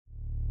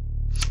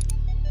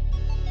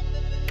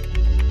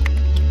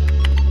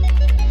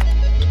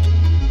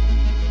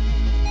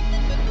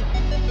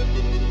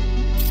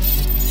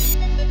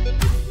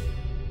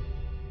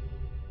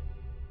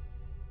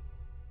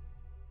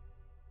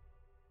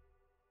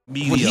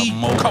When he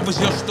covers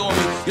your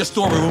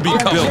story will be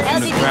built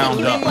from the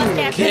ground up.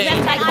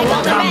 King,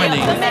 dominate.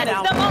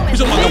 He's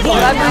the one, the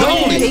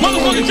only,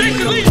 motherfucking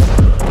Jason Lee.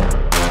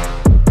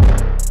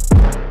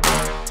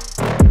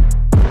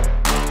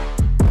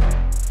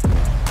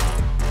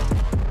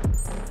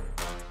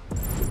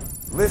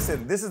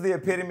 Listen, this is the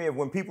epitome of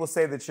when people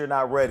say that you're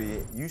not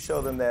ready, you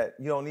show them that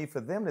you don't need for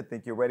them to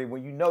think you're ready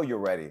when you know you're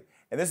ready.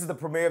 And this is the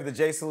premiere of the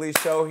Jason Lee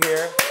show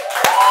here.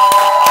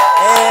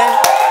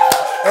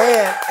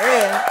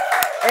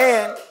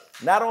 And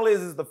not only is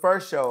this the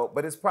first show,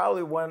 but it's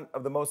probably one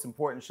of the most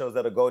important shows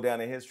that'll go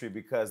down in history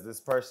because this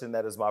person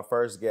that is my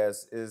first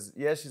guest is,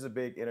 yes, she's a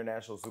big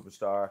international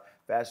superstar,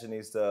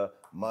 fashionista,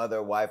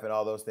 mother, wife, and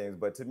all those things.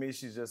 But to me,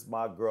 she's just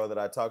my girl that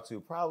I talk to,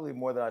 probably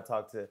more than I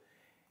talk to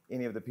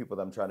any of the people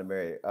that I'm trying to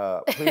marry.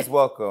 Please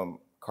welcome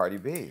Cardi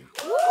B.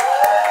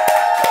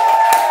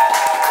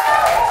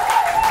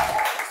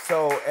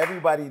 So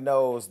everybody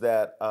knows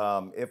that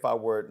if I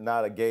were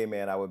not a gay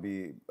man, I would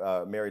be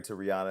married to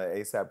Rihanna.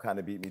 ASAP kind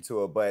of beat me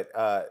to it. But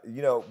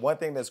you know, one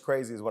thing that's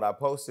crazy is when I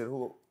posted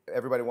who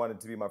everybody wanted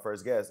to be my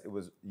first guest, it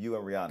was you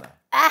and Rihanna.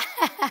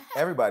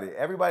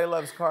 Everybody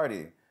loves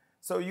Cardi.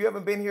 So you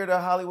haven't been here to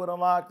Hollywood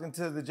Unlocked and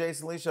to the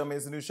Jason Lee show. I mean,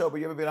 it's a new show, but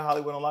you haven't been to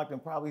Hollywood Unlocked in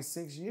probably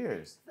 6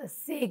 years. For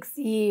 6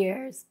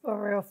 years, for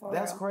real, for real.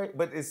 That's great,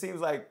 but it seems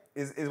like,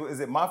 is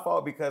it my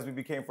fault because we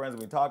became friends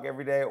and we talk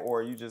every day, or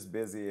are you just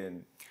busy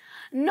and...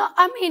 No,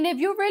 I mean, if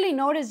you really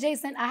notice,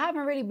 Jason, I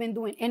haven't really been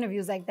doing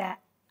interviews like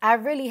that. I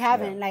really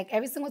haven't. Yeah. Like,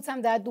 every single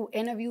time that I do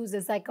interviews,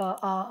 it's like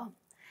a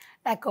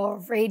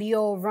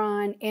radio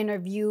run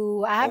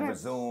interview. I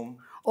haven't...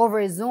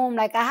 Over Zoom.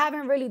 Like, I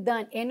haven't really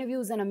done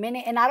interviews in a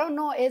minute. And I don't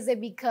know, is it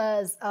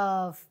because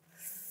of,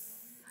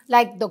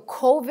 like, the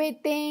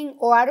COVID thing?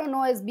 Or I don't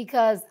know, it's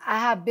because I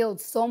have built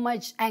so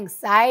much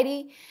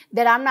anxiety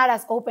that I'm not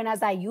as open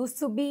as I used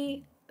to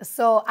be.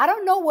 So I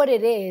don't know what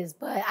it is,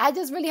 but I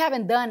just really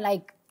haven't done,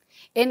 like,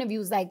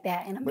 interviews like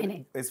that in a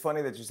minute. It's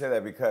funny that you say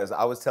that because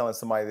I was telling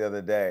somebody the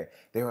other day,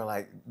 they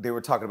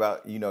were talking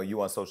about, you know,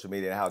 you on social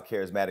media and how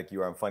charismatic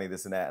you are and funny,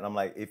 this and that. And I'm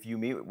like, if you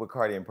meet with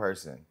Cardi in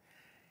person,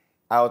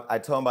 I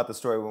told him about the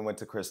story when we went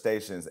to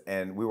Crustaceans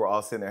and we were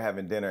all sitting there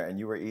having dinner and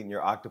you were eating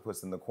your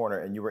octopus in the corner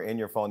and you were in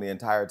your phone the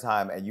entire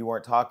time and you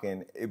weren't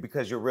talking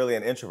because you're really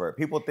an introvert.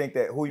 People think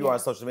that who you are on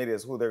social media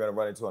is who they're gonna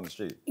run into on the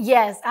street.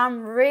 Yes,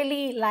 I'm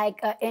really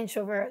like an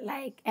introvert,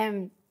 like,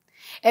 and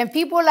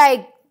people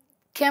like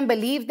can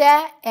believe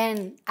that,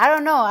 and I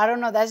don't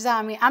know, that's how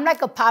I mean. I'm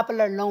like a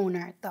popular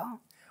loner though.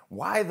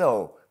 Why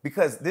though?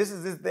 Because this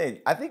is the thing.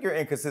 I think you're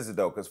inconsistent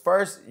though, because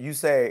first you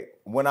say,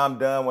 when I'm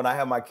done, when I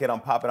have my kid, I'm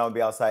popping out and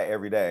be outside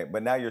every day.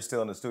 But now you're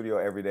still in the studio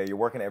every day. You're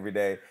working every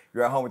day.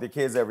 You're at home with your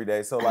kids every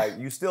day. So like,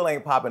 you still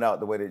ain't popping out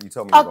the way that you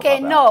told me you were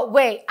gonna pop out.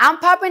 Wait. I'm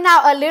popping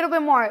out a little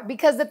bit more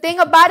because the thing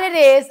about it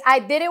is I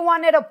didn't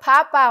want it to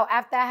pop out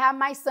after I had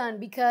my son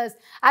because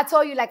I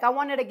told you, like, I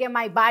wanted to get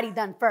my body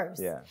done first.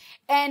 Yeah.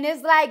 And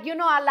it's like, you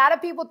know, a lot of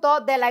people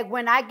thought that like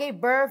when I gave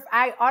birth,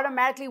 I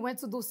automatically went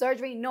to do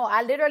surgery. No,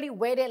 I literally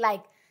waited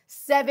like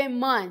 7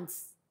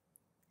 months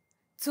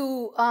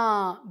to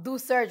do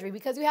surgery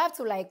because you have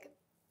to, like,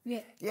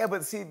 Yeah,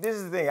 but see, this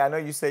is the thing. I know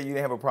you say you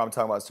didn't have a problem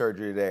talking about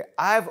surgery today.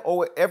 I've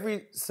always,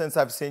 since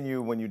I've seen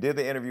you when you did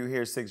the interview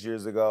here 6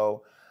 years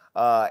ago,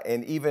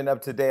 and even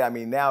up to date, I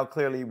mean, now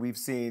clearly we've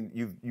seen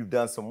you've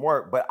done some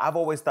work, but I've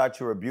always thought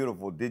you were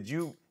beautiful. Did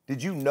you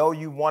know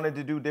you wanted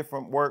to do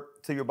different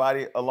work to your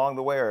body along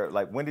the way, or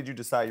like when did you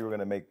decide you were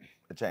gonna make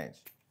a change?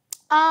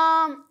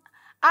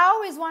 I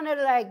always wanted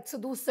to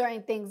do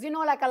certain things. You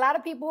know, like a lot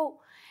of people,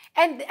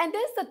 and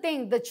this is the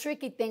thing, the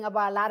tricky thing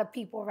about a lot of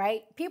people,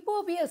 right?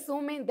 People be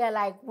assuming that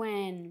like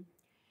when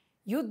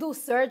you do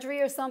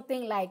surgery or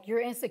something, like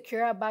you're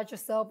insecure about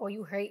yourself or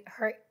you hate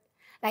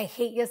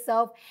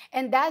yourself.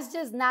 And that's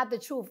just not the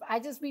truth. I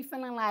just be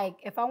feeling like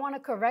if I want to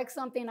correct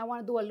something, I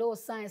want to do a little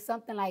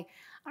something like,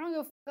 I don't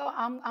give a fuck,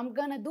 I'm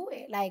gonna do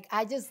it. Like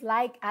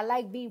I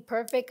like being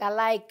perfect. I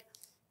like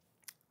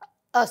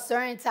a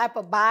certain type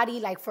of body,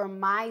 like for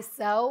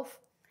myself.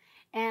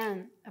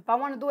 And if I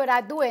want to do it, I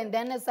do it. And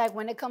then it's like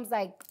when it comes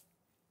like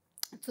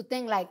to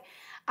things, like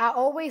I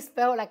always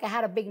felt like I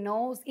had a big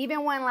nose.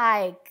 Even when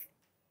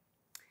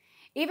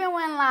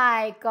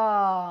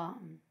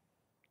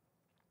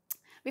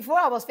before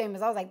I was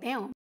famous, I was like,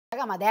 damn, I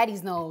got my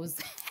daddy's nose.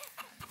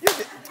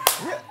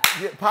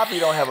 Poppy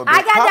don't have a big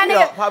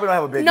nose. Poppy don't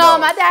have a big nose. No,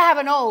 my dad have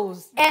a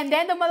nose. And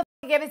then the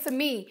motherfucker gave it to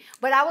me.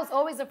 But I was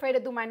always afraid to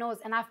do my nose.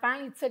 And I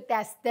finally took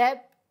that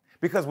step.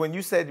 Because when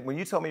you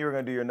told me you were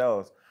going to do your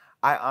nose,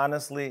 I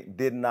honestly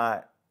did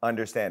not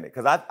understand it.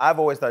 Because I've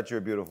always thought you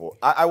were beautiful.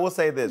 I will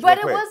say this But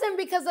it wasn't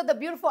because of the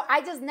beautiful.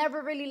 I just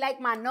never really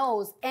liked my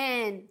nose.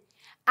 And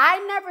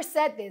I never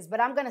said this, but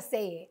I'm going to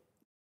say it.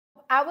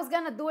 I was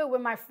going to do it with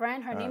my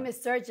friend. Her name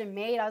is Surgeon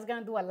Maid. I was going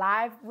to do a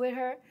live with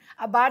her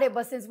about it.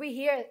 But since we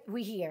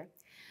here.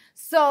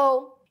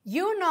 So,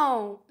 you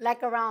know,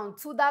 like around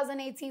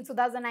 2018,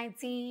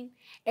 2019,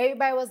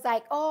 everybody was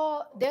like,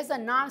 oh, there's a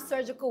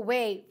non-surgical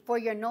way for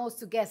your nose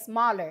to get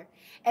smaller.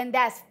 And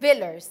that's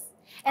fillers.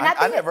 And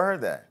I never heard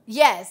that.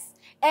 Yes.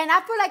 And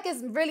I feel like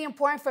it's really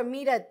important for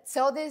me to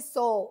tell this.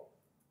 So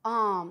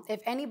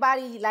if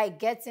anybody like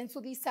gets into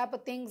these type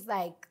of things,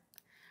 like,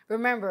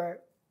 remember,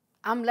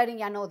 I'm letting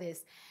y'all know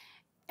this.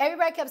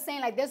 Everybody kept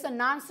saying like there's a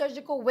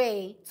non-surgical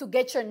way to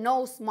get your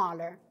nose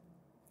smaller.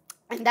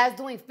 And that's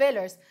doing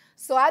fillers.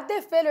 So I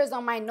did fillers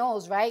on my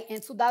nose, right, in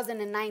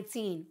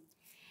 2019.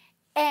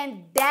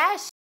 And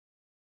that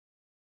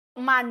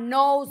my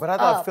nose But I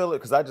thought fillers,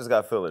 because I just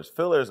got fillers.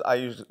 Fillers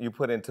you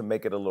put in to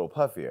make it a little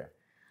puffier,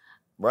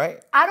 right?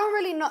 I don't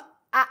really know.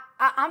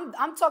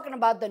 I'm talking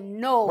about the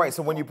nose. Right,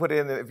 so when you put it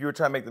in, if you were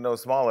trying to make the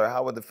nose smaller,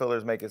 how would the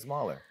fillers make it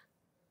smaller?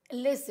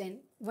 Listen,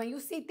 when you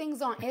see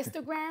things on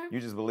Instagram, You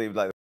just believe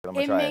like, I'm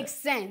gonna try it. It makes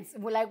sense.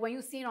 Like when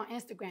you see it on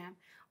Instagram.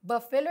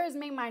 But fillers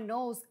make my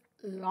nose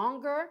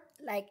longer.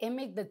 Like it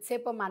make the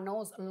tip of my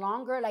nose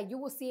longer. Like you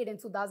will see it in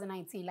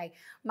 2019. Like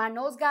my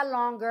nose got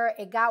longer,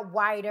 it got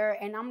wider,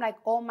 and I'm like,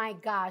 oh my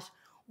gosh,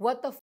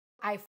 what the f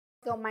I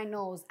f***ed up my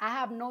nose. I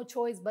have no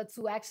choice but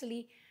to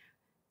actually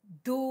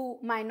do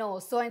my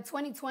nose. So in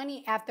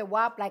 2020, after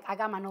WAP, like I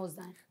got my nose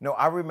done. No,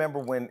 I remember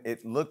when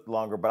it looked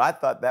longer, but I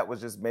thought that was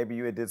just maybe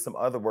you had did some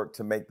other work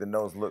to make the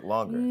nose look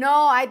longer. No,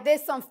 I did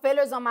some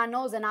fillers on my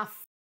nose and I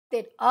f***ed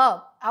it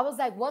up. I was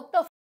like, what the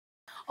f?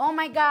 Oh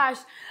my gosh,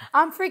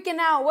 I'm freaking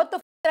out. What the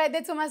f did I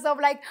did to myself?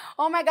 Like,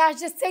 oh my gosh,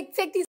 just take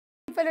these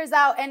fillers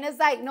out. And it's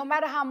like, no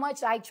matter how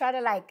much I try to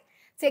like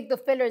take the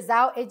fillers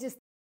out, it just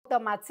f***ed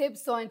up my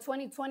tips. So in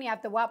 2020,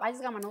 after WAP, I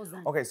just got my nose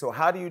done. Okay, so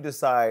how do you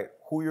decide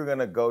who you're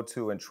gonna go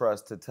to and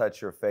trust to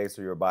touch your face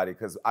or your body?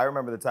 Because I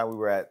remember the time we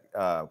were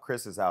at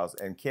Chris's house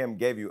and Kim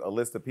gave you a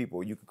list of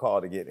people you could call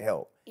to get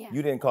help. Yeah.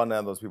 You didn't call none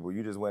of those people.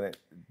 You just went and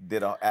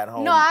did at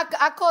home. No,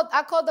 I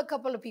called a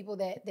couple of people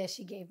that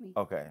she gave me.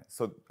 Okay,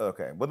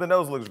 well the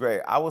nose looks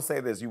great. I will say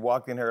this: you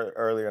walked in here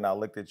earlier and I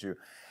looked at you,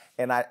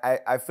 and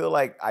I feel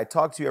like I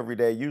talk to you every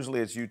day.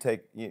 Usually it's you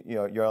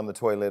you're on the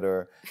toilet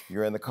or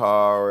you're in the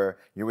car or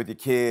you're with your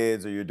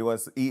kids or you're doing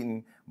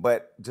eating.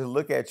 But to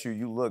look at you,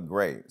 you look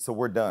great. So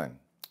we're done.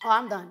 Oh,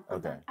 I'm done.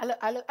 Okay.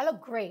 I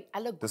look great.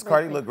 Does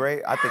Cardi look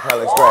great? I think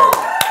Cardi looks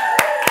great.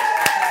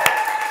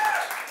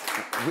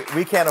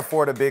 We can't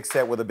afford a big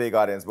set with a big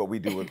audience, but we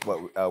do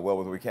well with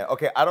what we can.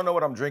 Okay, I don't know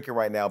what I'm drinking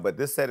right now, but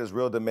this set is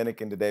real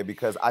Dominican today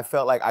because I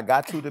felt like I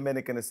got 2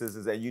 Dominican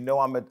assistants, and you know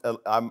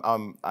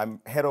I'm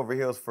head over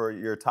heels for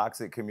your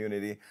toxic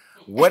community.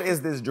 What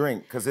is this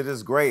drink? Because it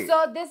is great.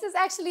 So this is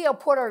actually a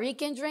Puerto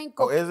Rican drink.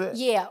 Oh, is it?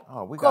 Yeah.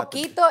 Oh, we got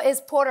Coquito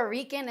is Puerto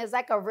Rican. It's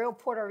like a real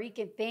Puerto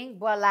Rican thing,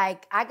 but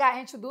like I got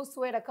introduced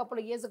to it a couple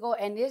of years ago,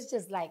 and it's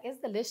just like it's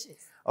delicious.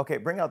 Okay,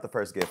 bring out the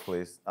first gift,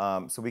 please,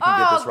 so we can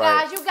get this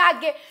right. Oh gosh, you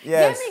got gift.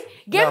 Yes.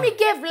 Give me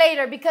gift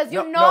later because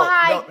you know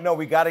how. No,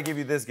 we got to give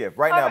you this gift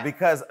right now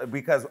because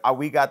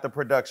we got the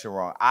production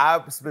wrong.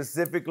 I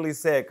specifically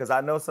said because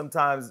I know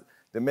sometimes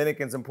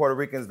Dominicans and Puerto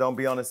Ricans don't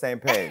be on the same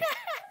page.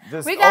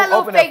 Just we got a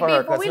little open fake that for her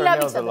beef, but because we her love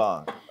nails each are other.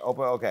 long.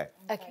 Open, okay.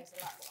 Okay.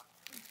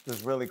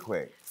 Just really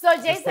quick. So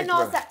Just Jason take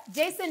knows the-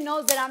 Jason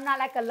knows that I'm not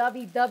like a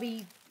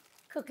lovey-dovey,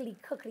 cookie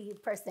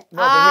person.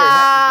 No,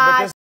 but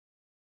here,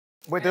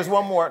 wait, there's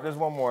one more. There's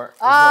one more.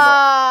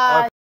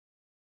 Okay.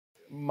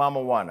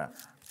 Mama Juana.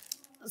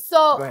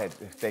 So Go ahead.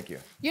 Thank you.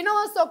 you know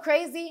what's so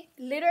crazy?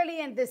 Literally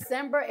in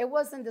December, it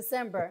was in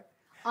December.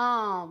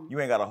 You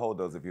ain't got to hold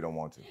those if you don't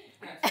want to.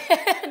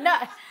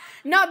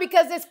 No,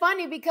 because it's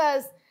funny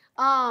because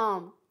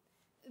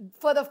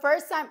for the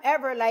first time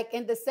ever, like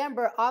in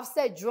December,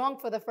 Offset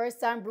drunk for the first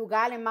time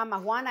Brugal and Mama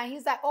Juana.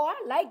 He's like, oh,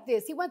 I like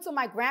this. He went to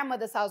my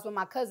grandmother's house with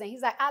my cousin.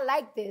 He's like, I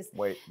like this.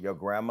 Wait, your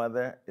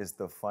grandmother is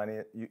the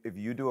funniest. If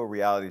you do a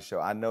reality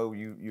show, I know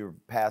you're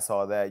past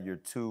all that. You're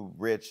too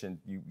rich and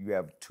you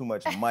have too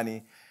much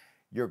money.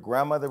 Your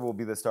grandmother will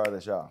be the star of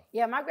the show.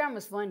 Yeah, my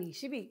grandma's funny.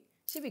 She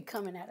be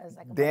coming at us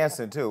like a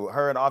dancing too.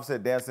 Her and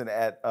Offset dancing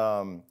at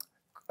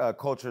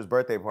Culture's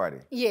birthday party.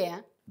 Yeah.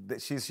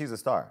 She's a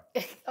star.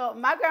 Oh,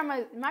 my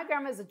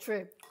grandma's a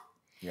trip.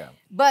 Yeah.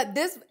 But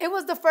it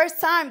was the first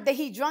time that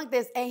he drank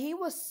this, and he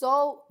was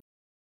so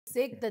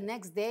sick the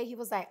next day. He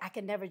was like, I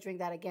can never drink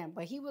that again.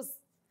 But he was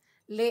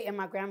lit in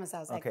my grandma's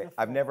house. Okay,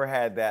 I've never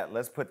had that.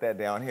 Let's put that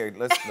down here.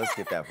 Let's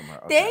get that from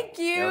her. Okay. Thank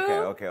you.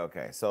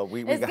 Okay. So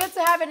it's good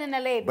to have it in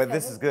LA. But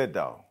this is good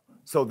though.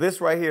 So this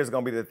right here is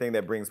gonna be the thing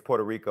that brings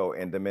Puerto Rico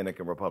and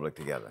Dominican Republic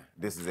together.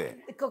 This is it.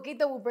 The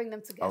Coquito will bring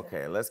them together.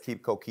 Okay, let's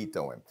keep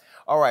Coquitoing.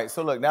 All right,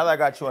 so look, now that I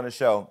got you on the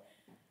show,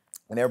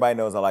 and everybody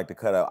knows I like to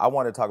cut up, I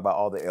want to talk about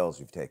all the L's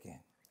you've taken.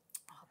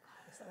 Oh,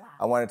 God, it's a lot.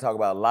 I want to talk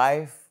about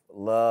life,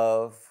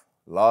 love,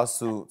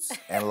 lawsuits,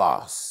 and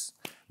loss.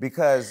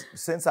 Because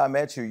since I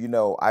met you, you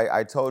know,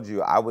 I told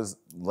you I was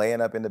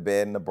laying up in the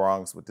bed in the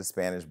Bronx with the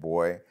Spanish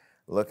boy,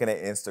 looking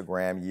at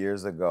Instagram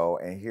years ago,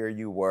 and here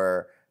you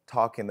were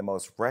talking the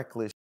most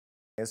reckless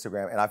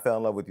Instagram, and I fell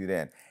in love with you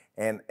then.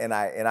 And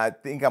I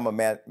think I'm a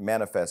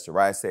manifester,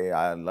 right? I say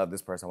I love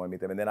this person, I want to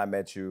meet them, and then I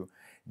met you.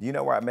 Do you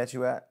know where I met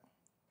you at?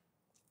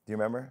 Do you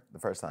remember the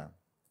first time?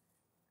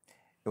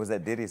 It was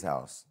at Diddy's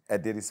house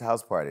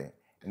party.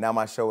 And now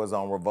my show is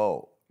on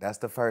Revolt. That's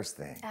the first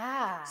thing.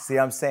 Ah. See,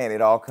 I'm saying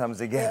it all comes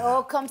together. It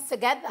all comes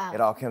together.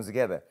 It all comes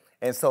together.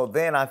 And so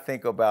then I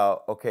think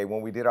about, okay,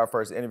 when we did our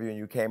first interview and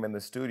you came in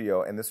the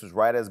studio, and this was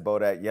right as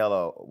Bodak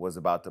Yellow was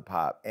about to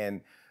pop.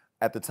 And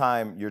at the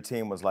time, your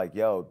team was like,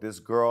 yo, this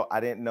girl, I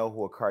didn't know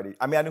who a Cardi,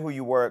 I mean, I knew who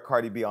you were at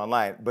Cardi B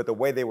online, but the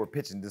way they were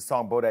pitching the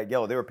song Bodak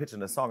Yellow, they were pitching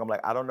the song, I'm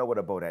like, I don't know what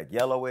a Bodak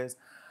Yellow is.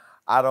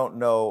 I don't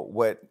know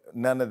what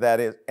none of that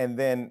is. And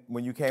then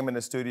when you came in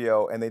the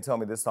studio and they told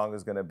me this song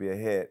is gonna be a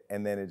hit,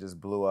 and then it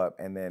just blew up,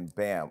 and then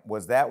bam.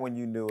 Was that when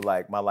you knew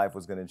like my life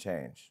was gonna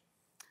change?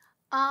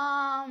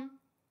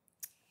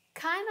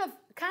 Kind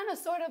of,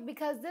 sort of,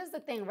 because this is the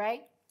thing,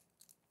 right?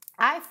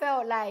 I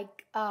felt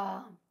like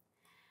I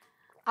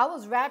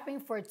was rapping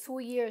for 2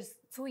 years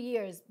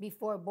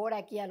before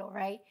Bodak Yellow,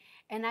 right?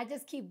 And I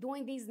just keep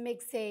doing these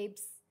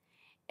mixtapes,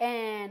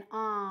 and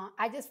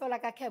I just felt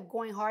like I kept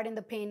going hard in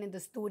the paint in the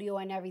studio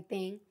and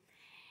everything.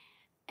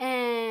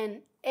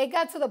 And it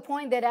got to the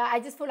point that I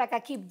just feel like I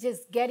keep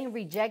just getting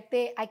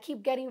rejected. I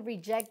keep getting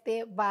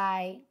rejected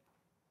by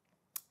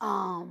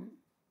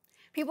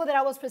people that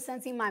I was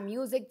presenting my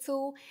music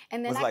to.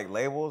 And then was it like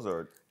labels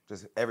or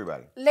just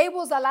everybody?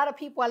 Labels, a lot of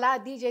people, a lot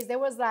of DJs. There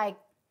was like,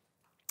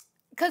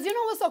 because you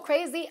know what's so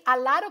crazy? A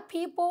lot of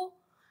people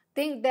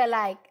think that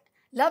like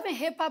love and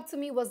hip hop to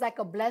me was like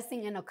a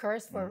blessing and a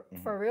curse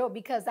for real,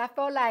 because I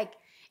felt like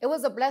it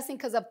was a blessing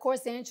because of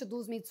course they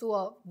introduced me to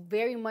a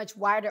very much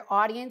wider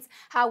audience.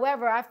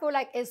 However, I feel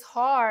like it's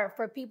hard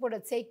for people to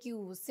take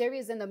you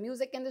serious in the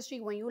music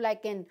industry when you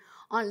like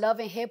on love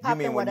and hip hop and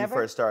whatever. You mean when you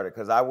first started?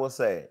 Because I will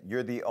say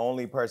you're the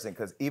only person,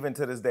 because even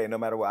to this day, no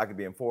matter what, I could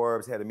be in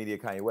Forbes, head of media,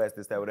 Kanye West,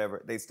 this, that,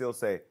 whatever, they still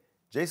say,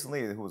 Jason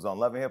Lee, who was on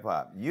Love and Hip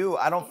Hop.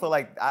 I don't feel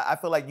like, I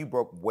feel like you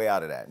broke way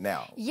out of that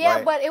now. Yeah,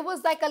 right? But it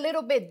was like a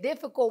little bit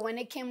difficult when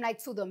it came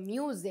like to the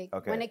music.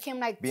 Okay. When it came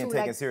like being to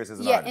taken like, serious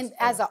as an artist. artist.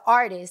 Yeah, as an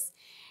artist.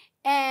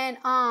 And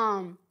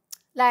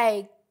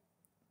like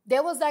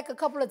there was like a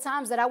couple of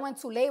times that I went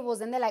to labels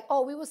and they're like,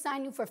 oh, we will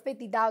sign you for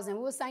 $50,000. We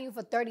will sign you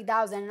for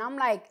 $30,000. And I'm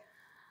like,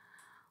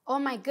 oh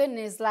my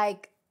goodness,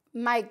 like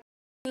my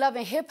Love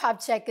and Hip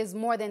Hop check is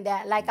more than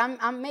that. Like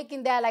I'm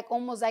making that like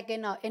almost like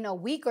in a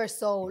week or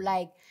so.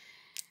 Like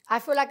I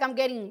feel like I'm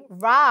getting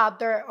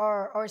robbed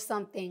or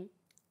something.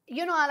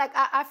 You know, like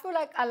I feel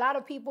like a lot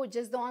of people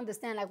just don't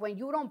understand. Like when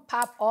you don't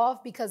pop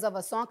off because of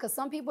a song, because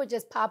some people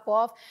just pop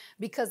off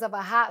because of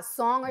a hot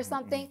song or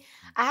something.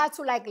 I had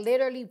to like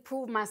literally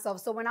prove myself.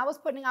 So when I was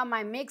putting out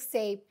my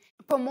mixtape,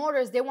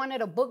 promoters, they wanted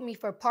to book me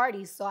for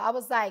parties. So I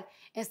was like,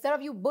 instead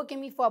of you booking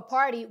me for a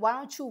party, why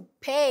don't you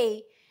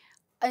pay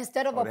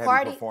instead of a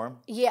party?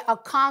 Yeah, a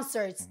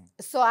concert.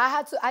 So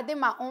I did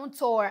my own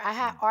tour. I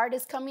had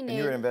artists coming in. And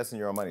you were investing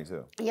your own money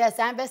too. Yes,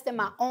 I invested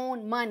my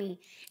own money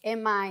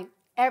in my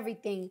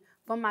everything,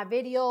 from my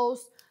videos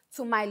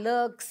to my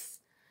looks,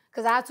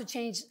 because I had to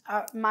change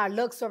my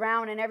looks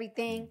around and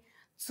everything,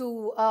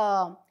 to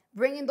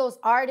bringing those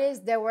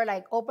artists that were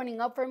like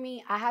opening up for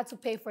me. I had to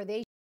pay for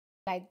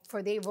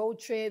their road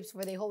trips,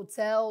 for their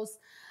hotels,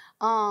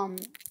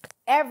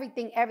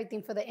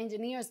 everything for the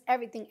engineers,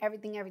 everything.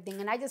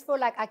 And I just feel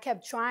like I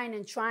kept trying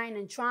and trying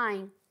and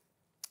trying.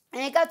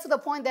 And it got to the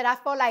point that I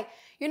felt like,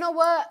 you know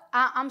what?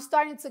 I'm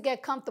starting to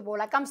get comfortable.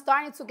 Like, I'm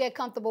starting to get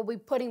comfortable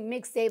with putting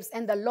mixtapes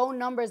and the low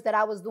numbers that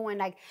I was doing.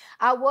 Like,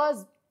 I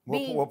was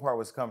being... What part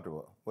was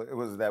comfortable? It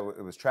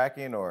was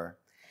tracking, or?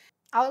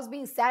 I was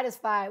being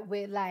satisfied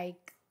with, like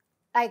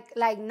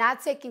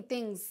not taking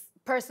things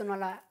personal.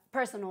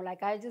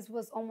 Like, I just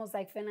was almost,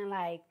 like, feeling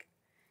like,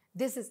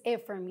 this is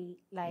it for me.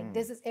 Like,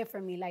 this is it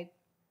for me. Like,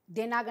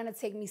 they're not going to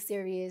take me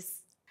serious.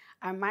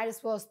 I might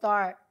as well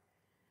start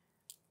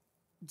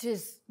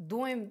just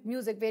doing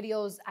music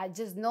videos. I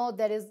just know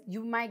that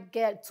you might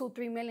get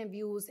 2-3 million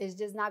views. It's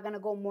just not gonna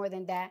go more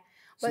than that.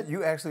 But so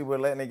you actually were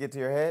letting it get to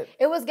your head?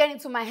 It was getting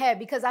to my head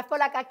because I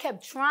felt like I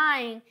kept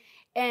trying,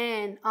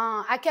 and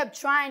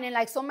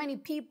like so many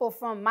people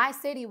from my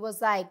city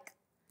was like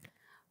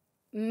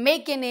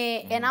making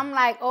it, and I'm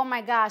like, oh my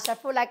gosh, I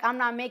feel like I'm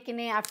not making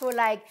it. I feel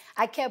like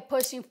I kept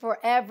pushing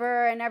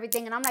forever and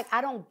everything, and I'm like,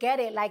 I don't get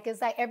it. Like, it's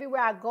like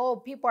everywhere I go,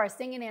 people are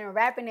singing it and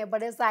rapping it,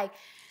 but it's like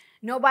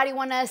nobody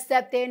want to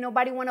accept it.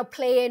 Nobody want to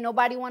play it.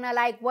 Nobody want to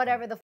like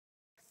whatever the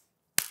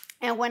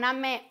And when I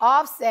met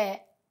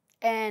Offset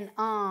and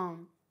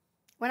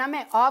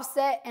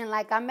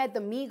like I met the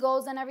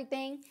Migos and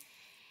everything.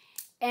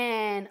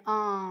 And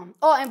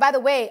and by the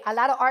way, a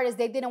lot of artists,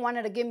 they didn't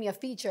want to give me a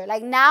feature.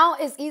 Like now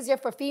it's easier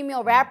for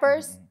female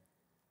rappers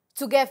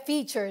to get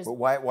features. But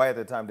why at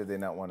the time did they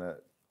not want to?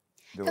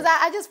 Because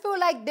I just feel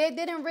like they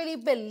didn't really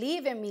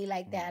believe in me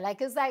like that. Like,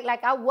 it's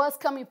like I was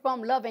coming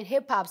from love and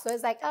hip hop. So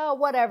it's like, oh,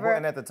 whatever. Well,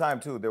 and at the time,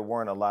 too, there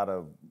weren't a lot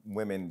of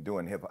women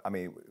doing hip hop. I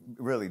mean,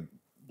 really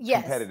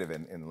competitive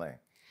in the lane.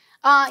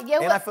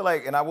 And I feel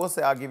like, and I will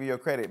say, I'll give you your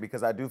credit,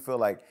 because I do feel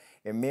like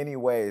in many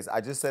ways, I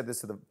just said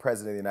this to the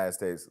President of the United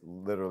States,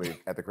 literally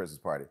at the Christmas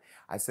party.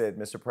 I said,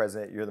 Mr.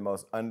 President, you're the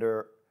most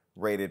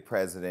underrated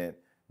president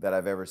that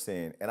I've ever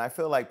seen. And I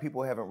feel like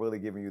people haven't really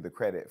given you the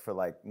credit for,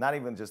 like, not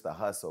even just the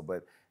hustle,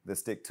 but the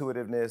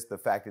stick-to-itiveness, the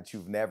fact that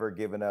you've never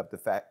given up, the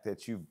fact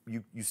that you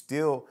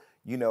still,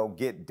 you know,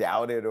 get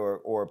doubted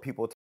or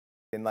people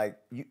And like,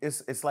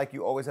 it's like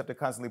you always have to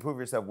constantly prove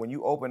yourself when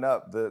you open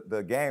up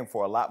the game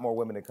for a lot more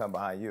women to come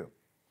behind you.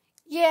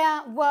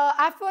 Yeah, well,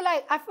 I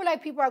feel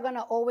like people are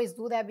gonna always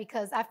do that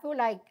because I feel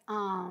like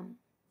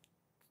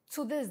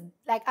to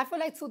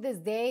this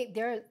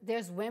day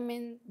there's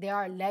women, there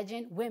are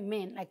legend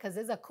women, like, because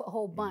there's a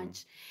whole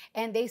bunch,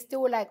 and they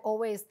still like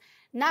always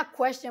not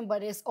question,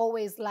 but it's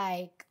always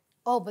like,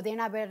 oh, but they're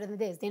not better than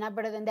this, they're not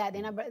better than that,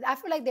 they're not better. I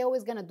feel like they're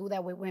always gonna do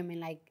that with women.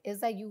 Like,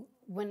 it's like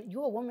when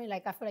you're a woman,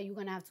 like, I feel like you're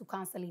gonna have to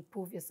constantly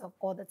prove yourself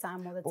all the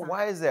time. But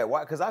why is that?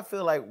 Why? Because I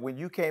feel like when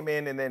you came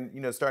in and then,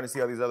 you know, starting to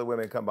see all these other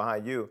women come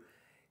behind you,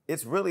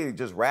 it's really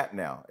just rap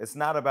now. It's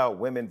not about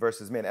women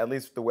versus men, at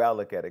least the way I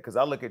look at it. Because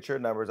I look at your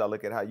numbers, I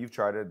look at how you've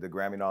charted, the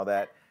Grammy and all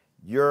that.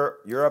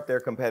 You're up there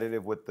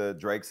competitive with the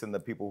Drakes and the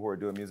people who are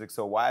doing music.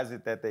 So why is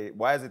it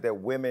that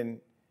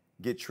women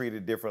get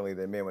treated differently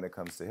than men when it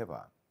comes to hip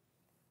hop?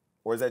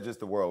 Or is that just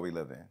the world we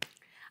live in?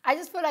 I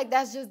just feel like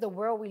that's just the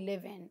world we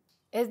live in.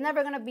 It's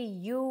never gonna be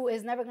you.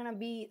 It's never gonna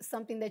be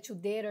something that you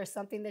did or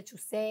something that you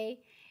say.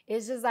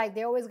 It's just like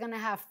they're always gonna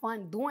have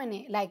fun doing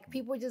it. Like,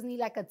 people just need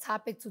like a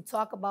topic to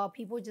talk about.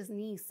 People just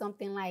need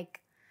something like,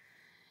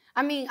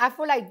 I mean, I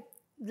feel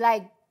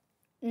like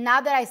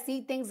now that I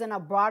see things in a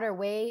broader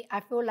way, I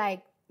feel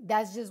like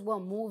that's just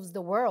what moves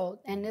the world.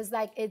 And it's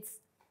like, it's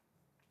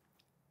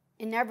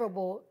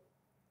inevitable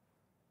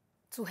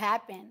to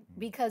happen.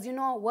 Because you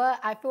know what?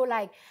 I feel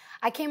like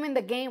I came in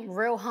the game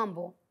real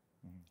humble.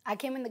 I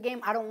came in the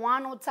game, I don't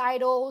want no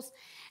titles.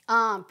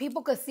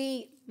 People could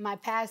see my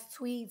past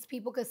tweets.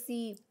 People could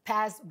see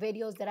past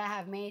videos that I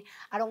have made.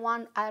 I don't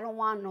want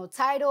no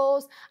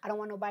titles. I don't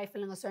want nobody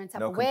feeling a certain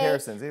type of way. No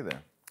comparisons either.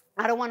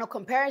 I don't want no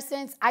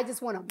comparisons. I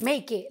just want to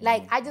make it.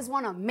 Like, I just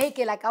want to make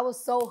it. Like, I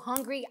was so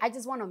hungry. I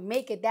just want to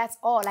make it. That's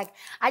all. Like,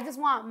 I just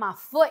want my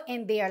foot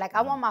in there. Like,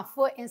 I want my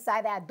foot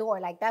inside that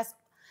door. Like, that's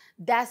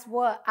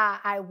what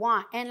I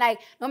want. And like,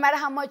 no matter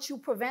how much you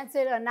prevent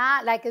it or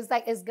not, like,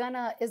 it's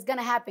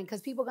gonna happen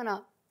because people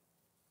gonna.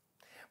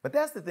 But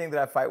that's the thing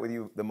that I fight with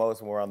you the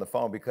most when we're on the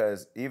phone,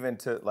 because even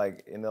to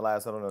like in the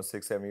last, I don't know,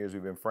 6-7 years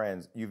we've been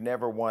friends, you've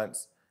never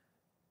once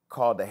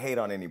called to hate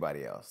on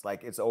anybody else.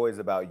 Like, it's always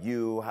about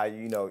you, how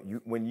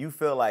when you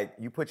feel like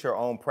you put your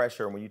own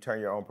pressure, when you turn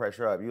your own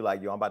pressure up, you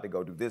like, yo, I'm about to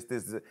go do this.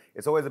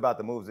 It's always about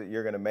the moves that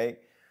you're gonna make.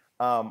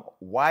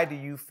 Why do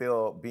you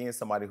feel being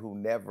somebody who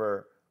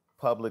never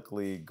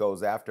publicly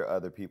goes after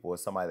other people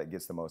is somebody that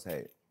gets the most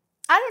hate?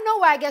 I don't know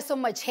why I get so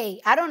much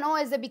hate. I don't know,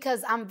 is it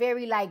because I'm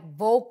very like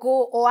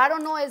vocal, or I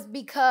don't know, it's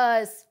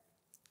because,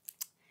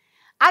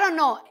 I don't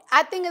know.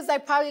 I think it's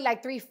like probably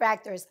like 3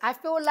 factors. I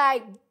feel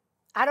like,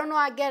 I don't know,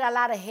 I get a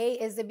lot of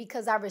hate. Is it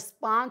because I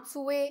respond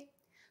to it?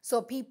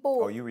 So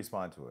people. Oh, you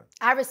respond to it.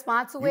 I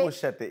respond to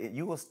it.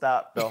 You will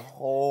stop the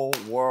whole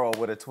world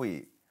with a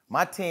tweet.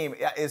 My team,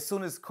 as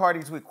soon as Cardi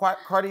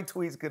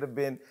tweets could have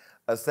been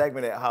a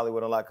segment at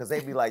Hollywood Unlocked, because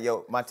they'd be like,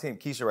 yo, my team,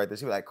 Keisha right there,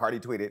 she'd be like, Cardi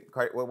tweeted.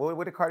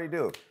 What did Cardi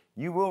do?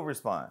 You will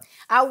respond.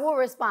 I will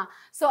respond.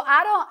 So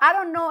I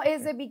don't know,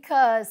 is it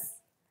because,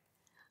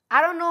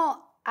 I don't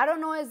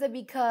know, is it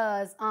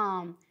because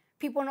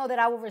people know that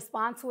I will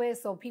respond to it,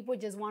 so people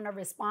just want to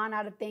respond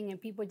out of thing, and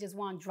people just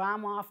want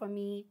drama off of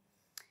me.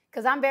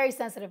 Because I'm very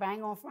sensitive. I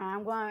ain't going front.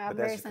 I'm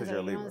very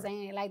sensitive. You know what I'm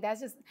saying? Like,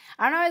 that's just,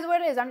 I don't know, it's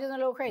what it is. I'm just a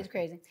little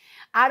crazy.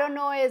 I don't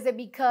know, is it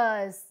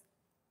because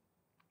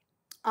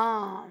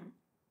I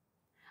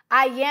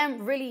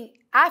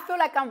feel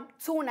like I'm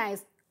too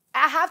nice.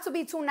 I have to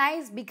be too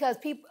nice because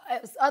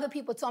other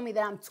people told me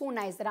that I'm too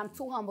nice, that I'm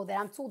too humble, that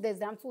I'm too this,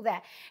 that I'm too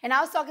that. And I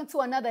was talking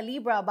to another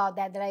Libra about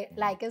that I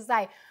like, it's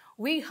like,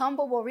 we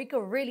humble, but we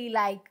could really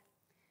like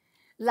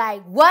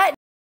what?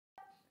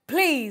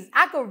 Please,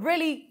 I could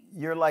really.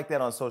 You're like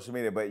that on social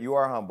media, but you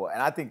are humble.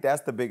 And I think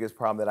that's the biggest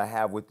problem that I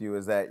have with you,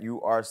 is that you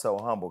are so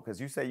humble.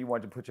 Because you say you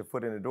want to put your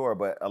foot in the door,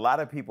 but a lot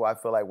of people, I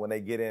feel like when they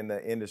get in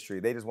the industry,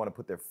 they just want to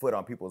put their foot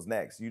on people's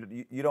necks.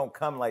 You don't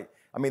come like,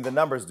 I mean, the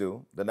numbers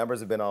do. The numbers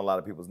have been on a lot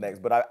of people's necks,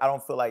 but I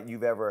don't feel like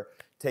you've ever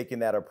taken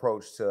that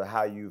approach to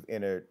how you've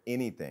entered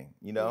anything,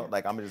 you know? Yeah.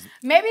 Like, I'm just.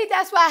 Maybe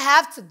that's what I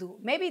have to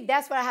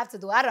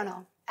do. I don't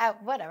know.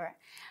 Whatever.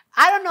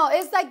 I don't know.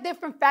 It's like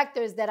different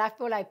factors that I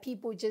feel like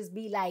people just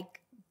be like,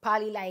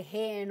 probably like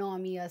hating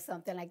on me or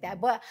something like that.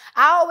 But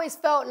I always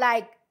felt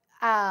like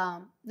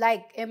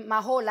in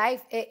my whole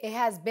life, it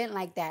has been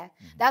like that.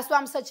 Mm-hmm. That's why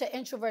I'm such an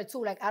introvert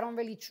too. Like, I don't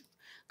really,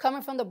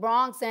 coming from the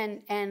Bronx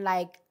and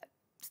like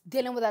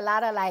dealing with a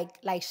lot of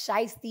like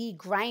shiesty,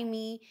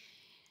 grimy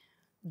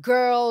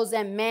girls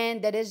and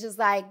men, that is just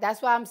like,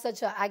 that's why I'm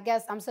such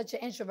an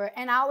introvert.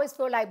 And I always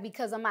feel like,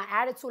 because of my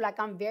attitude, like,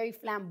 I'm very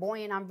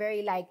flamboyant. I'm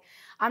very like,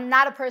 I'm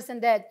not a person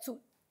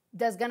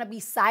that's gonna be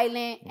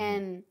silent. Mm-hmm.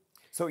 And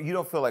so you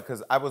don't feel like,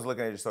 because I was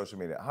looking at your social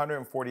media,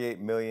 148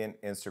 million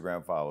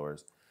Instagram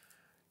followers,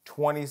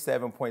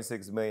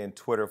 27.6 million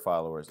Twitter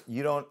followers.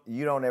 You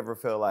don't ever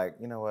feel like,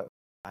 you know what,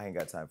 I ain't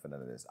got time for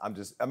none of this.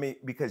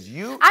 Because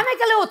you. I make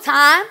a little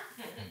time.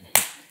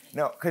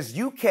 No, because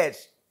you catch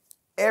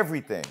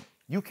everything.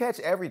 You catch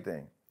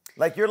everything.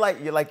 Like,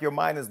 your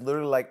mind is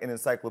literally like an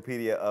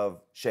encyclopedia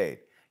of shade.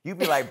 You'd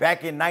be like,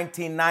 back in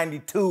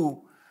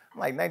 1992, I'm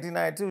like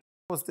 1992. I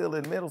was still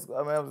in middle school.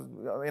 I mean, I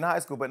was in high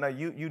school. But no,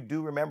 you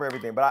do remember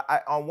everything. But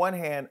I on one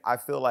hand, I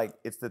feel like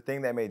it's the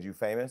thing that made you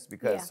famous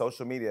because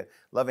social media,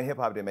 Love and Hip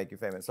Hop didn't make you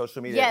famous.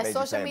 Social media made you famous.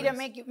 Yes, social media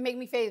make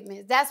me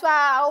famous. That's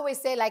why I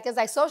always say, like, it's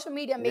like social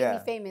media made me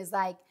famous.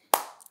 Like,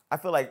 I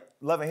feel like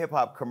Love and Hip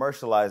Hop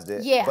commercialized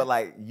it. But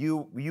like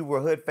you were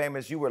hood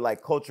famous. You were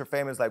like culture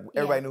famous. Like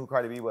everybody knew who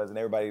Cardi B was, and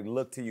everybody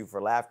looked to you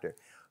for laughter.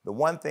 The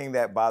one thing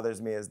that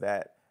bothers me is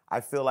that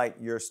I feel like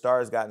your star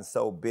has gotten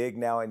so big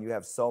now, and you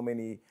have so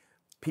many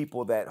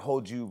people that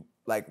hold you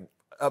like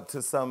up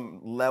to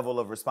some level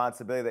of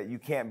responsibility that you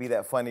can't be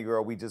that funny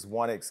girl we just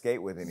want to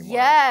skate with anymore.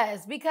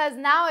 Yes, because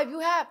now if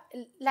you have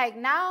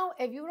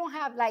if you don't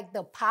have like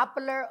the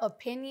popular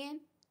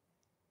opinion,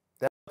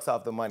 that fucks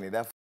off the money.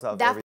 That fucks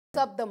off everything. That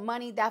fucks up the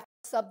money. That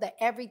fucks up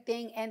the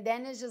everything. And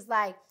then it's just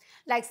like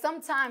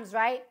sometimes,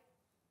 right?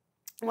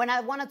 When I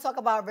want to talk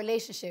about a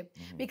relationship,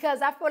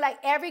 because I feel like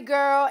every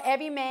girl,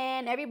 every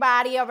man,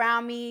 everybody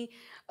around me,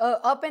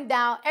 up and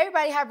down,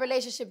 everybody have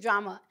relationship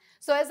drama.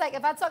 So it's like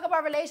if I talk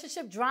about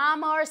relationship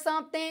drama or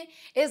something,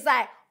 it's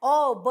like,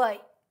 oh,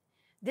 but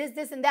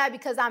this, and that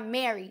because I'm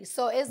married.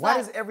 So it's why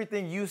does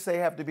everything you say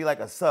have to be like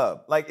a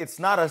sub? Like it's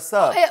not a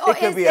sub. It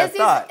could be a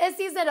thought. It's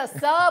either a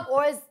sub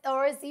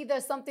or it's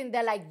either something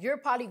that like you're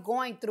probably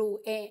going through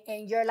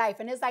in your life.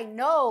 And it's like,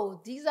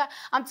 no,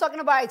 I'm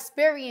talking about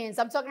experience.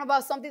 I'm talking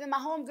about something that my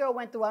homegirl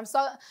went through. I'm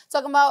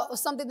talking about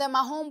something that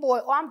my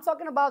homeboy, or I'm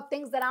talking about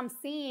things that I'm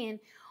seeing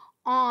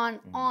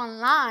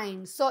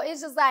online. So it's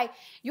just like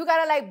you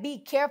gotta like be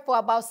careful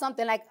about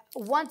something. Like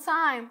one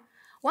time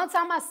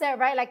I said,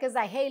 right, like it's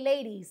like, hey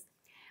ladies,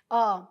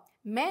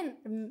 men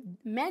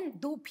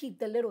do peep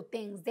the little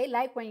things. They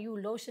like when you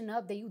lotion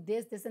up, that you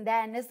this and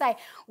that. And it's like,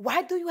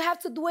 why do you have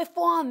to do it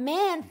for a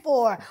man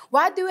for?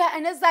 Why do you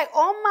and it's like,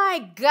 oh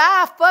my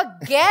God,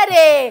 forget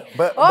it.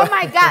 Oh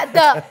my God,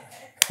 the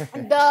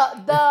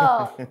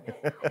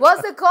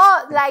what's it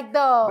called? Like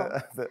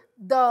the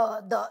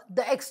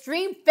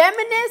extreme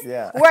feminists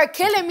were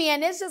killing me,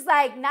 and it's just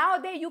like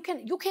nowadays you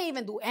can't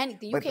even do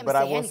anything. You can't even say anything. But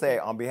I will say,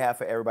 on behalf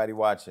of everybody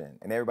watching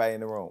and everybody in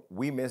the room,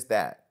 we miss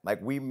that.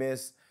 Like we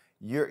miss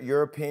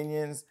your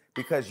opinions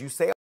because you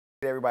say what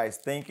everybody's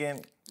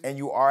thinking, and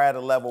you are at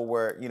a level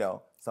where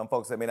some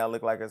folks that may not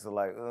look like us are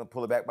like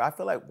pull it back. But I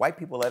feel like white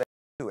people let it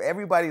too.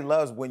 Everybody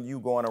loves when you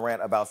go on a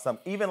rant about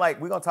something. Even like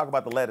we're gonna talk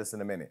about the lettuce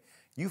in a minute.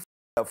 You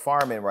up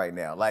farming right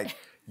now. Like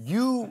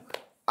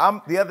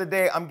the other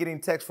day I'm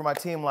getting texts from my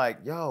team like,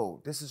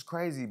 yo, this is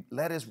crazy.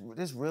 Lettuce,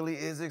 this really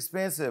is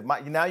expensive.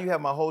 Now you have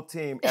my whole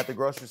team at the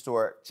grocery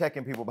store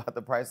checking people about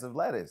the price of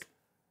lettuce.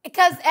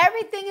 Because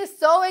everything is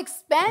so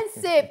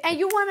expensive. And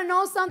you want to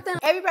know something?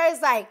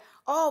 Everybody's like,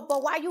 oh,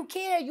 but why you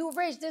care? You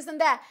rich, this and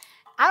that.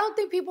 I don't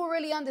think people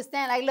really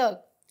understand. Like,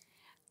 look,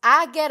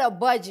 I get a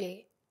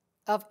budget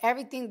of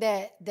everything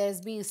that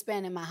is being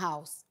spent in my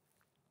house.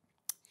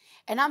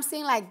 And I'm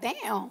seeing like,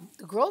 damn,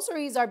 the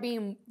groceries are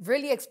being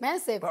really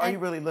expensive. But are you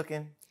really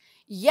looking?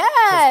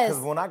 Yes.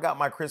 Because when I got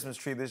my Christmas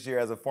tree this year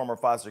as a former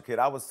foster kid,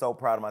 I was so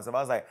proud of myself.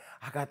 I was like,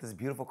 I got this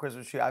beautiful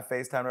Christmas tree. I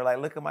FaceTimed her like,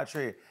 look at my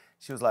tree.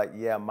 She was like,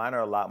 yeah, mine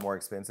are a lot more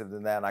expensive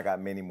than that, and I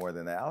got many more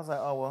than that. I was like,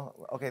 oh,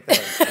 well, okay,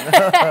 thanks.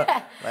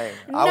 Like,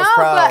 I was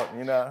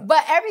proud,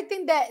 But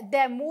everything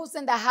that moves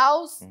in the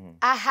house,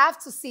 I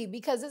have to see,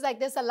 because it's like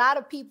there's a lot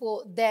of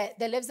people that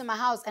lives in my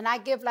house, and I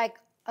give like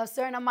a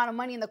certain amount of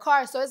money in the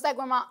car. So it's like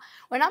when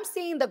I'm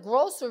seeing the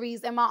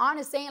groceries and my aunt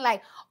is saying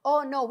like,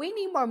 oh no, we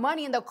need more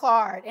money in the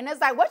card. And it's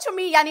like, what you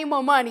mean I need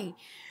more money?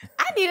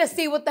 I need to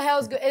see what the hell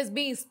is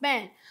being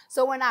spent.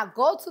 So when I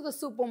go to the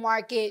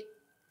supermarket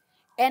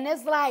and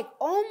it's like,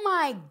 oh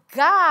my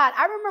God.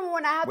 I remember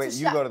when I had to shop. Wait,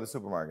 you go to the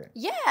supermarket?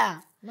 Yeah.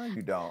 No,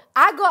 you don't.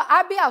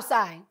 I be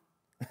outside.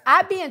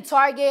 I be in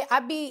Target. I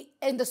be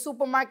in the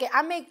supermarket.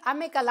 I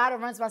make a lot of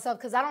runs myself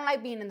because I don't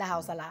like being in the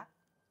house a lot.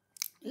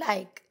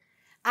 Like,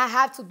 I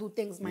have to do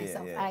things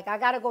myself. Like I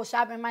gotta go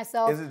shopping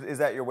myself. Is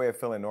that your way of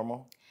feeling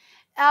normal?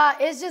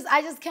 It's just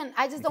I just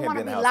don't want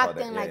to be locked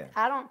in.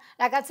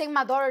 I take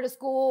my daughter to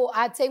school.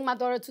 I take my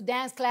daughter to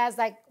dance class.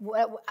 Like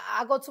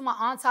I go to my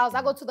aunt's house.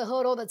 I go to the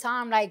hood all the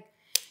time. Like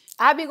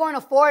I be going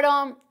to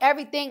Fordham,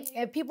 everything,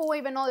 and people won't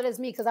even know that it's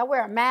me because I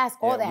wear a mask,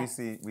 all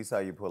that. We saw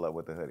you pull up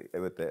with the hoodie,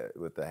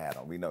 with the hat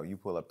on. We know you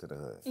pull up to the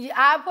hood. Yeah,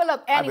 I pull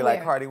up anywhere. I'd be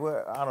like, Cardi,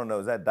 I don't know,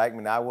 is that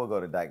Dykeman? I will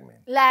go to Dykeman.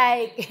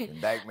 Like,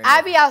 Dykeman,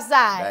 I be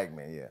outside.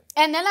 Dykeman, yeah.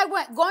 And then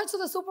like going to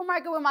the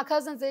supermarket with my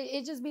cousins,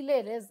 it just be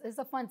lit. It's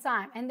a fun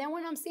time. And then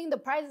when I'm seeing the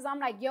prices, I'm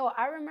like, yo,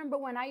 I remember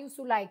when I used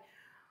to like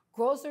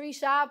grocery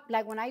shop,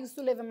 like when I used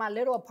to live in my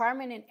little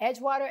apartment in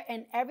Edgewater,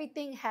 and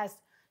everything has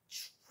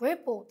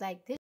tripled.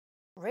 Like this.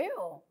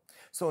 Real.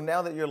 So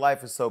now that your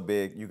life is so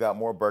big, you got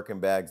more Birkin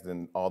bags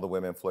than all the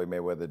women Floyd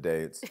Mayweather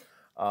dates.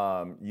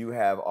 You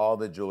have all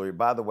the jewelry.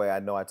 By the way, I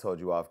know I told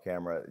you off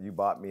camera, you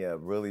bought me a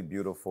really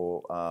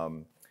beautiful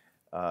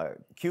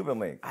Cuban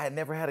link. I had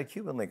never had a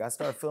Cuban link. I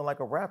started feeling like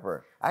a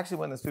rapper. I actually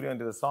went in the studio and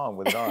did a song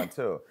with it on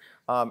too.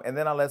 And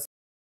then I let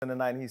in the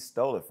night and he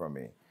stole it from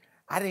me.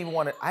 I didn't even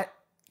want to.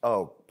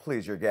 Oh,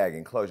 please, you're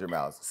gagging. Close your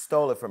mouth.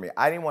 Stole it from me.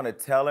 I didn't want to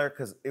tell her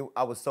because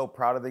I was so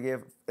proud of the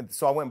gift. And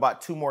so I went and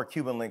bought 2 more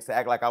Cuban links to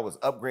act like I was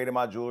upgrading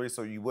my jewelry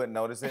so you wouldn't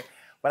notice it.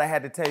 But I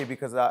had to tell you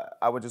because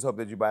I would just hope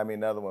that you buy me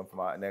another one for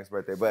my next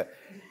birthday. But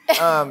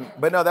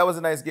no, that was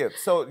a nice gift.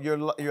 So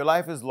your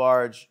life is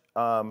large.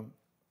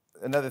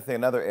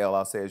 Another L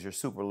I'll say is you're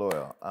super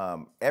loyal.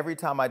 Every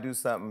time I do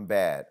something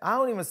bad, I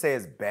don't even say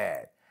it's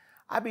bad.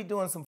 I be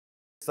doing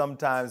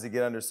sometimes to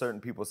get under certain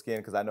people's skin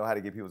because I know how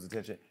to get people's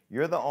attention.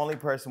 You're the only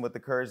person with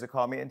the courage to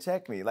call me and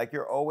check me. Like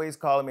you're always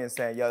calling me and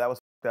saying, yo, that was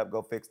f***ed up,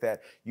 go fix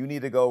that. You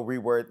need to go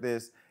reword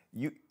this.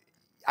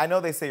 I know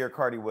they say you're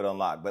Cardi would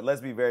unlock, but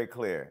let's be very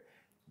clear.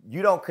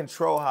 You don't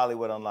control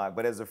Hollywood Unlocked,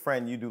 but as a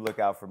friend, you do look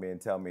out for me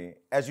and tell me,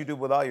 as you do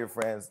with all your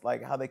friends,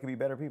 like how they can be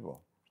better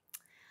people.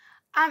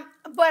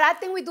 But I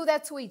think we do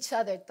that to each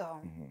other, though.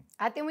 Mm-hmm.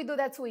 I think we do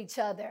that to each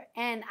other.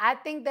 And I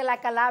think that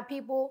like a lot of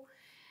people,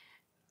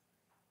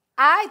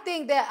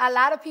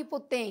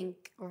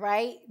 think,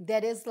 right,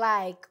 that it's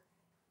like,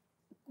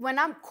 when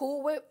I'm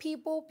cool with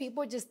people,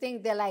 people just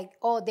think they're like,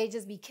 oh, they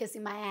just be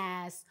kissing my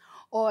ass,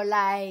 or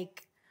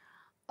like,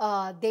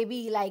 they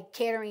be like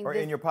catering or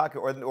this. In your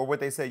pocket, or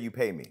what they say, you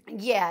pay me.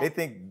 Yeah. They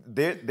think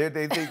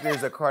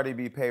there's a Cardi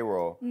B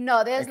payroll.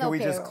 No, there's no payroll. Can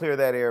we just clear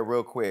that air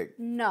real quick?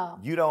 No.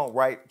 You don't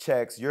write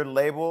checks. Your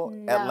label,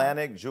 no.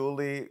 Atlantic,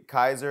 Julie,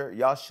 Kaiser,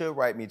 y'all should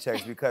write me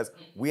checks because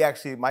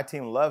my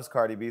team loves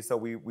Cardi B, so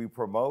we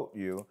promote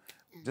you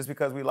just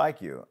because we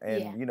like you.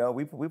 And you know,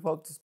 we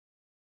poke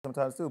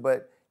sometimes too,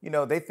 but you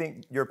know, they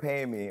think you're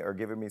paying me or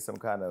giving me some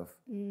kind of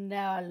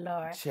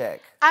check.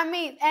 I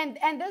mean,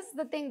 and this is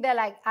the thing that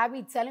like I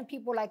be telling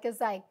people, like it's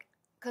like,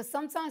 because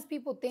sometimes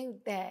people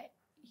think that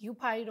you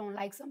probably don't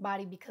like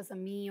somebody because of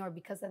me or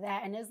because of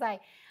that, and it's like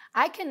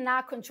I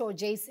cannot control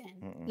Jason.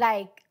 Mm-mm.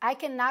 Like I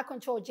cannot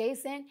control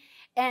Jason,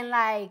 and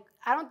like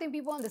I don't think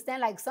people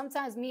understand. Like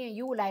sometimes me and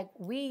you, like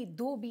we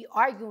do be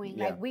arguing.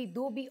 Yeah. Like we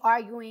do be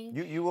arguing.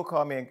 You will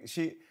call me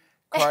and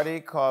Cardi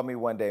called me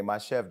one day. My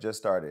chef just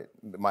started.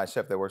 My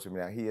chef that works with me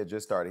now, he had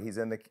just started. He's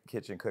in the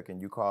kitchen cooking.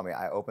 You call me.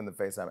 I open the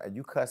FaceTime, and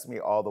you cuss me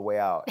all the way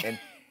out.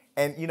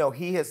 And you know,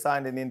 he has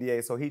signed an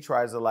NDA, so he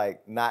tries to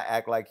like not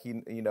act like he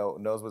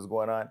knows what's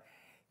going on.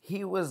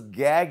 He was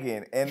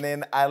gagging, and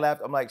then I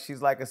laughed. I'm like,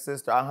 she's like a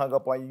sister. I hung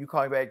up on you. You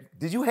call me back.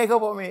 Did you hang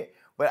up on me?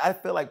 But I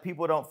feel like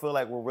people don't feel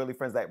like we're really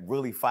friends that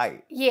really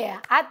fight. Yeah,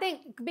 I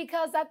think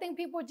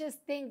people just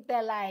think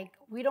that like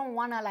we don't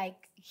want to like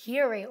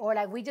hear it, or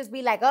like we just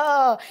be like,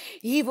 oh,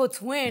 evil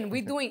twin,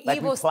 we doing like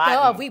evil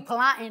stuff, we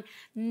plotting.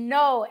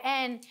 No,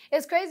 and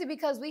it's crazy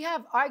because we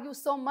have argued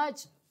so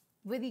much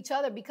with each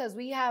other because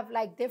we have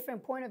like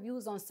different point of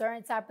views on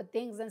certain type of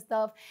things and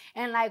stuff.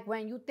 And like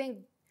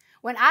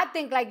when I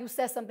think like you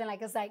said something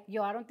like, it's like,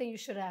 yo, I don't think you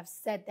should have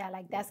said that.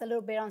 Like, that's a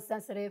little bit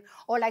insensitive.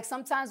 Or like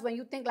sometimes when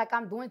you think like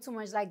I'm doing too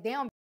much, like,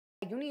 damn,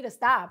 like, you need to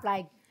stop.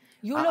 Like,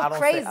 you look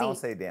crazy. I don't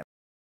say damn.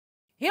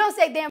 He don't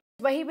say damn,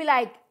 but he be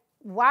like,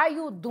 why are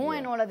you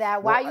doing all of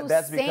that? Why are you saying all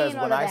of that? That's because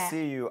when I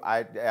see you,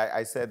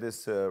 I said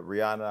this to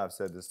Rihanna, I've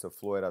said this to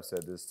Floyd, I've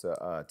said this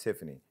to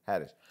Tiffany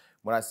Haddish.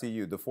 When I see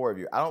you, the 4 of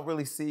you, I don't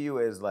really see you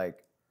as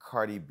like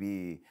Cardi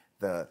B,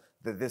 the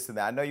this and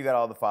that. I know you got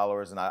all the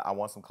followers and I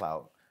want some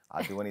clout.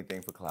 I'll do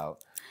anything for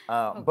clout.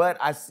 But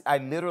I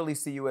literally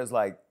see you as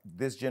like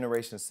this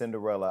generation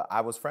Cinderella.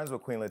 I was friends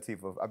with Queen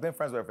Latifah. I've been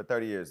friends with her for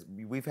 30 years.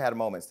 We've had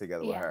moments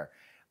together with her.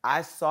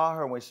 I saw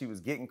her when she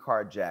was getting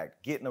carjacked,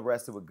 getting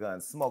arrested with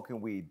guns, smoking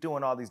weed,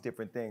 doing all these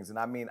different things. And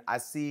I mean, I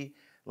see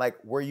like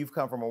where you've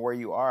come from and where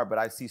you are, but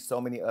I see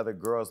so many other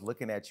girls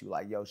looking at you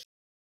like, yo, she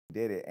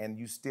did it. And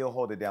you still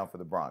hold it down for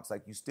the Bronx.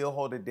 Like you still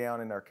hold it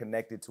down and are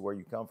connected to where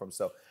you come from.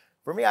 So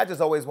for me, I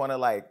just always want to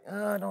like,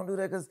 don't do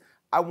that because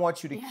I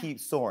want you to keep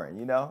soaring,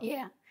 you know?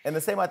 Yeah. And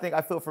the same I think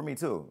I feel for me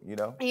too, you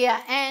know?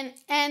 Yeah,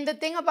 and the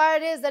thing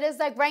about it is that it's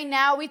like right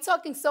now, we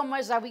talking so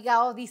much that we got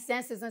all these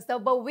senses and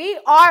stuff, but we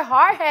are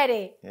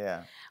hard-headed.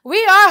 Yeah.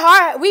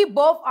 We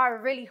both are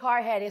really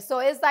hard-headed. So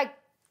it's like,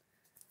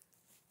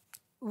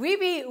 we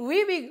be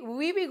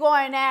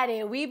going at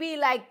it. We be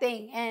like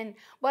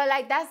but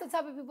like that's the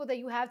type of people that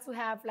you have to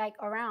have like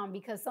around,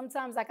 because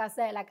sometimes, like I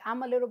said, like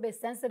I'm a little bit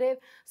sensitive.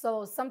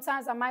 So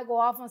sometimes I might go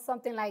off on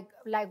something like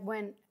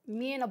when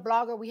me and a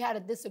blogger, we had a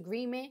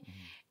disagreement,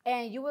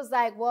 and you was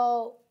like,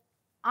 well,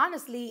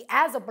 honestly,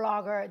 as a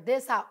blogger,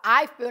 this is how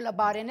I feel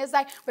about it. And it's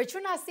like, but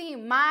you're not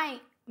seeing my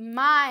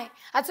I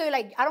told you,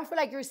 like, I don't feel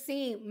like you're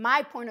seeing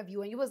my point of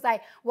view. And you was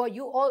like, well,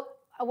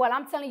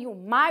 I'm telling you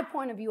my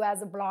point of view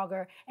as a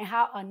blogger and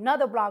how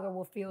another blogger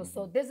will feel.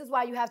 So this is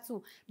why you have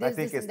to I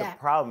think it's the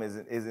problem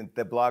isn't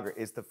the blogger,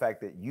 it's the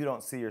fact that you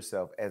don't see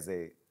yourself as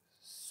a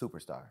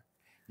superstar.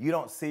 You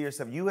don't see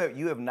yourself, you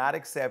have not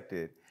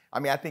accepted. I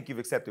mean, I think you've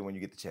accepted when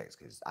you get the checks,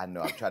 because I know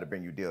I've tried to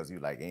bring you deals.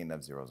 You like, ain't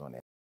enough zeros on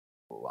that.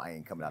 Oh, I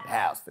ain't coming out the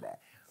house for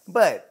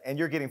that. And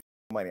you're getting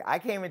money. I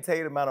can't even tell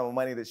you the amount of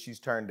money that she's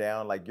turned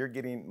down. Like, you're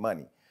getting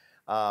money.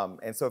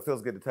 And so it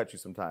feels good to touch you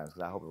sometimes,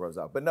 because I hope it rubs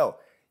off. But no,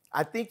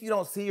 I think you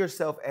don't see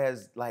yourself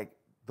as like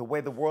the way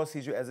the world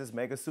sees you as this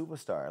mega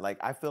superstar. Like,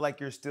 I feel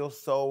like you're still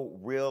so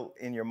real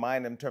in your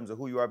mind in terms of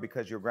who you are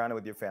because you're grounded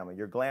with your family.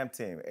 Your glam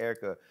team,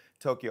 Erica,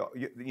 Tokyo,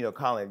 you know,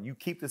 Colin, you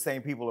keep the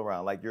same people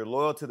around. Like, you're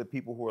loyal to the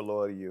people who are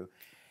loyal to you.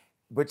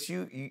 But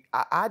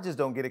I just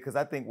don't get it because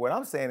I think what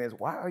I'm saying is,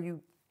 why are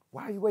you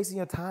wasting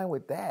your time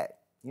with that?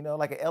 You know,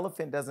 like an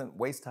elephant doesn't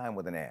waste time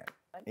with an ant.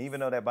 Even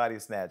though that body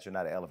is snatched, you're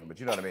not an elephant, but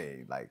you know what I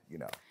mean? Like, you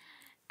know.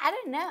 I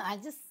don't know,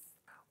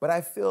 But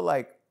I feel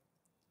like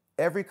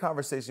every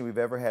conversation we've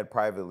ever had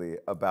privately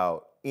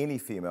about any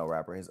female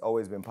rapper has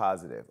always been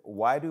positive.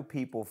 Why do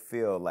people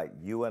feel like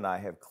you and I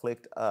have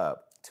clicked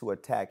up to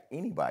attack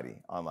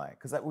anybody online?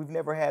 Because we've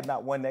never had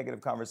not one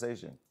negative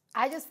conversation.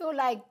 I just feel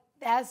like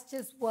that's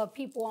just what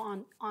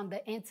people on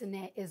the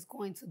internet is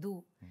going to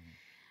do.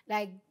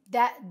 Like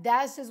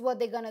that's just what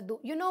they're gonna do.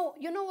 You know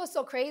what's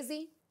so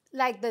crazy?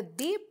 Like the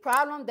deep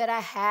problem that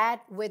I had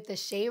with the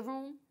shade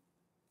room,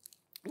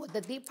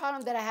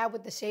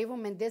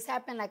 and this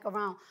happened like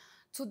around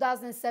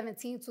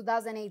 2017,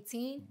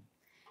 2018,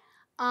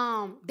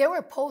 they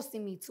were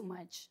posting me too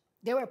much.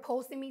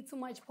 Posting me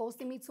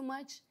too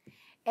much.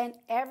 And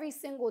every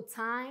single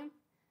time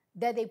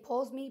that they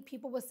post me,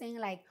 people were saying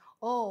like,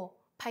 oh,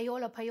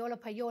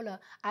 Payola,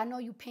 I know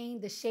you paying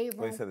the shade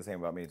room. Well, they said the same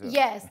about me too.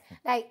 Yes,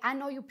 like I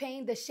know you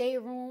paying the shade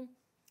room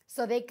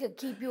so they could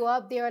keep you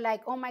up there.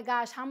 Like, oh my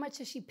gosh, how much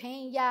is she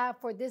paying ya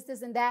for this,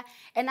 and that?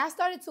 And I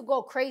started to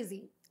go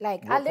crazy.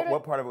 Like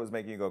what part of it was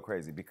making you go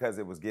crazy? Because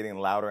it was getting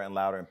louder and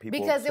louder and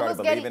people started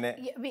believing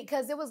it?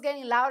 Because it was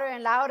getting louder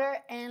and louder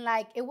and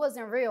like it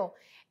wasn't real.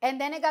 And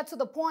then it got to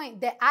the point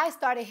that I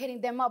started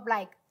hitting them up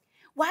like,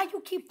 why you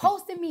keep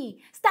posting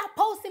me? Stop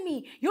posting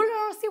me. You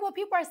don't see what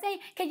people are saying.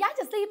 Can y'all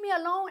just leave me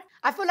alone?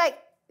 I feel like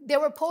they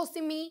were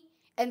posting me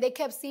and they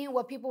kept seeing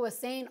what people were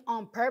saying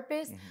on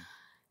purpose.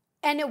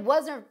 And it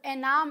wasn't, and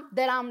now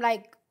that I'm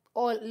like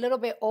a little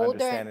bit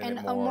older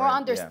and more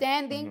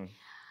understanding,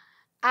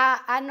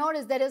 I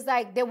noticed that it's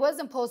like they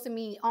wasn't posting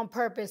me on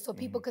purpose so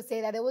people could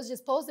say that. It was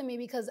just posting me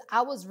because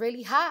I was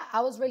really hot.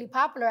 I was really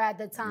popular at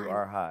the time. You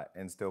are hot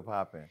and still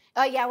popping.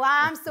 Oh yeah, well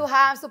I'm still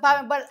hot, I'm still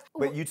popping.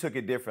 But you took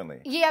it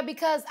differently. Yeah,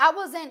 because I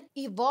wasn't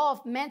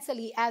evolved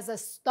mentally as a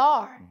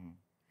star.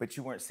 But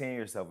you weren't seeing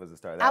yourself as a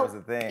star. That was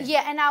the thing.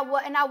 Yeah, and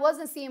I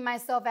wasn't seeing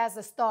myself as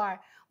a star.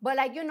 But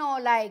like, you know,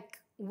 like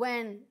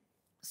when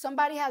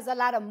somebody has a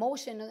lot of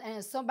motion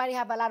and somebody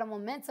have a lot of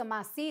momentum,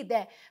 I see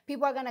that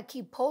people are gonna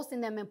keep posting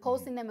them and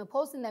posting them and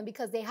posting them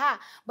because they hot.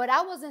 But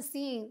I wasn't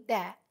seeing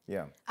that.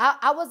 Yeah.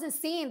 I wasn't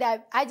seeing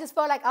that. I just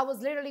felt like I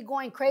was literally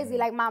going crazy.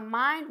 Like my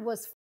mind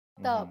was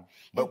f***ed up.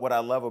 But what I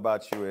love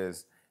about you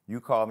is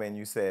you called me and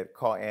you said,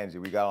 call Angie.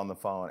 We got on the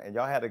phone and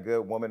y'all had a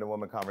good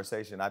woman-to-woman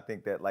conversation. I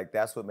think that like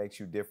that's what makes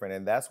you different.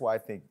 And that's why I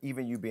think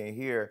even you being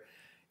here,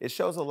 it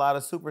shows a lot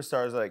of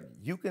superstars, like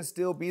you can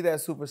still be that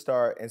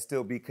superstar and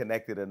still be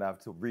connected enough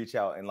to reach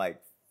out and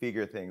like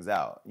figure things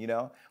out, you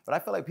know? But I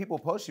feel like people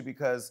post you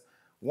because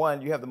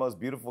one, you have the most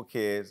beautiful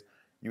kids,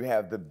 you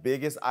have the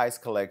biggest ice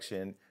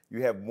collection,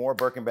 you have more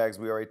Birkin bags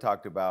we already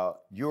talked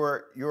about.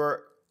 Your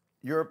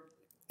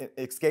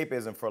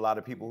escapism for a lot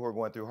of people who are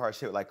going through hard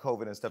shit like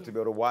COVID and stuff to be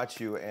able to watch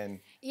you and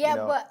you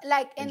know, but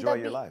like enjoy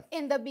your life.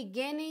 In the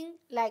beginning,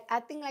 like I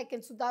think like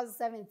in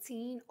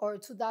 2017 or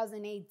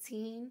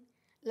 2018,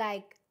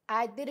 like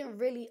I didn't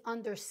really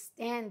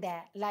understand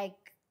that. Like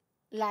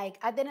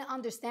I didn't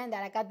understand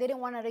that. Like I didn't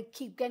want to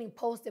keep getting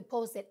posted,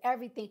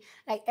 everything.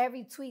 Like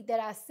every tweet that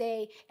I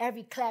say,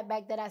 every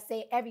clapback that I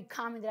say, every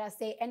comment that I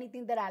say,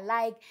 anything that I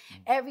like,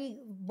 every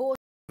bullshit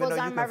goes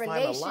on my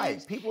relations.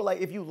 Like. People like,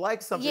 if you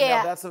like something,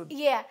 now that's a...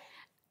 Yeah.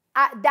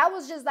 That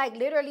was just like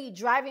literally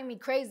driving me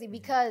crazy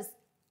because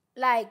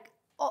like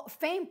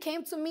fame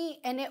came to me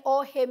and it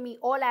all hit me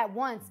all at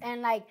once.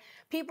 And like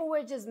people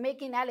were just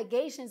making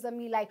allegations of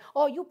me like,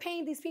 oh, you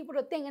paying these people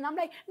the thing. And I'm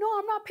like, no,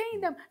 I'm not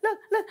paying them.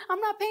 Look, I'm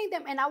not paying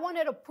them. And I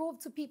wanted to prove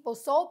to people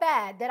so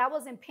bad that I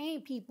wasn't paying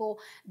people,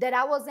 that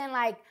I wasn't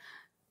like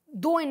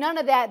doing none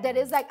of that, that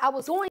it's like I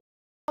was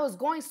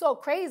going so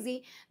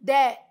crazy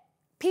that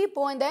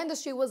people in the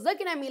industry was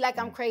looking at me like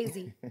I'm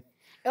crazy.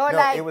 Or no,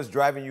 like, it was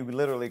driving you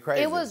literally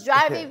crazy. It was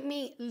driving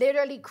me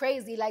literally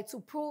crazy, like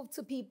to prove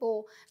to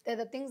people that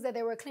the things that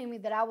they were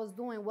claiming that I was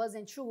doing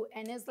wasn't true.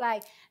 And it's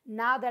like,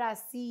 now that I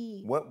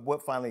see...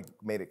 What finally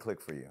made it click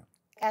for you?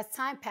 As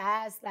time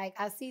passed, like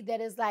I see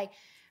that it's like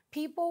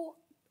people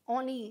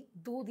only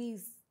do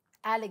these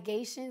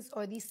allegations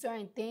or these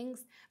certain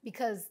things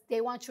because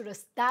they want you to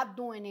stop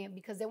doing it,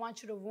 because they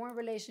want you to ruin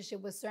relationship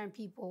with certain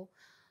people.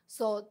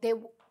 So they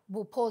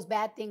will post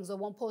bad things or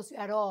won't post you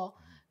at all.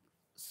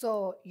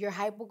 So your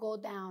hype will go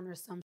down or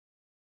something.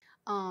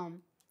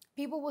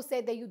 People will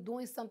say that you're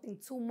doing something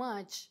too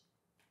much.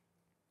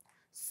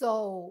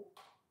 So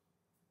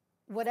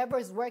whatever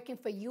is working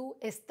for you,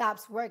 it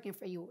stops working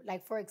for you.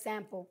 Like, for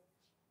example,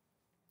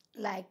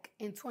 like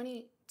in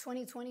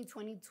 2020,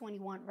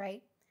 2021,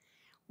 right?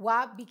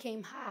 WAP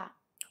became hot.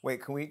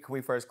 Wait, can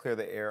we first clear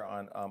the air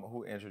on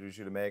who introduced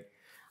you to Meg?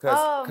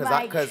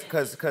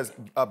 Because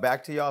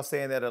back to y'all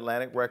saying that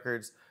Atlantic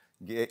Records,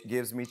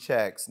 gives me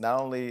checks. Not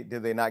only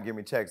did they not give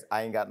me checks,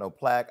 I ain't got no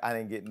plaque. I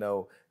didn't get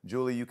no,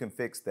 Julie, you can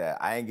fix that.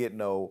 I ain't get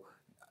no,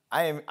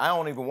 I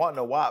don't even want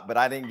no WAP, but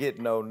I didn't get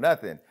no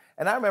nothing.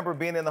 And I remember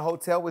being in the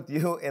hotel with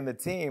you and the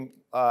team.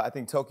 I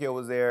think Tokyo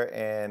was there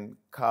and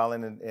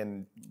Colin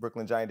and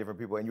Brooklyn Giant, different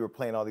people, and you were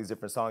playing all these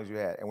different songs you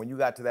had. And when you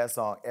got to that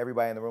song,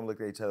 everybody in the room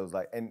looked at each other, was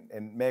like,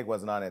 and Meg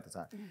wasn't on at the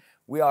time.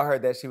 We all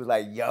heard that. She was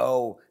like,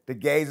 yo, the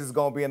gays is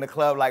gonna be in the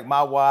club like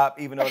my WAP,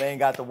 even though they ain't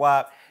got the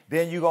WAP.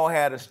 Then you gonna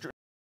have the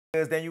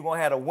then you gonna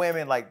have the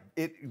women, like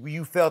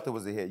you felt it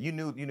was a hit. You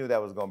knew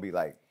that was gonna be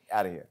like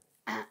out of here.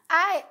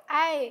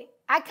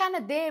 I kind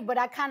of did, but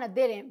I kind of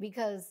didn't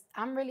because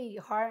I'm really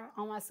hard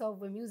on myself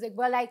with music.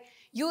 But like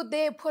you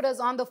did put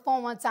us on the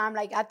phone one time.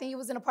 Like I think you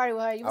was in a party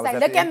with her. You was like,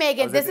 look at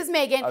Megan. This is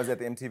Megan. I was at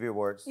the MTV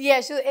Awards. Yeah,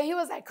 and he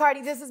was like,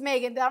 Cardi, this is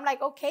Megan. I'm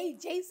like, okay,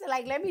 Jason,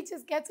 like let me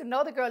just get to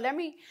know the girl. Let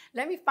me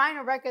find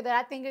a record that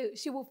I think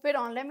she will fit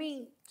on.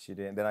 She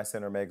didn't. Then I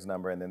sent her Meg's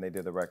number, and then they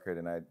did the record,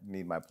 and I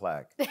need my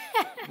plaque.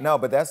 No,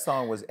 but that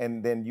song was,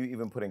 and then you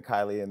even put in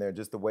Kylie in there,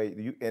 just the way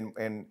you,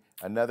 and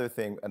another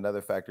thing,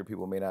 another factor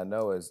people may not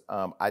know is,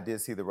 I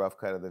did see the rough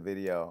cut of the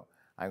video.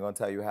 I'm gonna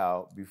tell you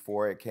how,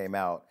 before it came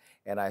out,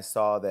 and I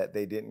saw that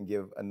they didn't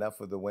give enough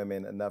of the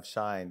women enough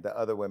shine, the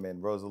other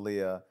women,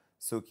 Rosalia,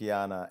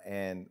 Sukiana,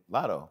 and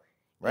Lotto,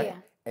 right?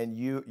 Yeah. And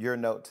your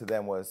note to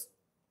them was,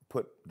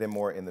 put them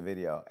more in the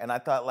video. And I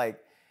thought like,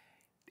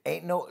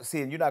 and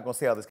you're not gonna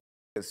say all this,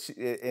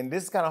 and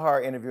this is kind of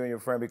hard interviewing your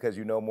friend because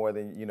you know more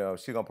than,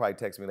 she's gonna probably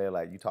text me later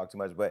like, you talk too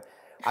much, but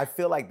I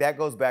feel like that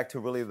goes back to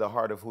really the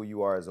heart of who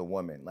you are as a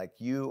woman. Like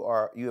you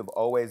have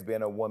always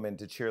been a woman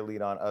to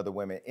cheerlead on other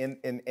women.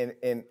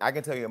 And I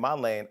can tell you in my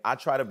lane, I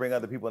try to bring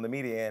other people in the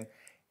media in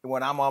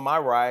when I'm on my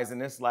rise,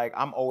 and it's like,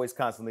 I'm always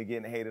constantly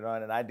getting hated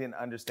on, and I didn't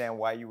understand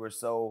why you were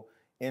so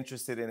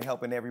interested in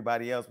helping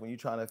everybody else when you're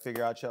trying to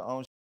figure out your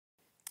own.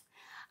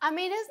 I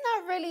mean, it's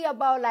not really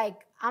about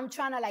like, I'm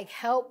trying to like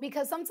help,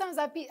 because sometimes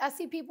I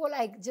see people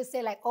like just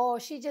say like, oh,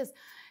 she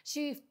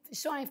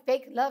showing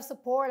fake love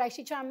support, like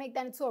she trying to make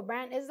that into a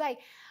brand. It's like,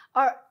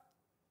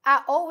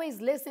 I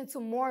always listen to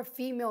more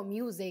female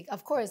music.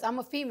 Of course, I'm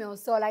a female,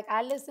 so like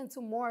I listen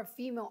to more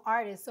female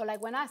artists. So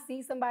like when I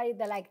see somebody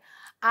that like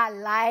I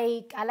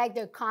like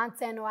their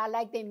content or I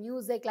like their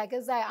music, like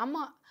it's like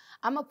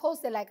I'm a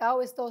post it. Like I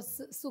always thought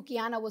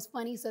Sukiana was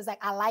funny, so it's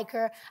like I like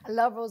her. I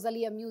love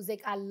Rosalia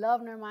music. I love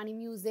Normani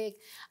music.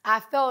 I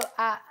felt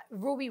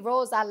Ruby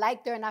Rose, I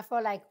liked her, and I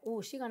felt like,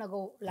 oh, she gonna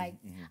go like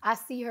I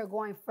see her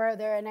going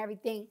further and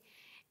everything.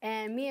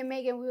 And me and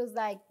Megan, we was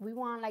like, we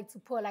want like to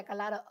put like a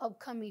lot of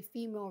upcoming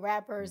female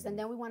rappers, and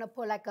then we want to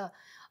put like a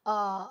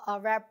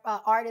rap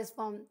artist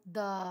from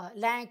the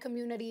Latin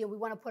community, and we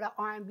want to put an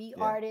R&B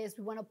artist.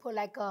 We want to put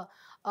like a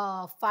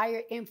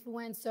fire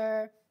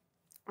influencer,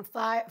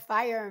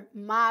 fire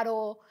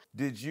model.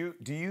 Do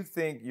you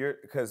think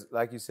because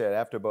like you said,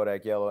 after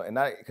Bodak Yellow, and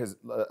because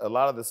a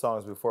lot of the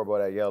songs before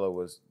Bodak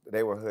Yellow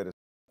they were hood.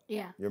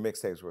 Yeah. Your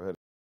mixtapes were hood.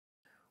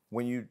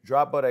 When you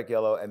dropped Bodak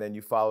Yellow and then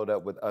you followed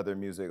up with other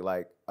music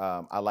like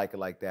I Like It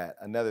Like That.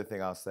 Another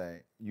thing I'll say,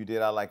 you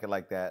did I Like It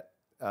Like That.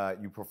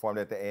 You performed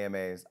at the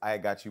AMAs. I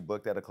had got you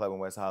booked at a club in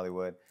West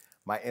Hollywood.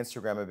 My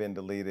Instagram had been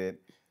deleted.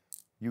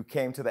 You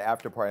came to the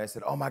after party and I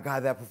said, oh my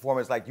God, that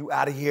performance, like you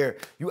out of here,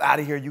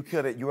 you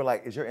killed it. You were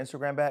like, is your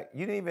Instagram back?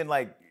 You didn't even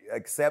like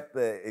accept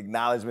the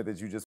acknowledgement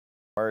that you just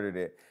murdered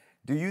it.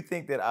 Do you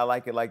think that I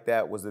Like It Like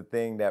That was the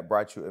thing that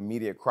brought you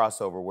immediate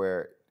crossover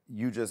where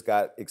you just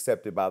got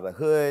accepted by the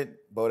hood,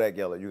 Bodak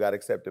Yellow. You got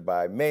accepted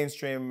by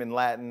mainstream and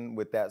Latin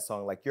with that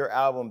song. Like your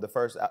album, the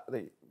first,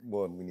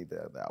 well, we need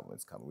the album,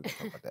 it's coming, we can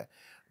talk about that.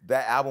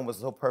 That album was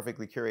so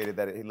perfectly curated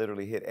that it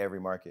literally hit every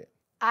market.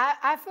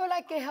 I feel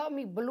like it helped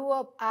me blew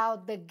up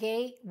out the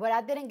gate, but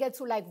I didn't get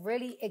to like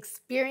really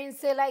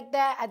experience it like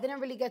that. I didn't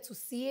really get to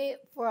see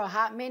it for a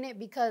hot minute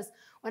because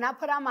when I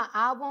put out my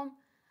album,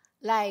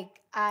 like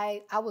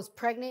I was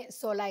pregnant,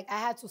 so like I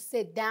had to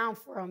sit down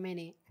for a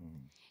minute.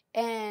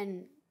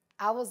 And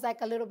I was like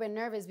a little bit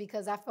nervous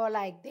because I felt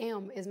like,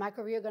 damn, is my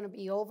career gonna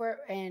be over?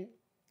 And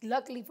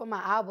luckily for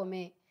my album,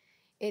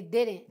 it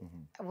didn't.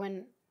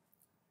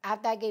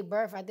 After I gave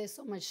birth, I did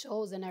so much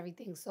shows and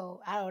everything,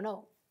 so I don't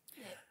know.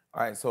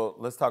 All right, so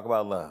let's talk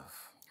about love.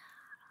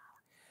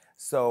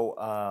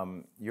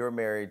 So you're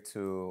married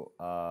to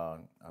a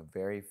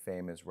very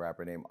famous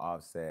rapper named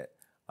Offset,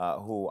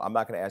 who I'm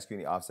not gonna ask you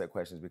any Offset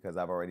questions because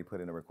I've already put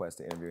in a request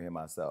to interview him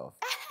myself.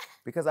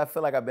 Because I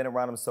feel like I've been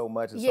around him so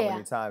much and so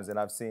many times, and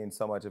I've seen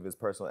so much of his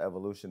personal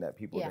evolution that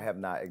people have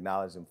not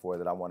acknowledged him for,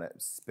 that I want to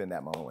spend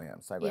that moment with him.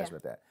 So I'm glad you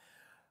about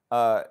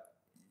that.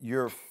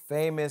 You're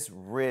famous,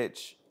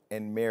 rich,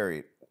 and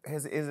married.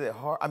 Is it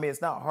hard? I mean,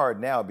 it's not hard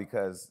now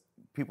because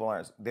people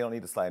they don't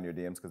need to slide in your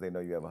DMs because they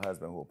know you have a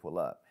husband who will pull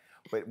up.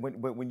 But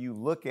when you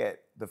look at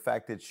the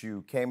fact that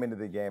you came into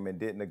the game and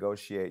didn't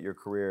negotiate your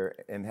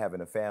career and having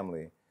a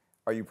family,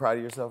 are you proud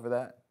of yourself for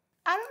that?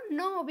 I don't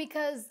know,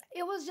 because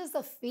it was just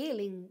a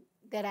feeling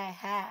that I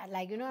had.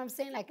 Like, you know what I'm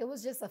saying? Like, it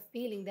was just a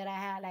feeling that I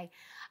had. Like,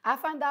 I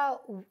found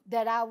out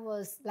that I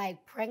was,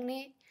 like,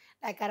 pregnant,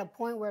 like at a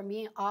point where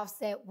me and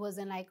Offset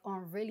wasn't like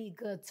on really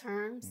good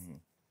terms.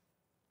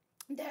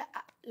 That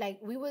like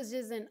we was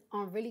just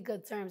on really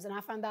good terms, and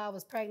I found out I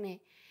was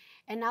pregnant,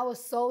 and I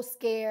was so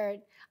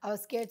scared. I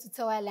was scared to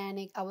tell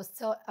Atlantic. I was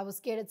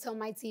scared to tell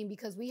my team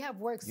because we have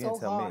worked so hard. You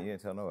didn't tell me. You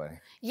didn't tell nobody.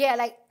 Yeah,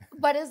 like,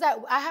 but it's like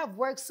I have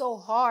worked so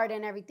hard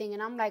and everything,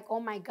 and I'm like, oh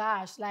my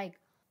gosh, like,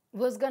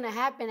 what's gonna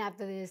happen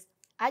after this?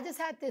 I just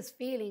had this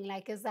feeling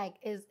like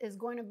it's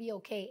going to be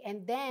okay.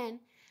 And then,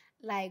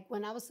 like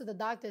when I was to the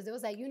doctors, it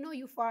was like,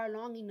 you far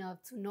along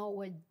enough to know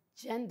what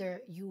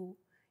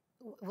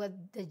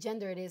the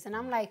gender it is. And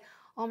I'm like,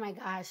 oh my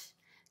gosh,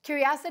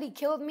 curiosity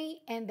killed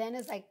me. And then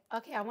it's like,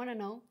 okay, I want to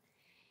know.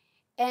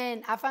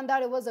 And I found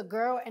out it was a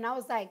girl, and I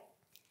was like,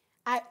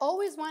 I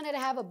always wanted to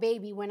have a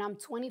baby when I'm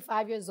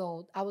 25 years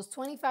old. I was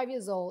 25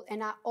 years old,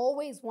 and I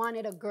always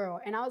wanted a girl.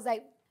 And I was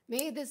like,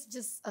 maybe this is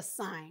just a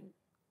sign.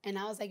 And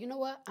I was like, you know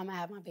what? I'm gonna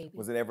have my baby.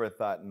 Was it ever a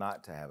thought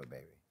not to have a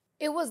baby?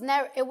 It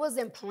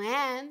wasn't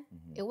planned.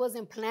 It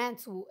wasn't planned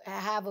to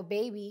have a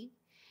baby.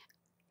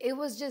 It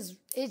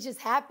just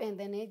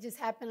happened, and it just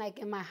happened like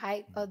in my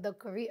height of the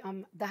career,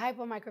 the hype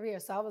of my career.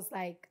 So I was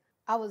like,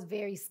 I was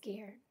very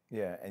scared.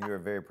 Yeah, and you were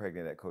very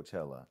pregnant at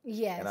Coachella.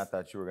 Yes. And I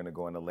thought you were gonna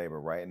go into labor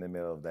right in the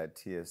middle of that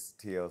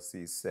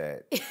TLC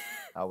set.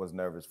 I was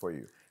nervous for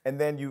you. And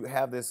then you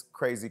have this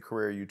crazy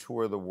career. You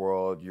tour the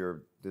world.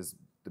 You're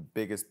the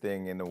biggest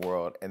thing in the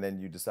world, and then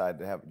you decide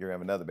you're gonna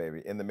have another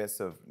baby in the midst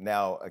of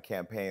now a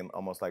campaign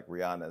almost like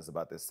Rihanna's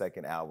about this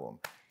second album.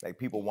 Like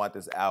people want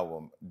this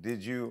album.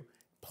 Did you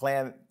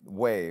plan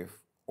Wave,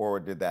 or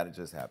did that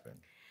just happen?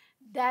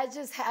 That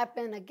just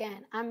happened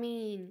again. I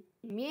mean,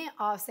 me and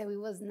Offset, we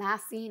was not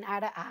seeing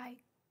eye to eye.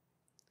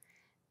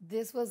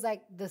 This was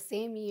like the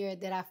same year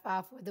that I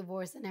filed for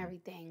divorce and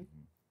everything.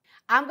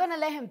 I'm gonna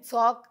let him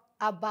talk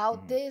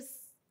about this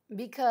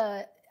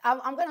because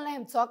I'm gonna let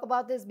him talk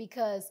about this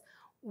because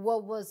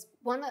what was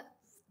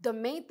the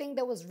main thing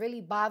that was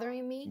really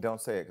bothering me. Don't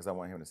say it because I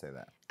want him to say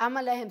that. I'm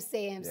gonna let him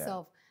say it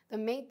himself. Yeah.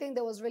 The main thing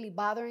that was really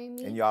bothering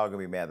me. And y'all are gonna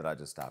be mad that I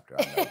just stopped her.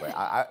 I know,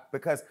 but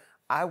because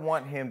I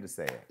want him to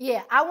say it.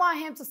 Yeah, I want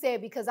him to say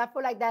it because I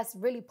feel like that's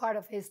really part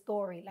of his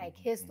story, like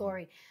his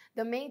story.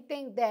 The main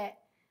thing that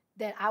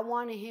I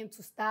wanted him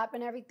to stop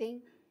and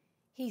everything,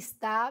 he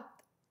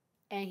stopped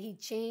and he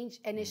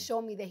changed, and it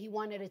showed me that he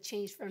wanted to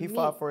change for me. He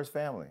fought for his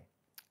family.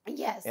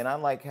 Yes. And I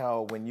like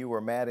how when you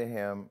were mad at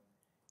him,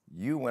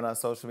 you went on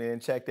social media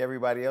and checked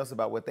everybody else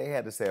about what they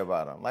had to say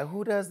about him. Like,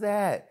 who does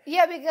that?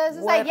 Yeah, because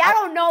it's like, y'all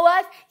don't know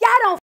us. Y'all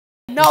don't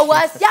know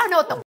us. Y'all know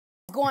what the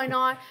is going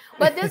on.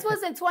 But this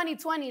was in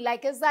 2020.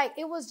 Like, it's like,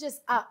 it was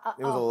just it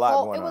was a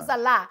lot going on. It was a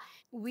lot.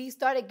 We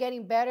started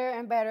getting better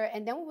and better,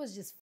 and then it was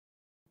just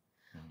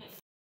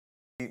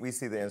we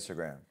see the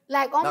Instagram.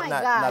 Like, oh my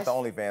gosh. Not the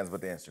OnlyFans,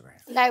 but the Instagram.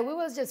 Like, we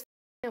was just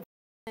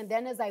and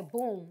then it's like,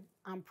 boom,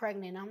 I'm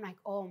pregnant. I'm like,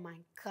 oh my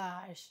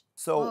gosh.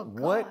 So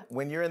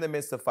when you're in the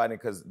midst of fighting,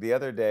 because the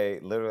other day,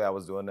 literally I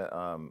was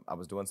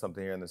doing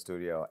something here in the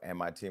studio, and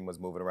my team was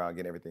moving around,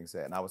 getting everything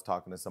set, and I was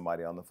talking to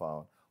somebody on the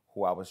phone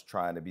who I was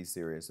trying to be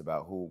serious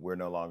about, who we're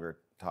no longer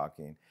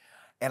talking.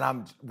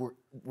 And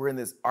we're in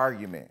this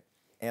argument.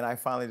 And I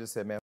finally just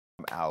said, man,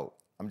 I'm out.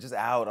 I'm just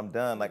out. I'm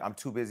done. Like, I'm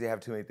too busy. I have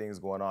too many things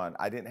going on.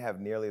 I didn't have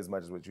nearly as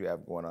much as what you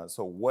have going on.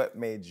 So what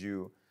made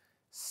you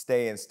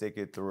stay and stick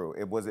it through?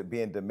 Was it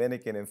being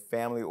Dominican and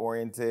family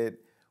oriented?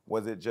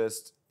 Was it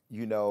just,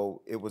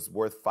 it was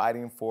worth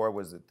fighting for?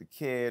 Was it the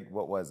kid?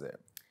 What was it?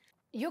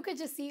 You could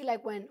just see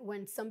like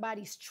when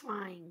somebody's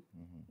trying,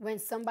 when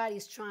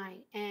somebody's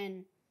trying.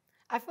 And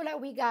I feel like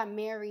we got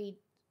married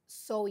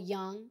so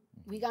young.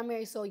 We got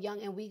married so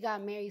young, and we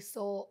got married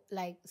so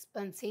like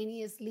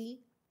spontaneously.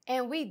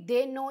 And we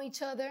did know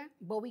each other,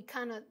 but we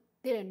kind of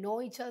didn't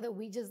know each other.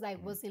 We just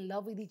like was in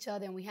love with each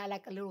other, and we had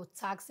like a little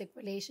toxic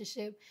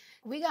relationship.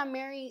 We got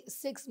married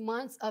 6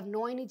 months of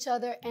knowing each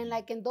other, and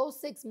like in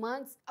those 6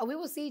 months, we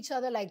would see each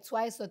other like 2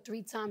 or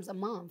 3 times a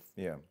month.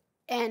 Yeah.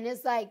 And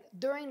it's like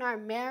during our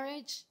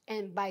marriage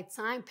and by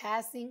time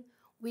passing,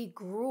 we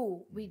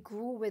grew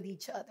with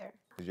each other.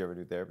 Did you ever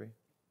do therapy?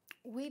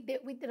 We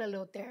did a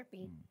little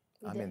therapy.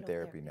 I'm in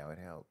therapy now, it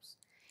helps.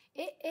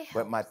 It helps.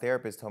 But my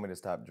therapist told me to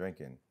stop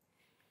drinking.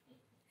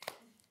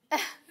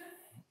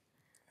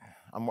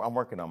 I'm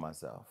working on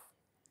myself.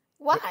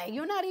 Why?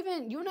 You're not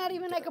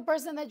even like a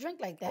person that drink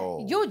like that.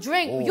 Oh. You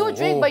drink,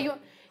 but you're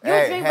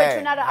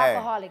not an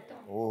alcoholic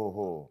though.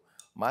 Oh.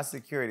 My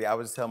security, I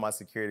was just telling my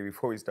security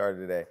before we started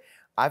today,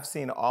 I've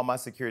seen all my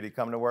security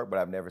come to work, but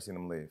I've never seen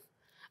them leave.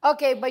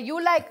 Okay, but you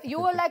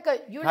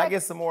Can I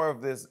get some more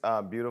of this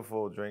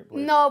beautiful drink,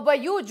 please? No,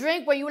 but you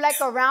drink when you like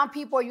around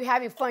people or you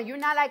having fun. You're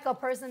not like a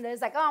person that's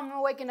like, oh,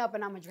 I'm waking up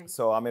and I'm gonna drink.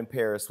 So I'm in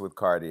Paris with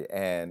Cardi,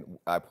 and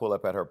I pull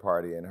up at her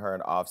party, and her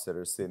and Offset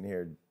are sitting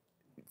here.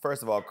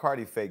 First of all,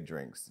 Cardi fake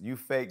drinks. You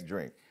fake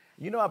drink.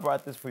 You know I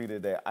brought this for you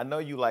today. I know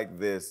you like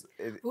this.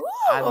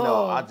 I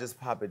know. I'll just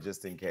pop it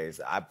just in case.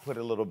 I put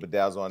a little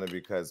bedazzle on it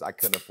because I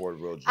couldn't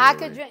afford real jewelry. I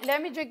could drink.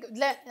 Let me drink.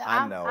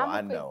 I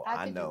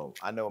know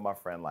what my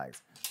friend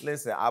likes.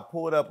 Listen, I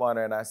pulled up on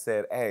her and I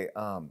said, hey,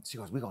 she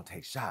goes, we're going to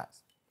take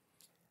shots.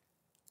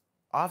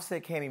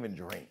 Offset can't even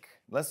drink.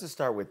 Let's just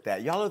start with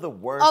that. Y'all are the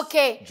worst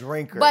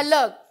drinkers. But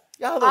look.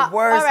 Y'all are the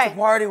worst to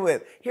party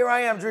with. Here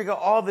I am drinking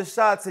all the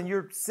shots and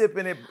you're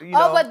sipping it, you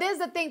know. Oh, but this is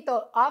the thing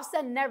though.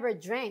 Offset never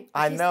drank.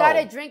 I know. He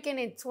started drinking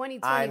in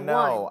 2021. I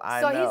know.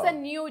 So he's a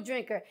new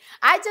drinker.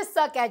 I just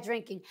suck at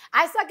drinking.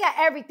 I suck at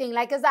everything.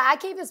 Like, cause I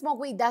can't even smoke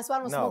weed. That's why I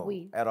don't smoke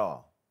weed. At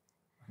all.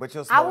 But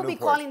you'll smoke I will be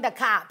calling the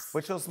cops.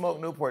 But you'll smoke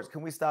Newports.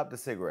 Can we stop the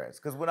cigarettes?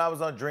 Because when I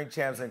was on Drink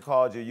Champs and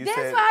called you, This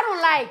said... This what I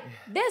don't like.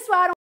 This what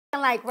I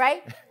don't like,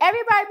 right?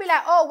 Everybody be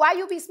like, oh, why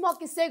you be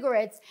smoking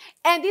cigarettes?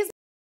 And these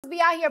be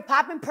out here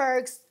popping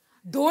perks,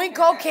 doing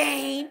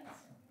cocaine.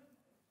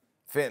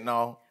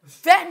 Fentanyl,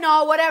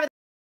 whatever.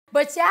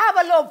 But you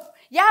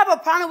have a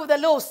problem with a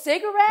little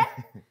cigarette?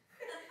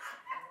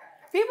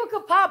 People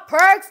could pop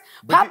perks,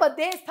 pop a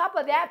this, pop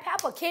a that,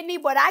 pop a kidney,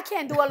 but I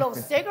can't do a little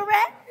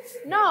cigarette?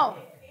 No.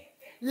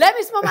 Let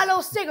me smoke my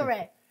little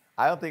cigarette.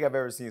 I don't think I've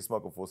ever seen you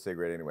smoke a full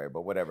cigarette anyway,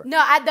 but whatever. No,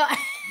 I don't.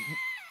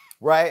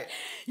 Right?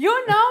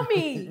 You know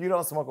me. You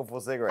don't smoke a full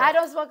cigarette. I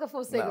don't smoke a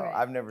full cigarette. No,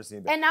 I've never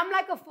seen that. And I'm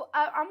like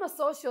I'm a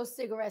social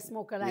cigarette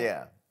smoker.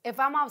 Like, if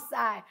I'm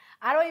outside,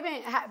 I don't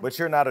even have. But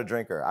you're not a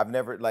drinker. I've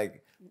never,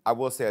 like, I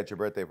will say at your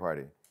birthday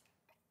party,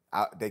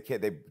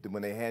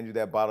 when they hand you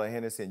that bottle of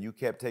Hennessy and you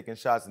kept taking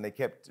shots and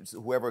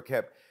whoever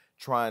kept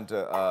trying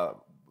to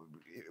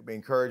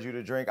encourage you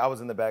to drink, I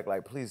was in the back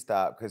like, please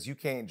stop, because you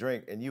can't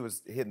drink, and you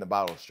was hitting the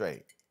bottle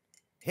straight.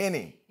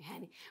 Henny.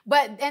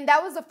 And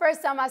that was the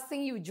first time I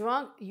seen you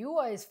drunk. You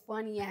are as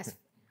funny as,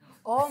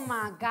 oh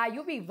my God,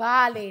 you be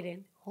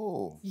violating.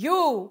 Who?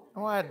 You.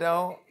 No, I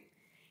don't.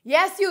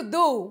 Yes, you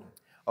do.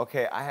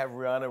 Okay, I have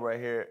Rihanna right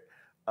here.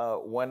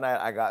 One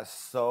night I got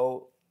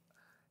so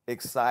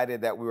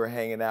excited that we were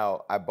hanging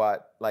out. I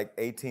bought like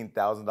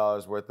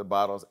 $18,000 worth of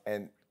bottles,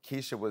 and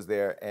Keisha was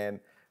there.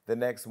 And the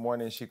next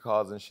morning she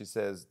calls and she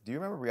says, do you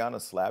remember Rihanna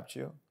slapped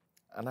you?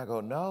 And I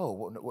go,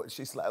 no.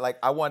 She like,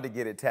 I wanted to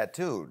get it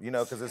tattooed, you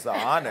know, because it's an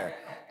honor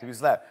to be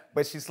slapped.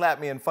 But she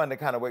slapped me in fun to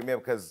kind of wake me up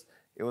because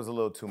it was a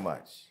little too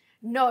much.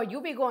 No,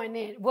 you be going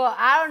in. Well,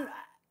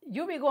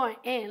 you be going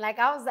in. Like,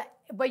 I was like,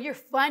 but you're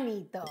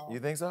funny, though. You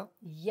think so?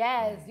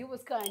 Yes, you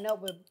was cutting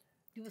up with,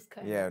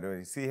 Yeah, dude,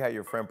 you see how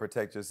your friend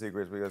protects your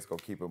secrets? We're just going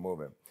to keep it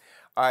moving.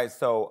 All right,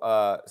 so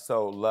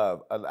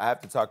Love, I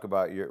have to talk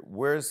about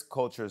where's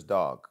Culture's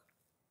dog?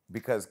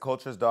 Because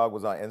Culture's dog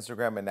was on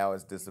Instagram and now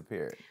it's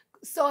disappeared.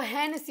 So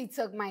Hennessy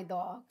took my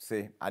dog.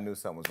 See, I knew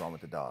something was wrong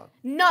with the dog.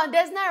 No,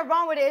 there's nothing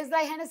wrong with it. It's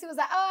like Hennessy was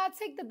like, oh, I'll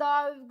take the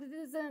dog,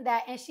 this and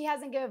that. And she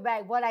hasn't given it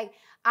back. But like,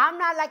 I'm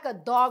not like a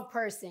dog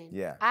person.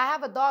 Yeah. I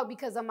have a dog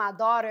because of my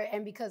daughter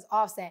and because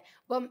Offset.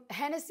 But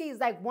Hennessy is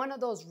like one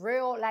of those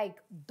real like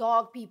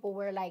dog people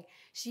where like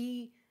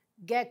she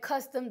get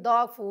custom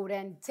dog food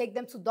and take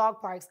them to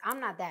dog parks. I'm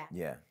not that.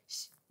 Yeah.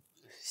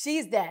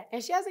 She's that.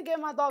 And she hasn't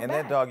given my dog back. And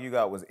that dog you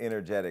got was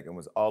energetic and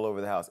was all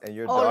over the house. And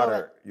your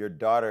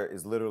daughter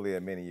is literally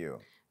a mini you.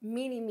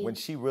 Mini me. When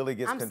she really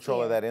gets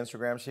control of that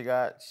Instagram she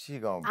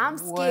gonna, I'm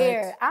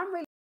scared. I'm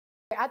really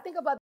scared. I think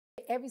about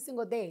that every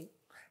single day.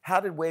 How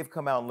did Wave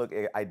come out and look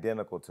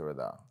identical to her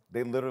though?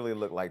 They literally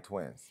look like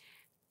twins.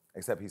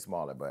 Except he's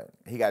smaller, but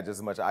he got just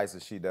as much ice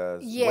as she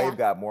does. Yeah. Wave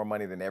got more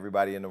money than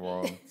everybody in the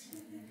room.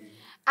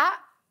 I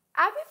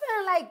be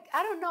feeling like,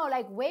 I don't know,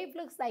 like Wave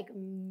looks like,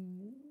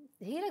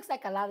 he looks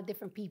like a lot of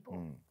different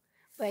people.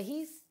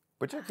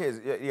 But your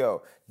kids,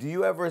 yo, do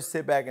you ever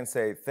sit back and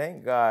say,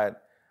 thank God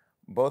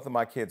both of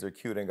my kids are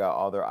cute and got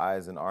all their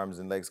eyes and arms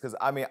and legs? Because,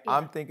 I mean,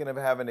 I'm thinking of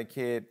having a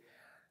kid.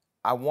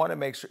 I want to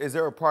make sure, is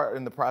there a part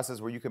in the process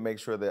where you can make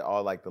sure that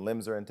all, like, the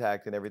limbs are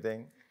intact and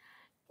everything?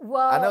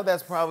 Well, I know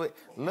that's probably,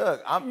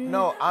 look, I'm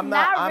not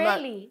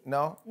really.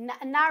 No?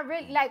 Not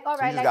really. Like, all right.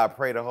 So you just got to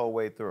pray the whole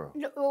way through.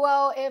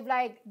 Well, if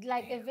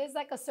if it's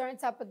like a certain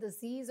type of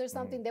disease or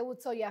something, they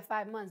would tell you at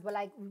 5 months. But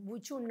like,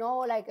 would you know,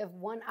 like if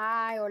one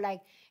eye or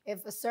like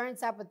if a certain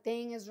type of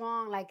thing is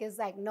wrong, like it's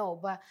like, no.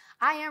 But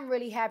I am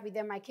really happy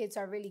that my kids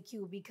are really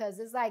cute because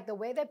it's like the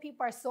way that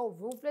people are so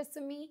ruthless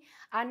to me,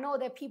 I know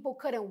that people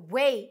couldn't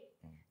wait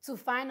to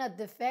find a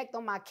defect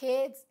on my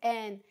kids,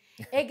 and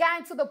it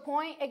got to the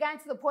point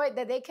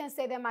that they can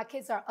say that my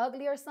kids are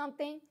ugly or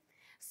something.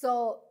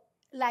 So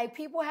like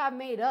people have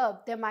made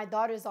up that my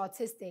daughter's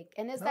autistic,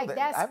 and it's I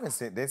haven't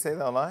seen. They say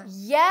that online.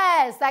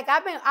 Yes, like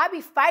I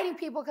be fighting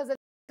people because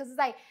it's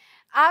like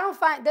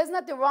there's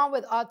nothing wrong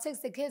with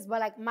autistic kids, but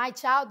like my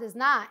child is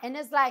not, and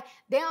it's like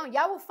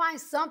y'all will find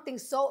something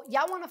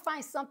y'all want to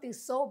find something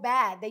so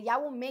bad that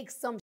y'all will make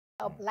some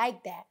up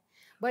like that.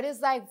 But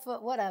it's like,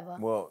 whatever.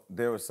 Well,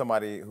 there was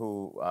somebody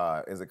who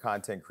is a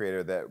content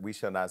creator that we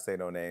shall not say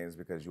no names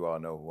because you all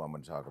know who I'm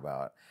going to talk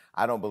about.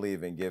 I don't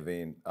believe in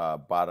giving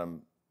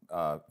bottom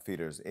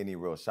feeders any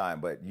real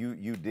shine, but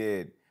you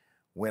did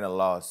win a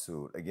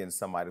lawsuit against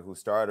somebody who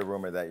started a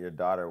rumor that your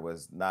daughter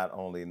was not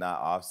only not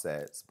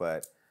Offset's,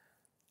 but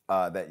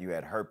that you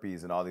had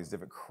herpes and all these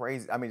different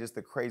crazy, I mean, just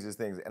the craziest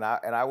things. And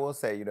I will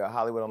say, you know,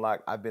 Hollywood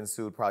Unlocked, I've been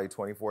sued probably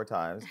 24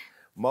 times.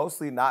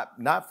 Mostly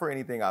not for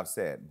anything I've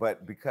said,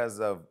 but because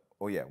of,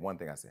 one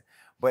thing I said.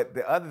 But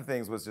the other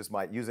things was just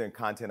my using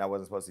content I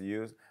wasn't supposed to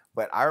use.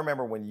 But I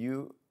remember when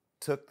you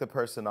took the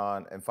person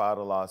on and filed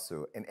a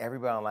lawsuit, and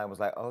everybody online was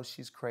like, oh,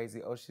 she's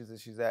crazy, oh, she's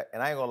this, she's that.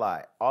 And I ain't gonna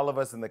lie, all of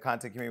us in the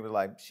content community was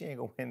like, she ain't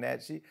gonna win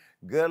that.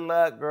 Good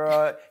luck,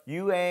 girl.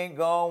 You ain't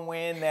gonna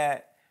win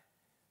that.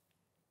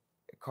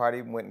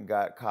 Cardi went and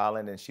got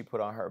Colin, and she put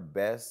on her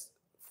best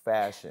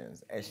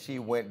fashions, and she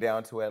went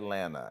down to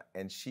Atlanta,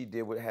 and she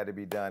did what had to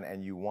be done,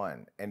 and you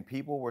won. And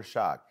people were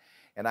shocked.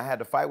 And I had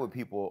to fight with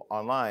people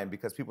online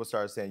because people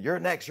started saying, you're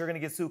next, you're gonna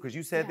get sued because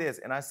you said this.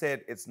 And I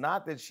said, it's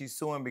not that she's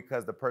suing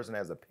because the person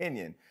has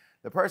opinion.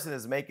 The person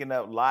is making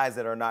up lies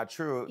that are not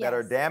true, that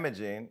are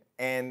damaging,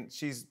 and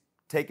she's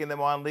taking them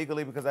on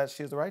legally because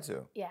she has the right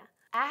to. Yeah,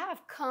 I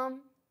have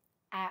come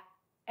at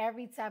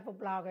every type of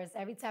bloggers,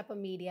 every type of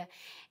media,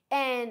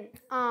 and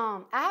I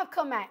have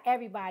come at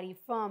everybody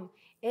from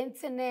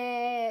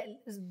internet,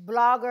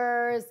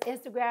 bloggers,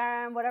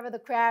 Instagram, whatever the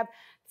crap,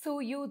 to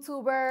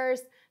YouTubers,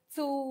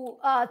 to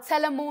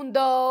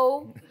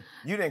Telemundo.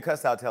 You didn't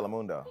cuss out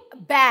Telemundo?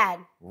 Bad.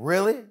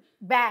 Really?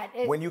 Bad.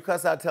 When you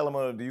cuss out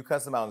Telemundo, do you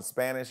cuss them out in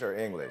Spanish or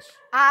English?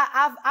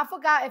 I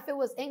forgot if it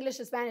was English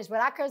or Spanish,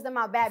 but I cursed them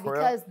out bad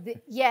because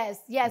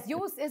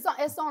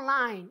it's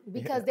online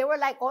because they were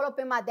like all up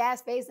in my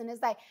dad's face, and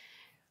it's like,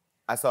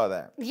 I saw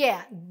that.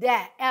 Yeah,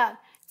 that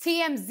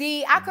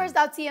TMZ. I cursed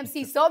out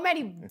TMZ so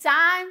many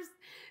times.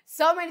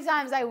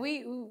 Like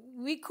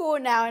we cool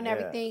now and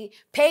everything.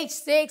 Page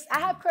 6, I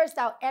have cursed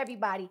out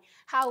everybody.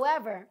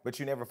 However, but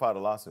you never filed a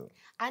lawsuit.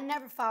 I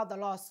never filed a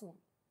lawsuit,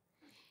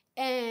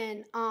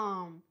 and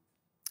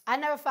I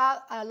never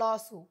filed a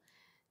lawsuit.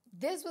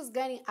 This was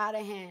getting out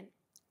of hand.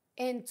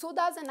 In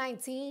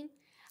 2019,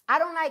 I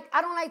don't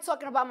like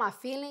talking about my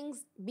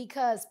feelings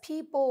because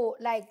people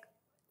like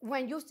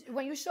when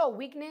you show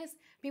weakness,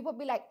 people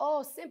be like,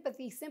 oh,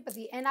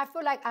 sympathy. And I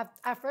feel like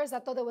at first I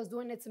thought they was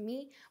doing it to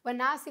me, but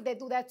now I see they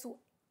do that to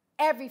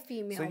every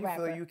female rapper.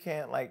 So you feel you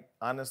can't like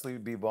honestly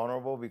be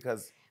vulnerable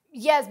because...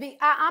 Yes,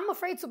 I'm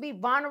afraid to be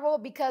vulnerable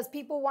because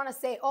people want to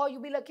say, oh, you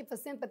be looking for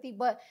sympathy,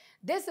 but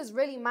this is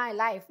really my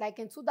life. Like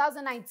in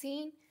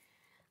 2019,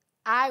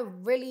 I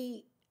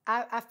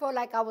felt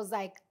like I was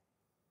like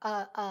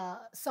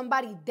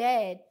somebody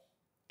dead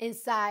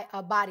inside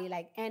a body,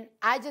 like, and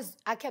I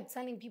kept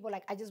telling people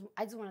like I just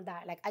want to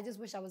die, like I just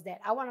wish I was dead.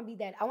 I want to be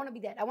dead. I want to be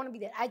dead. I want to be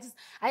dead.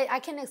 I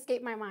can't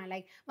escape my mind.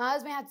 Like my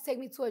husband had to take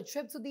me to a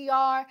trip to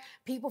DR.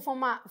 People from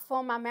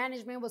my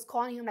management was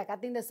calling him like, I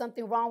think there's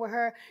something wrong with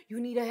her. You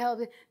need to help.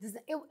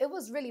 It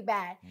was really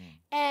bad,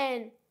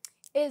 and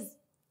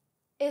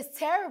it's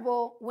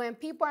terrible when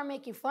people are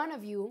making fun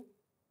of you.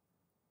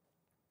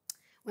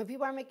 When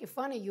people are making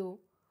fun of you,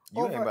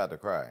 you ain't about to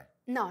cry.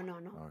 No. Okay.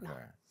 No.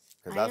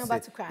 Because I ain't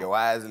about to cry. Your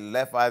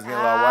left eye's getting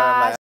a little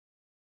white.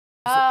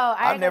 I'm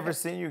like, I've never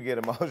seen you get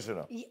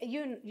emotional.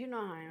 You know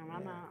how I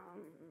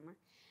am.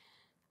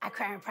 I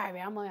cry in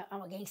private. I'm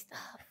a gangster.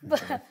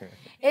 But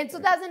in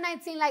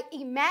 2019, like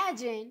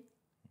imagine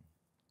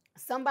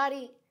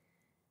somebody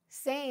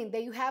saying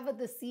that you have a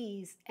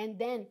disease and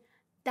then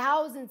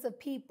thousands of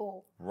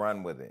people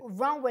run with it.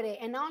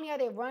 And not only are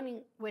they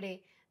running with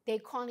it, they're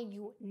calling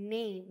you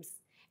names.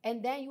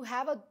 And then you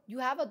have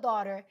a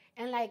daughter,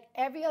 and like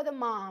every other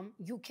mom,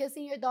 you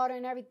kissing your daughter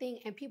and everything,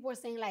 and people are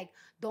saying like,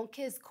 don't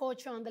kiss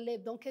culture on the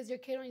lip, don't kiss your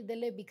kid on the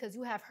lip because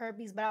you have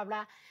herpes, blah,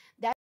 blah.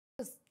 That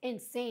was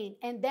insane.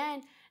 And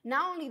then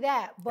not only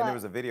that, but... And there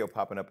was a video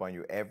popping up on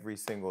you every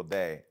single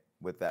day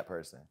with that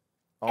person.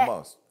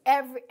 Almost.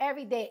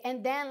 Every day.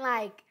 And then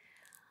like,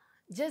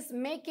 just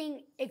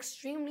making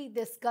extremely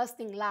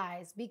disgusting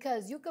lies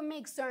because you can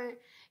make certain...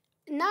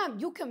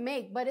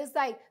 but it's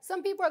like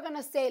some people are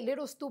gonna say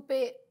little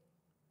stupid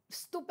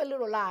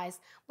little lies,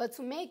 but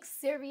to make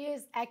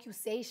serious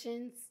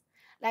accusations,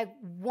 like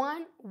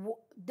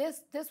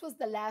this was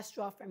the last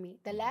straw for me.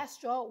 The last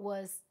straw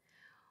was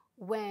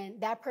when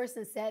that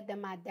person said that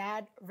my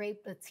dad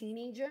raped a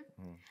teenager.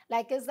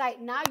 Like it's like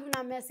now you're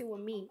not messing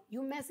with me,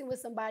 you messing with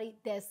somebody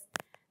that's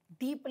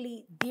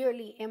deeply,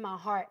 dearly in my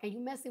heart, and you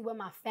messing with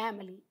my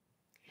family,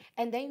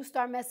 and then you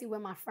start messing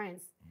with my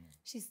friends.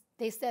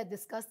 They said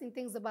disgusting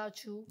things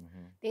about you.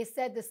 They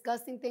said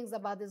disgusting things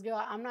about this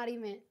girl. I'm not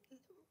even...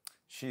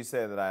 She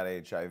said that I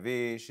had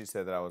HIV. She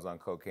said that I was on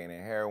cocaine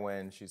and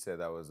heroin. She said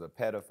that I was a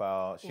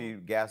pedophile. She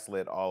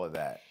gaslit all of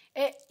that.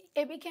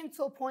 It became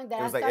to a point that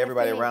it was like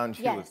everybody around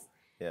you was...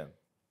 Yeah.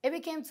 It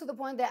became to the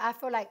point that I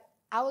felt like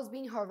I was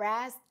being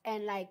harassed,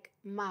 and like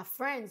my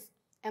friends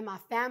and my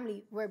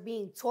family were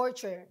being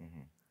tortured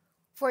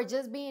for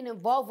just being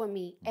involved with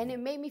me. And it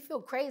made me feel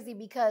crazy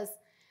because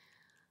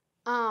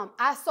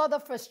I saw the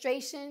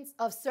frustrations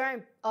of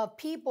certain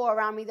people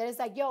around me that it's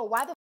like, yo,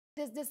 why the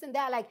this and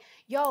that? Like,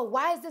 yo,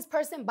 why is this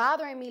person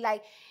bothering me?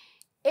 Like,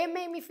 it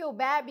made me feel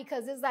bad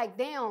because it's like,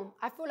 damn,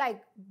 I feel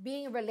like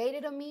being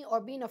related to me or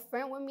being a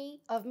friend with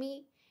me,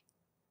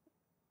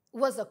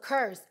 was a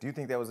curse. Do you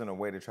think that was in a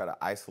way to try to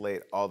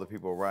isolate all the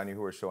people around you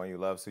who were showing you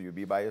love so you'd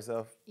be by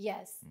yourself?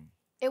 Yes.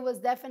 It was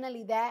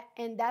definitely that.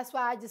 And that's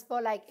why I just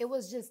felt like it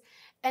was just,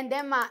 and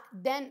then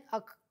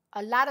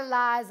a lot of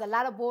lies, a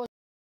lot of bullshit,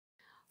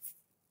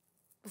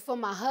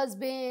 from my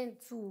husband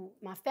to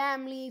my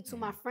family to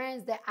my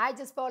friends, that I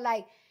just felt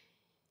like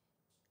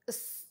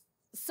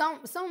some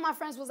of my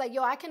friends was like,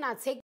 yo, I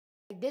cannot take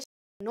this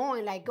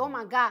annoying. Like, oh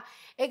my God.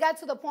 It got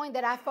to the point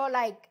that I felt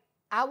like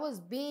I was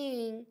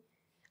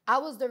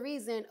the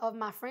reason of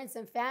my friends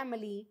and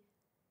family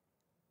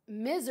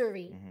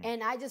misery.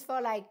 And I just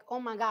felt like, oh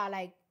my God,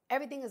 like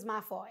everything is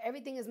my fault.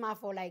 Everything is my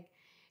fault. Like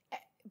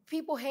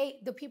people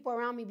hate the people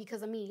around me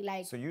because of me.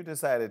 Like, so you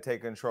decided to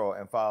take control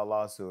and file a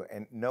lawsuit,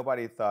 and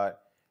nobody thought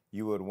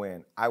you would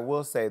win. I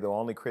will say the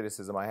only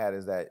criticism I had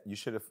is that you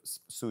should have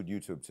sued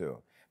YouTube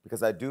too,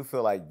 because I do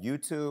feel like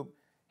YouTube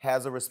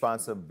has a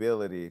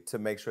responsibility to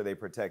make sure they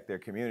protect their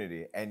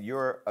community, and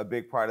you're a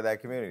big part of that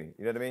community.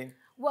 You know what I mean?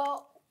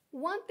 well,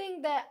 one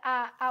thing that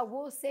I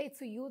will say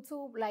to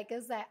YouTube, like,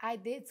 is that I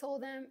did tell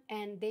them,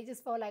 and they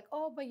just felt like,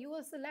 oh, but you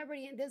a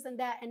celebrity and this and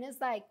that. And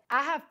it's like,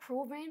 I have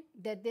proven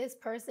that this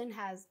person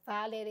has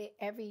violated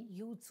every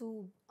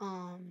YouTube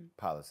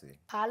Policy.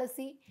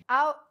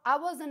 I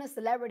wasn't a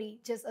celebrity,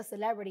 just a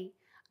celebrity.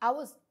 I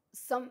was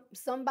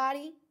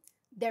somebody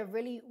that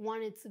really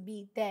wanted to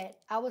be that.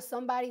 I was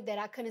somebody that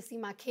I couldn't see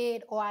my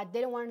kid, or I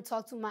didn't want to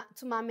talk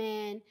to my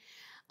man.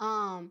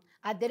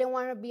 I didn't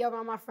want to be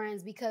around my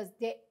friends because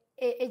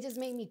it just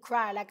made me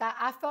cry. Like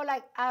I felt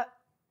like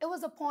it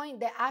was a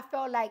point that I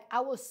felt like I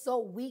was so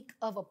weak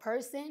of a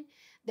person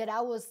that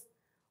I was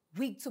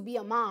weak to be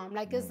a mom.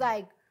 Like it's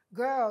like,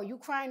 girl, you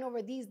crying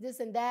over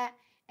this and that,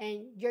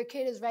 and your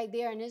kid is right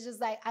there, and it's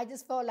just like I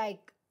just felt like.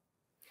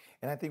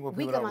 And I think what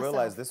people don't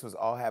realize, this was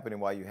all happening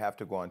while you have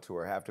to go on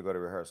tour, have to go to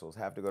rehearsals,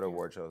 have to go to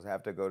award shows,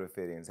 have to go to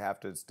fittings, have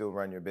to still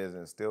run your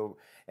business,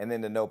 and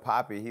then to know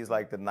Poppy, he's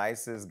like the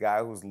nicest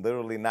guy who's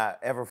literally not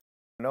ever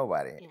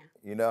nobody. Yeah.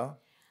 You know?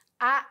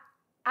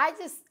 I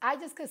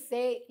just could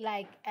say,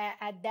 like,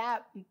 at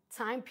that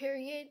time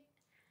period,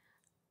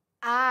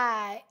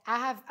 I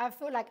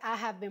feel like I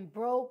have been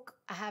broke,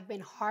 I have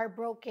been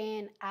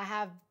heartbroken, I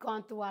have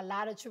gone through a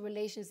lot of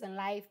tribulations in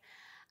life.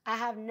 I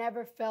have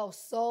never felt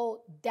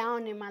so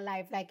down in my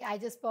life. Like, I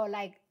just felt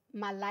like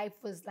my life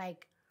was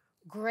like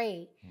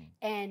gray.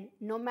 And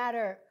no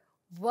matter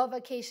what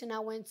vacation I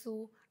went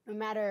to, no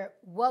matter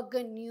what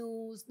good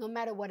news, no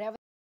matter whatever,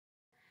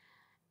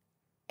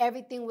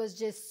 everything was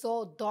just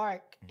so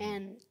dark.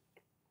 And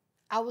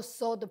I was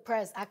so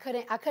depressed. I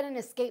couldn't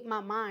escape my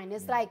mind.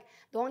 It's like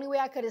the only way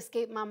I could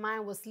escape my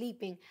mind was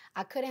sleeping.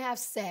 I couldn't have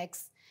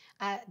sex.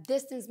 I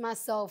distanced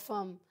myself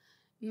from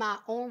my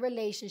own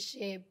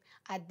relationship.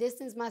 I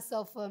distanced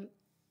myself from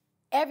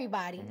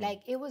everybody.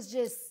 Like it was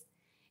just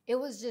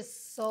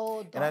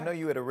so dark. And I know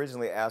you had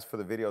originally asked for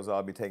the videos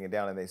all be taken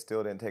down, and they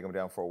still didn't take them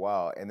down for a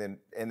while. And then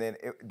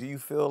did you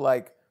feel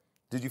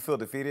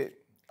defeated?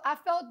 I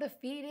felt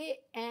defeated,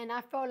 and I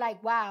felt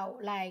like, wow,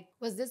 like,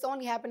 was this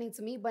only happening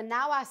to me? But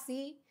now I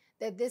see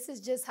that this is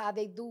just how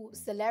they do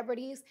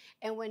celebrities.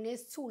 And when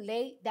it's too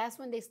late, that's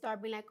when they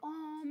start being like,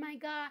 oh my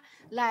God.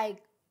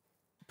 Like,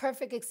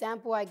 perfect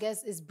example, I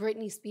guess, is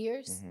Britney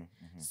Spears.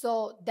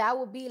 So that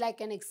would be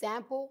like an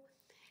example.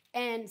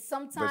 And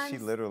sometimes— But she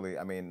literally,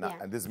 I mean,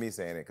 this is me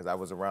saying it, because I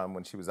was around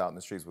when she was out in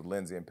the streets with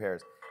Lindsay in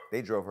Paris.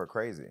 They drove her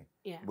crazy,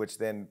 which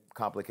then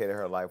complicated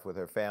her life with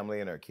her family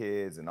and her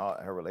kids and all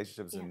her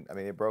relationships. And I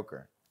mean, it broke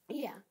her.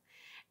 Yeah.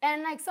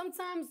 And like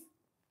sometimes,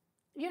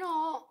 you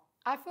know,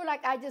 I feel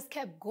like I just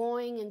kept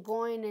going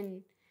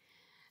and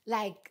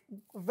like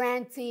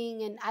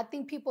ranting. And I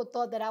think people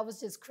thought that I was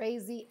just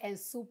crazy and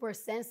super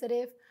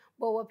sensitive.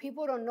 But what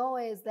people don't know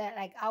is that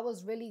like I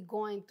was really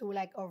going through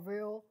like a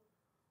real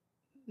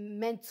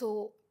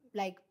mental,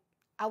 like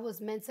I was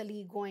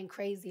mentally going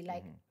crazy.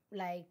 Like,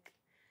 like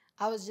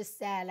I was just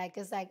sad. Like,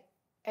 it's like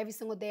every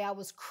single day I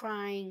was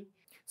crying.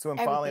 So in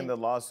filing the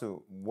lawsuit,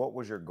 what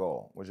was your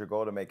goal? Was your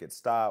goal to make it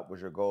stop?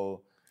 Was your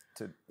goal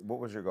to, what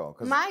was your goal?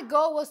 My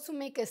goal was to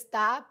make it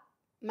stop.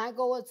 My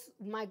goal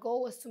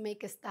was to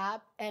make it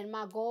stop. And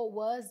my goal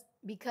was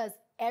because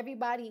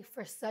everybody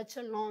for such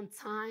a long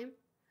time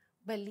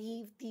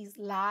believed these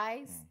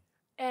lies.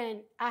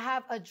 And I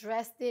have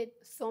addressed it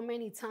so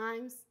many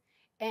times.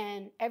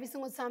 And every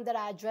single time that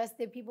I addressed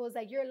it, people was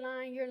like, you're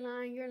lying, you're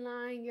lying, you're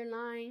lying, you're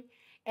lying.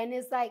 And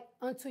it's like,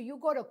 until you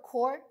go to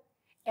court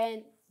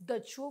and the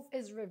truth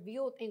is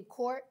revealed in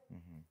court,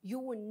 you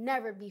will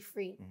never be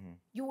free.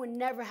 You will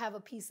never have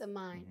a peace of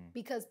mind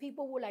because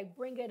people will like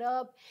bring it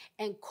up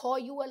and call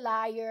you a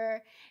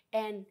liar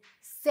and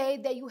say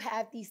that you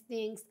have these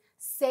things,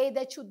 say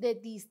that you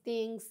did these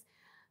things.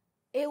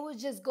 It would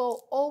just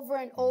go over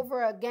and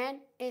over again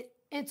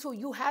until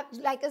you have,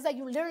 like, it's like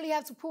you literally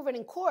have to prove it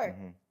in court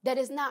that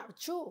it's not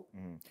true.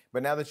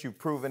 But now that you've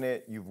proven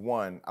it, you've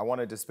won. I want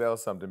to dispel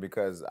something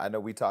because I know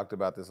we talked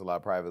about this a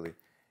lot privately.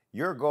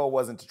 Your goal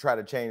wasn't to try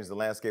to change the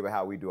landscape of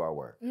how we do our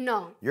work.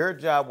 No. Your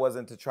job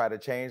wasn't to try to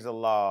change the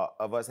law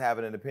of us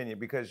having an opinion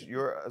because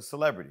you're a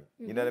celebrity.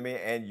 You know what I mean?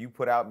 And you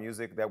put out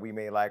music that we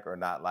may like or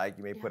not like.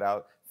 You may put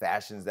out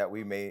fashions that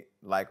we may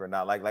like or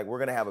not like. Like, we're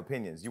going to have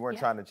opinions. You weren't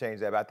trying to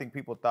change that. But I think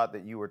people thought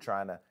that you were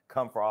trying to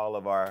come for all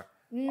of our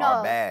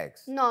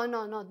bags.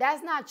 No.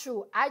 That's not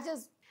true. I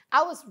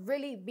was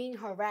really being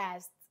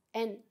harassed.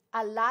 And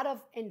a lot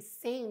of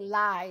insane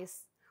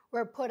lies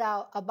were put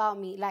out about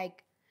me.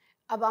 Like,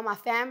 about my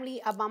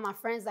family, about my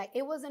friends. Like,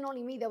 it wasn't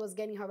only me that was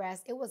getting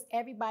harassed. It was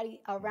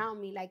everybody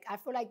around me. Like, I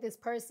feel like this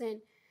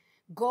person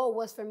goal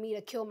was for me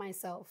to kill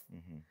myself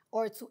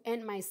or to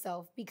end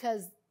myself,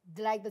 because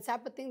like the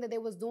type of thing that they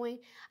was doing,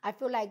 I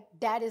feel like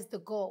that is the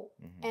goal.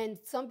 And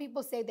some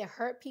people say that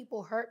hurt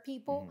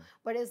people,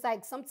 but it's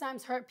like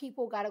sometimes hurt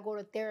people gotta go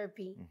to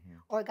therapy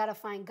or gotta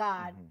find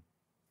God,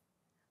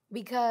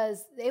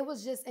 because it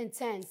was just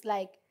intense.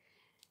 Like,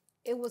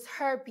 it was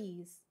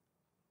herpes.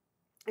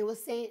 It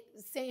was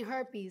saying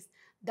herpes,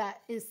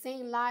 that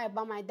insane lie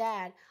about my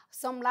dad,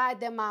 some lie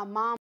that my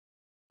mom,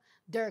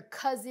 their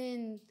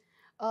cousin,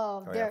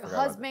 their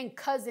husband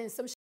cousin,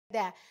 some shit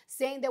like that,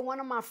 saying that one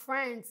of my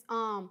friends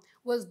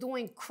was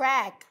doing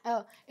crack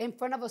in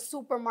front of a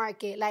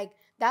supermarket. Like,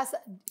 that's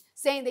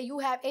saying that you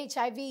have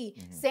HIV,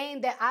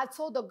 saying that I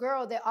told the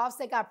girl that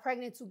Offset got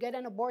pregnant to get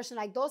an abortion.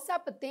 Like, those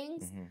type of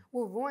things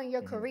will ruin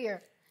your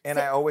career. And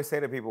I always say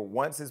to people,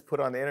 once it's put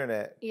on the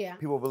internet,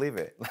 people believe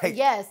it.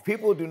 Like,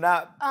 people do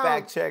not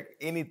fact check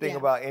anything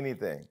about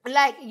anything.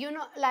 Like, you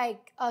know,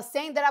 like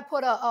saying that I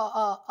put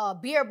a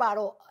beer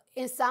bottle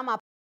inside my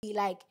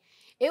like,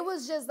 it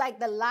was just like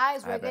the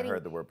lies were getting. I haven't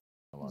heard the word.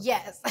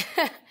 Yes.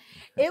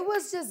 It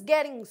was just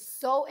getting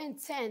so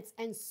intense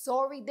and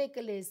so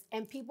ridiculous,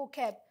 and people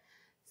kept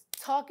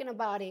talking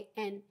about it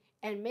and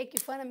making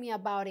fun of me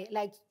about it.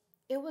 Like,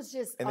 it was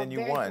just and then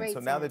you won. So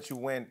now that you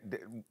win,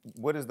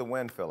 what does the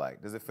win feel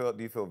like? Does it feel?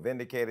 Do you feel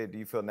vindicated? Do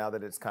you feel now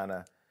that it's kind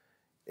of,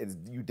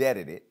 you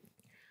deaded it?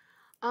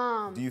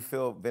 Do you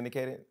feel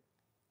vindicated?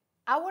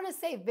 I wouldn't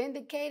say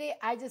vindicated.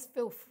 I just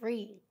feel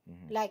free.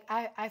 Like,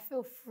 I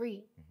feel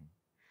free.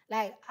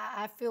 Like,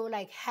 I feel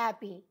like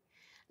happy.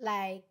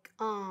 Like,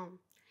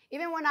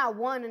 even when I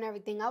won and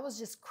everything, I was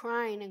just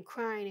crying and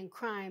crying and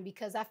crying,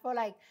 because I felt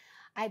like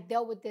I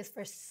dealt with this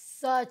for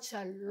such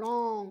a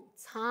long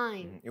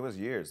time. It was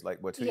years,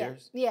 like what, 2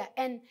 years? Yeah,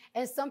 and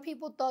some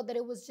people thought that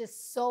it was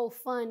just so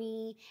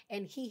funny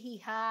and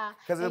hee-hee-ha.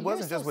 Because it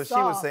wasn't just what she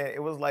was saying.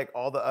 It was like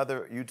all the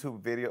other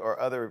YouTube video or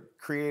other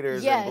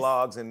creators and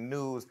blogs and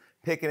news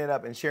picking it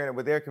up and sharing it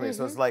with their community.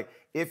 So it's like,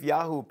 if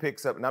Yahoo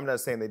picks up, and I'm not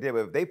saying they did,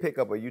 but if they pick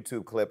up a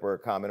YouTube clip or a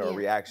comment or a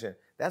reaction,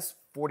 that's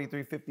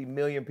 43, 50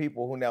 million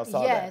people who now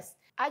saw that. Yes.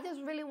 I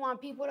just really want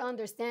people to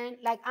understand,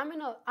 like, I'm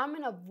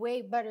in a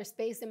way better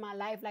space in my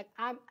life. Like,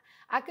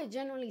 I could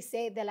genuinely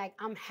say that, like,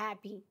 I'm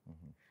happy.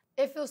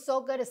 It feels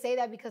so good to say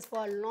that, because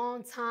for a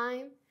long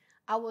time,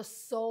 I was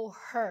so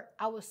hurt.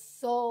 I was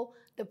so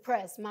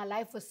depressed. My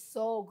life was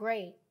so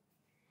great.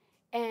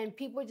 And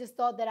people just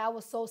thought that I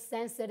was so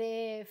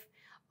sensitive.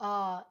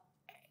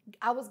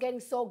 I was getting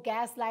so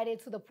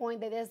gaslighted to the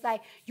point that it's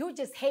like, you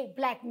just hate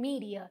black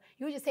media.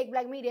 You just hate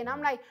black media. And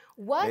I'm like,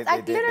 what? I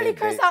literally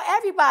curse out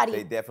everybody.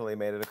 They definitely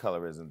made it a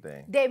colorism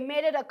thing. They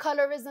made it a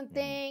colorism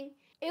thing.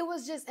 It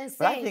was just insane.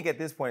 But I think at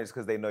this point it's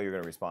because they know you're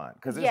going to respond.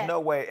 Because there's no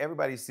way,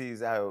 everybody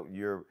sees how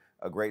you're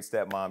a great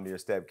stepmom to your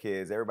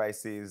stepkids. Everybody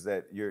sees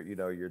that you're,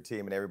 your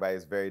team, and everybody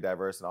is very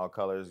diverse in all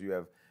colors. You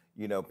have,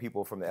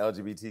 people from the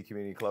LGBT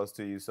community close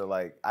to you. So,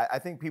 like, I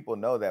think people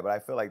know that, but I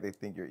feel like they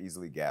think you're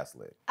easily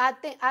gaslit. I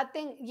think,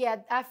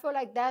 I feel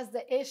like that's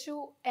the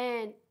issue.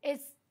 And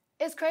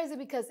it's crazy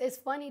because it's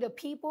funny to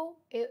people.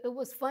 It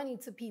was funny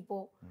to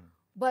people.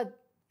 But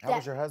how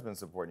was your husband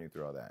supporting you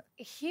through all that?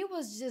 He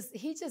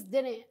just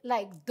didn't,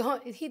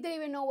 he didn't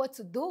even know what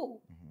to do.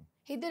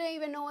 He didn't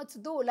even know what to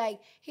do. Like,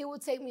 he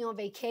would take me on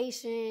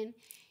vacation.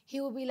 He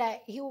would be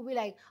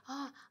like,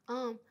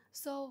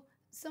 so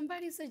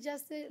somebody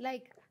suggested,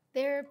 like,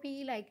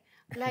 therapy,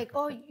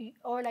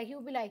 or like he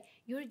would be like,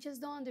 you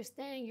just don't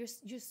understand.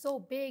 You're so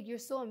big. You're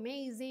so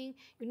amazing.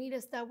 You need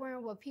to stop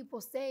worrying what people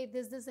say.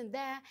 This, and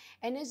that.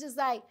 And it's just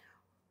like,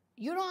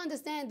 you don't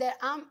understand that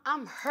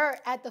I'm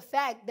hurt at the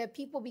fact that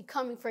people be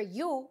coming for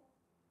you,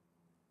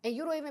 and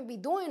you don't even be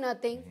doing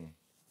nothing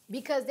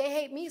because they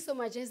hate me so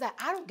much. And it's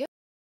like, I don't give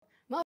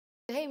a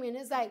motherfuckers hate me. And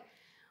it's like,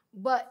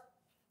 but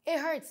it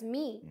hurts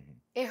me.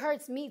 It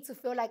hurts me to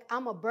feel like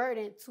I'm a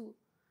burden to.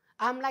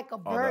 I'm like a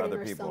burden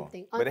or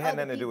something. But it had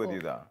nothing to do with you,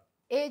 though.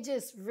 It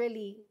just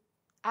really,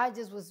 I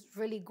just was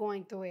really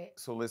going through it.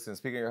 So listen,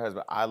 speaking of your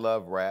husband, I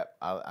love rap.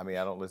 I mean,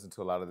 I don't listen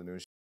to a lot of the new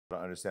shit. I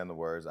don't understand the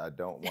words. I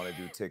don't want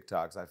to do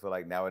TikToks. I feel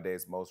like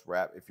nowadays most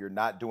rap, if you're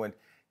not doing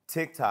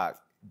TikTok,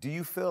 do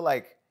you feel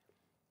like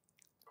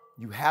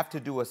you have to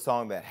do a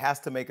song that has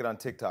to make it on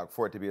TikTok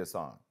for it to be a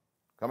song?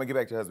 I'm going to get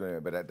back to your husband in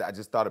a minute, but I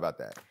just thought about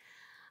that.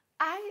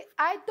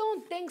 I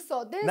don't think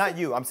so. Not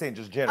you, I'm saying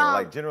just general.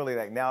 Like generally,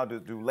 like now,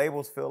 do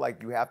labels feel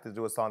like you have to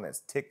do a song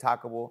that's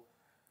TikTokable?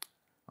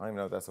 I don't even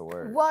know if that's a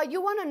word. Well,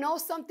 you want to know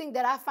something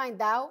that I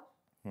find out?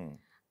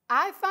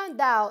 I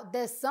found out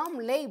that some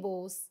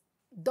labels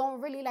don't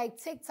really like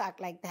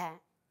TikTok like that.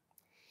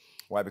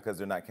 Why? Because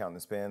they're not counting the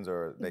spins,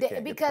 or they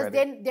can't because get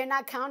credit? they're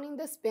not counting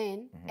the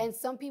spin, and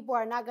some people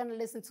are not going to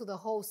listen to the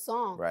whole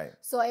song. Right.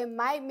 So it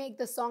might make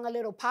the song a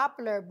little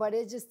popular, but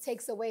it just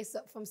takes away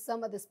from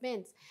some of the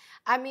spins.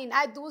 I mean,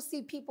 I do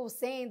see people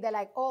saying that,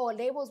 like, oh,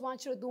 labels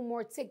want you to do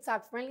more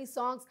TikTok-friendly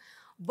songs,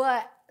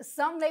 But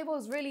some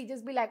labels really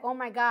just be like, oh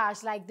my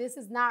gosh, like this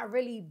is not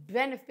really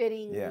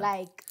benefiting.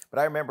 Like. But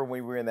I remember when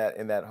we were in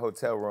that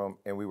hotel room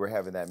and we were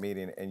having that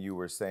meeting, and you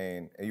were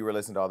saying, and you were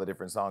listening to all the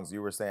different songs.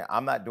 You were saying,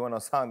 I'm not doing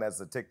a song that's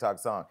a TikTok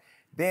song.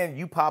 Then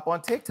you pop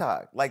on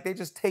TikTok, like they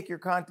just take your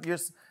content, your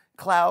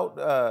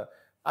cloud.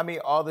 I mean,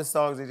 all the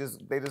songs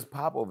they just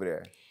pop over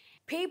there.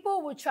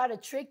 People will try to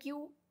trick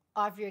you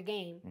off your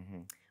game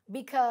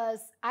because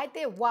I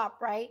did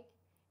WAP, right?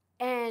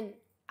 And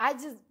I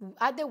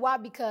did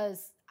WAP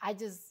because I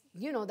just,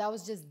 you know, that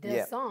was just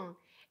their song.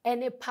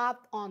 And it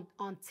popped on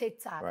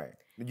TikTok. Right.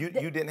 You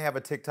didn't have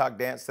a TikTok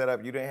dance set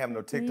up? You didn't have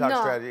no TikTok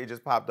strategy? It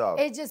just popped off?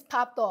 It just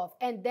popped off.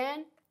 And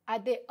then I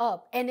did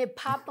Up. And it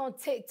popped on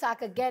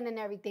TikTok again and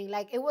everything.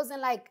 Like, it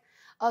wasn't like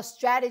a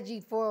strategy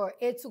for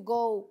it to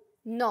go.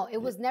 No,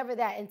 it was never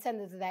that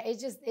intended to that. It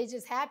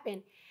just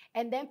happened.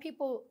 And then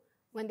people,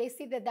 when they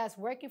see that that's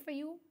working for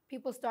you,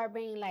 people start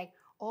being like,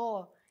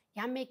 oh,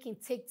 y'all making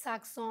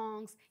TikTok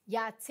songs,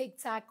 y'all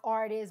TikTok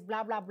artists,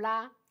 blah, blah,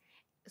 blah.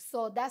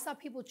 So that's how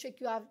people trick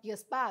you off your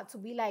spot, to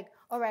be like,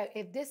 all right,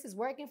 if this is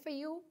working for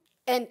you,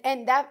 and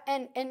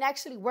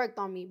actually worked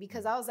on me,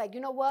 because I was like, you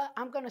know what?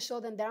 I'm gonna show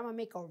them that I'm gonna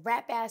make a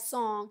rap ass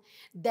song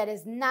that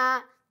is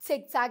not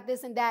TikTok,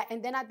 this and that.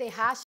 And then I did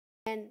hot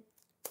and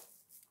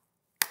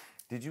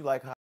did you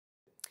like hot?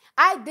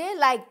 I did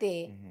like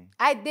that.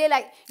 I did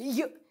like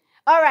you.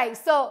 All right,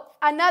 so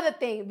another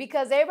thing,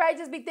 because everybody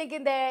just be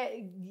thinking that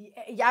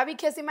y'all be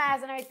kissing my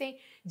ass and everything.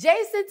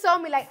 Jason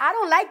told me, like, I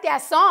don't like that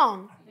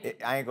song.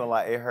 I ain't gonna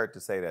lie, it hurt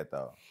to say that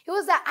though. He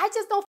was like, I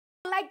just don't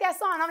like that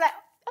song. And I'm like,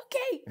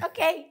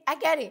 okay, I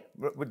get it.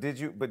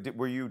 But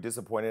were you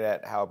disappointed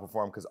at how it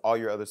performed? Because all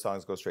your other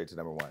songs go straight to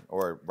 #1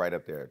 or right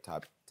up there,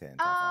 top 10,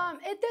 top 5.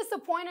 It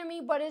disappointed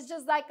me, but it's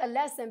just like a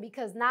lesson,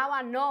 because now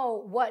I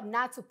know what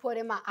not to put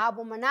in my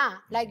album or not.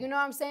 Like, you know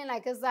what I'm saying?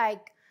 Like, it's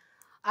like,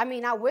 I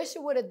mean, I wish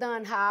it would have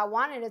done how I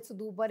wanted it to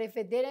do, but if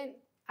it didn't,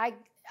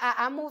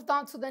 I moved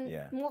on to the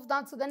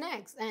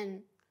next,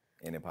 and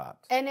it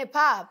popped. And it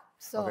popped.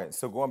 So okay,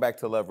 so going back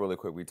to Love really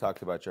quick, we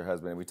talked about your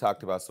husband, we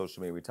talked about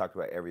social media, we talked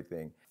about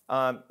everything.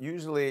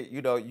 Usually,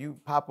 you know, you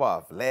pop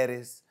off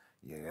lettuce,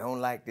 you don't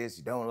like this,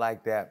 you don't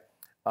like that.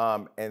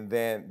 And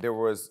then there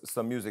was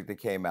some music that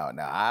came out.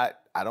 Now,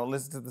 I don't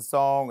listen to the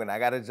song, and I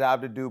got a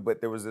job to do,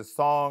 but there was a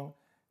song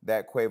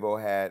that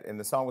Quavo had, and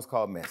the song was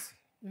called Messy.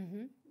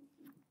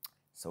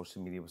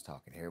 Social media was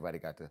talking. Everybody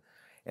got to,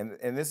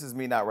 and this is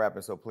me not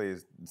rapping, so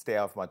please stay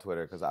off my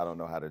Twitter because I don't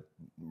know how to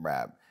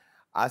rap.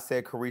 I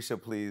said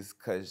Carisha, please,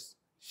 because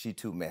she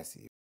too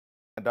messy.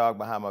 A dog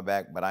behind my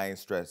back, but I ain't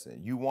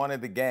stressing. You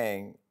wanted the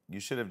gang. You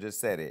should have just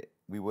said it.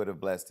 We would have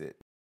blessed it.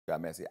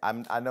 Got messy.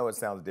 I know it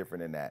sounds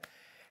different than that.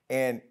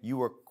 And you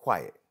were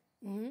quiet.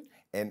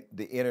 And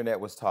the internet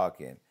was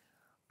talking.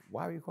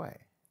 Why were you quiet?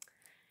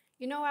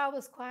 You know why I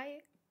was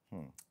quiet?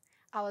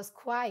 I was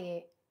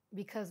quiet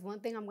because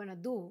one thing I'm going to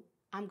do,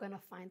 I'm going to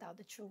find out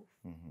the truth.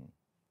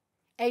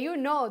 And you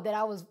know that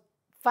I was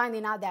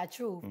finding out that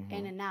truth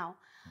in and out.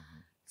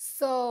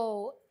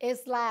 So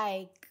it's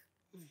like,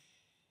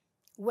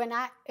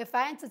 if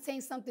I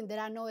entertain something that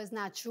I know is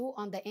not true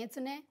on the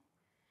internet,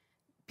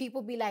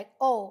 people be like,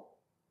 oh,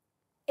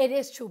 it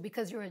is true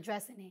because you're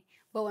addressing it.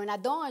 But when I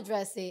don't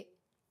address it,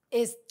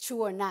 it's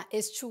true or not,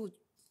 it's true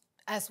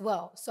as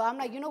well. So I'm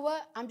like, you know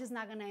what? I'm just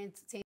not going to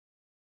entertain it,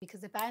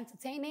 because if I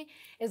entertain it,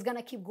 it's going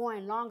to keep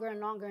going longer and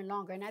longer and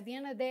longer. And at the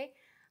end of the day,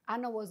 I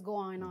know what's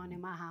going on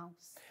in my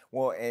house.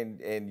 Well,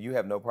 and you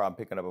have no problem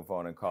picking up a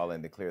phone and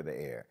calling to clear the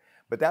air.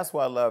 But that's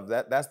why I love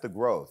that. That's the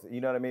growth.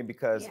 You know what I mean?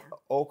 Because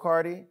old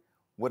Cardi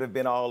would have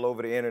been all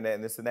over the internet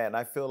and this and that. And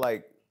I feel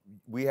like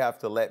we have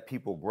to let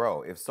people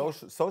grow. If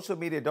social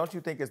media, don't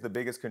you think, is the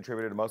biggest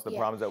contributor to most of the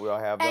problems that we all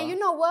have? And you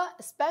know what?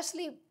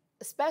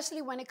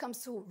 Especially when it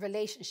comes to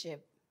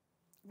relationship,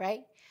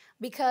 right?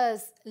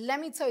 Because let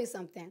me tell you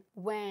something.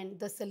 When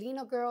the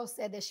Selena girl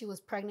said that she was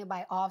pregnant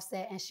by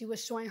Offset and she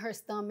was showing her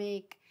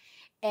stomach,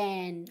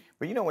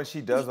 but you know when she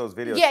does those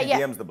videos, she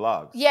DMs the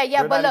blogs.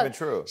 They're but not even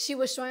true. She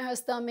was showing her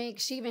stomach.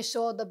 She even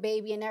showed the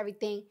baby and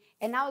everything.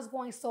 And I was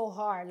going so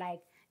hard,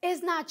 like,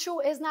 it's not true,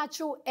 it's not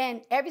true.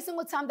 And every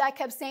single time that I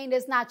kept saying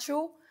it's not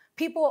true,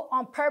 people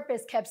on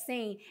purpose kept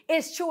saying,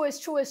 it's true, it's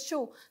true, it's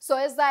true. So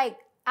it's like,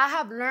 I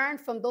have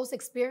learned from those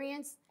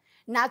experiences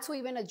not to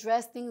even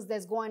address things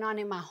that's going on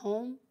in my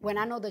home when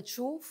I know the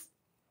truth.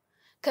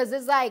 Because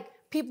it's like,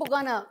 people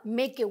gonna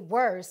make it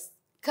worse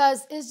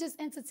because it's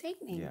just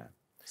entertaining.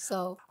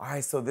 So. All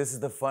right, so this is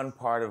the fun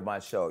part of my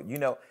show. You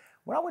know,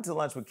 when I went to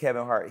lunch with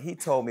Kevin Hart, he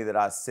told me that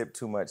I sip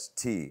too much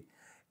tea.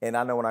 And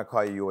I know when I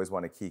call you, you always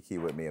want to kiki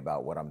with me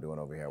about what I'm doing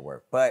over here at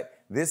work. But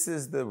this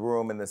is the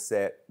room in the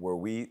set where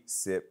we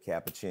sip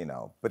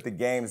cappuccino, but the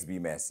games be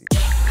messy.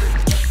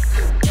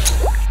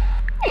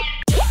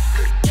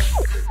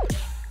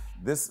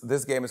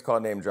 This game is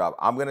called Name Drop.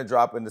 I'm gonna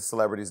drop in the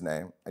celebrity's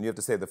name, and you have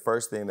to say the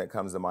first thing that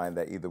comes to mind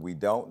that either we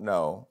don't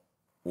know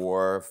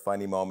or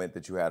funny moment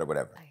that you had or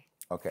whatever.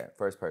 Okay,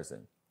 first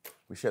person.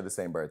 We share the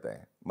same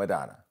birthday.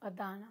 Madonna.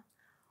 Madonna.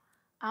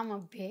 I'm a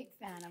big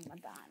fan of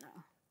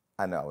Madonna.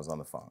 I know, I was on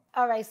the phone.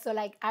 All right, so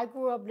like I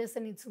grew up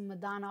listening to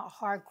Madonna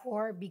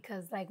hardcore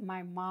because like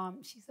my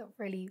mom, she's a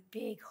really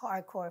big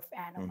hardcore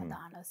fan of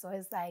Madonna. So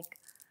it's like.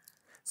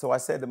 So I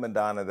said to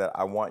Madonna that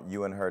I want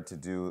you and her to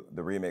do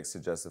the remix to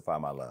Justify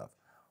My Love.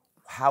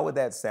 How would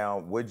that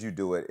sound? Would you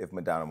do it if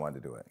Madonna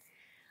wanted to do it?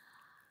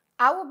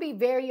 I would be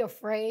very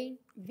afraid.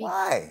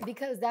 Why?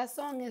 Because that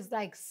song is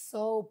like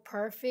so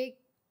perfect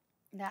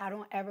that I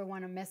don't ever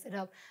want to mess it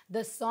up.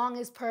 The song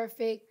is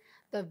perfect.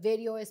 The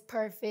video is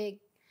perfect.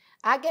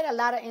 I get a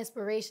lot of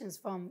inspirations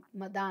from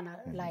Madonna.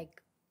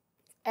 Like,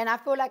 and I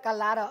feel like a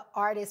lot of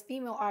artists,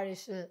 female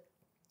artists, should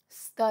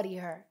study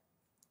her.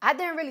 I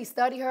didn't really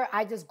study her.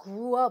 I just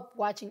grew up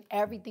watching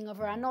everything of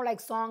her. I know like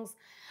songs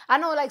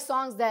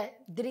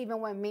that didn't even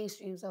went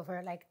mainstreams of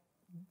her. Like,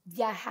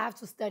 yeah, I have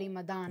to study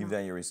Madonna. You've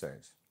done your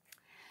research.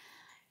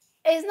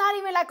 It's not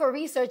even like a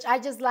research. I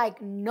just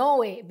like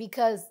know it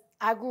because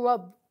I grew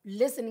up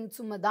listening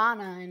to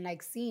Madonna and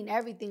like seeing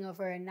everything of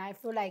her. And I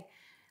feel like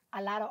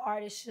a lot of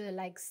artists should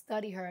like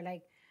study her,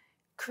 like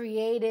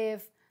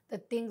creative, the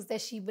things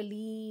that she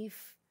believed,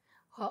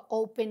 her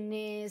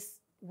openness,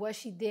 what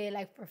she did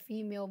like for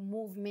female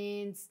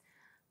movements,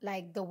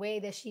 like the way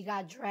that she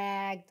got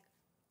dragged,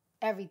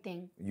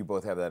 everything. You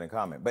both have that in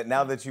common. But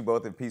now that you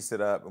both have pieced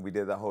it up and we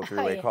did that whole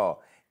three-way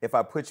call, if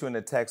I put you in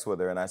a text with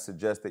her and I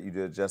suggest that you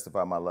do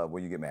Justify My Love,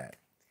 will you get mad?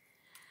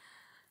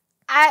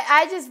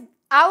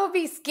 I would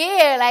be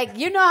scared. Like,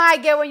 you know how I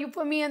get when you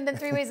put me in the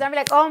three ways. I'm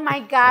like, oh my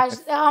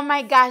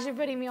gosh, you're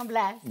putting me on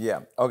blast.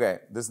 Yeah. Okay,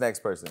 this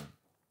next person.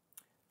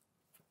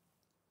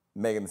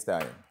 Megan Thee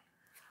Stallion.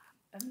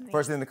 Amazing.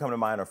 First thing to come to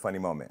mind or funny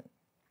moment?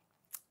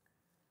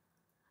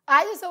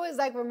 I just always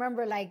like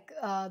remember like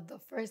the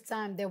first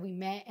time that we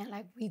met and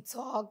like we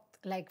talked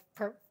like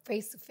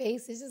face to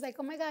face. It's just like,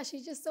 oh my gosh,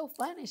 she's just so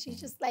fun and she's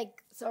just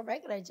like so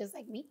regular, just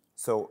like me.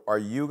 So are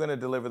you gonna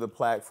deliver the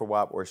plaque for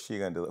WAP or is she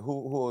gonna deliver?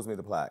 Who owes me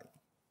the plaque?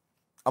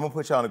 I'm gonna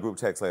put y'all in a group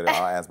text later.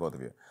 I'll ask both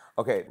of you.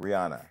 Okay,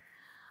 Rihanna.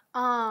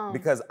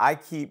 Because I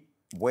keep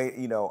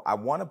I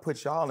want to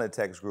put y'all in a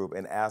text group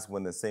and ask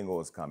when the single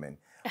is coming,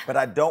 but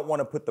I don't want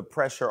to put the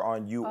pressure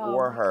on you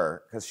or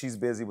her because she's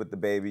busy with the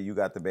baby. You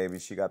got the baby.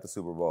 She got the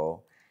Super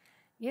Bowl.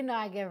 You know,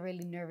 I get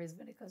really nervous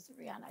when it comes to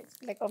Rihanna. I just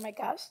be like, oh my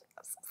gosh,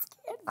 I'm so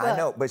scared. I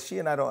know, but she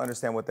and I don't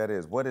understand what that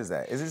is. What is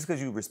that? Is it just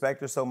because you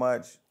respect her so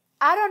much?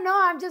 I don't know.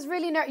 I'm just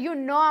really nervous. You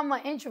know, I'm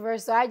an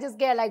introvert, so I just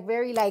get like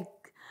very like,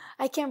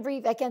 I can't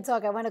breathe. I can't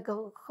talk. I want to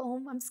go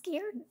home. I'm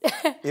scared.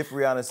 If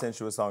Rihanna sent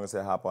you a song and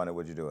said, hop on it,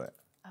 would you do it?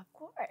 Of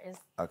course.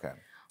 Okay.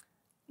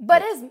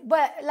 But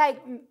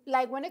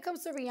like when it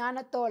comes to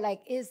Rihanna though,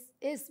 like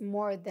it's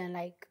more than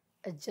like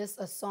just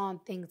a song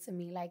thing to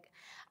me. Like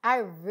I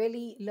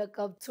really look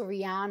up to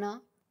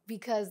Rihanna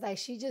because like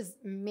she just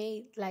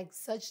made like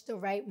such the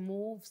right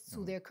moves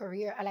to their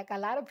career. Like a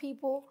lot of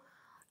people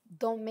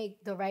don't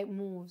make the right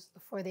moves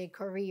for their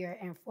career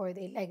and for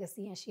their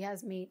legacy, and she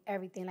has made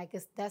everything. Like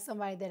that's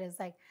somebody that is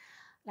like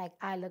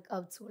I look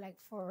up to, like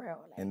for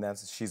real. Like. And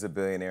she's a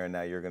billionaire, and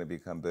now you're gonna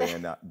become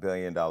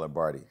billion dollar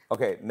Barty.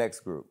 Okay,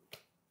 next group,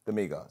 the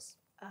Migos.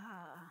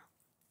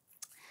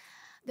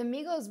 The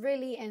Migos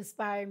really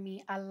inspired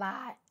me a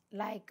lot,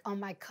 like on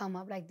my come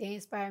up. Like they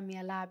inspired me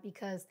a lot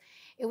because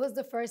it was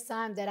the first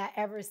time that I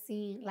ever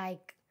seen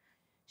like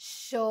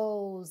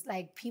shows,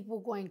 like people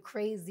going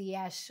crazy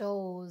at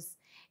shows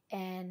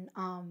and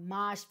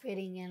mosh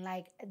pitting, and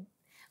like it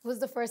was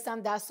the first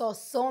time that I saw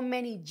so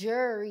many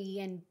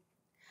jury,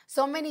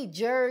 so many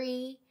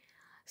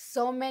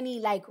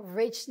like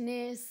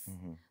richness,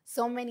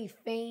 so many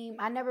fame.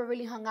 I never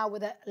really hung out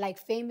with like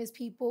famous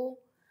people,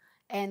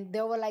 and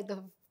they were like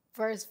the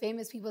first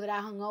famous people that I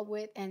hung up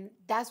with, and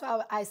that's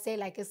why I say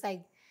like it's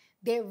like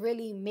they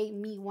really made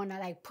me want to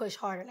like push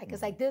harder. Like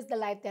it's like this is the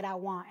life that I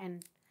want,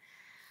 and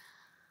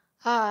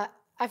I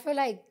feel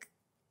like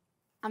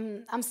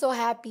I'm so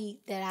happy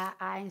that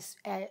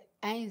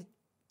I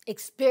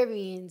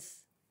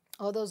experienced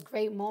all those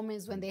great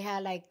moments when they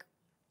had like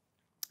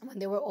when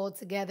they were all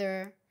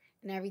together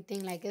and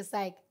everything. Like it's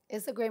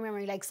a great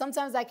memory. Like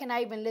sometimes I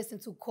cannot even listen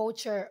to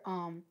Culture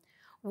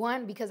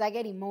One because I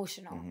get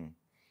emotional.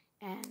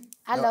 And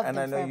I love them. And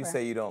I know you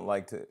say you don't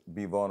like to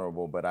be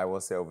vulnerable, but I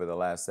will say over the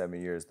last 7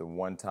 years, the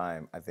one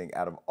time I think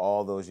out of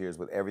all those years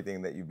with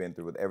everything that you've been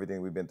through, with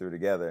everything we've been through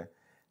together,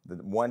 the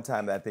one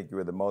time that I think you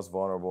were the most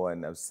vulnerable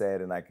and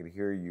upset and I could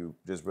hear you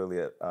just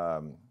really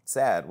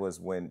sad was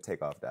when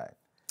Takeoff died.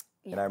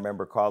 Yeah. And I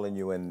remember calling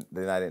you and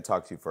then I didn't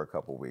talk to you for a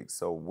couple weeks.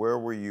 So where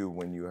were you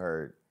when you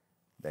heard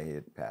that he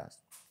had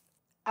passed?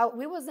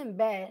 We was in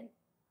bed.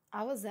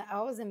 I was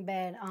in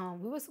bed.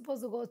 We were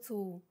supposed to go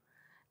to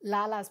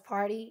Lala's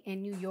party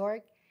in New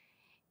York,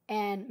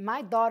 and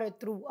my daughter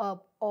threw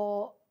up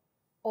all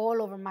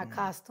over my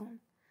costume.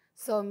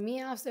 So me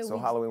and Offset. So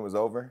Halloween was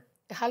over?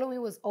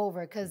 Halloween was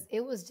over because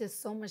it was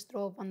just so much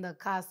throw up on the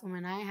costume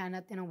and I had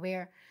nothing to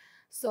wear.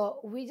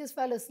 So we just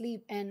fell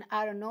asleep, and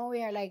out of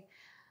nowhere,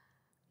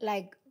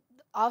 like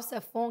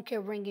Offset phone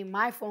kept ringing,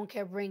 my phone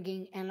kept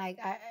ringing, and like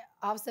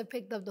Offset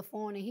picked up the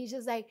phone and he's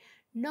just like,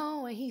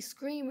 no, and he's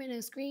screaming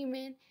and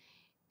screaming.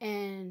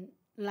 And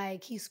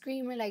like he's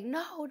screaming like,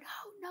 no, no,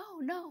 no,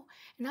 no.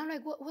 And I'm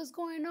like, what's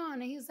going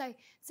on? And he's like,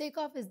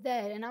 Takeoff is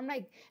dead. And I'm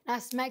like, and I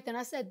smacked him.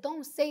 I said,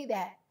 don't say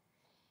that.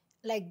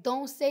 Like,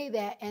 don't say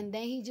that. And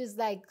then he just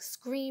like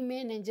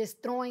screaming and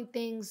just throwing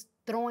things,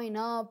 throwing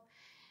up,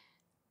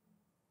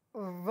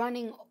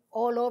 running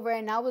all over.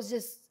 And I was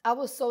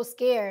so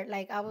scared.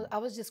 Like I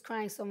was just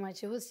crying so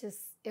much. It was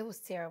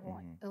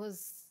terrible. Mm-hmm. It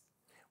was.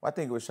 Well, I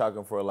think it was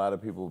shocking for a lot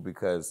of people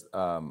because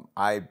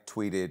I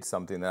tweeted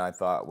something that I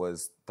thought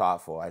was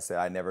thoughtful. I said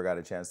I never got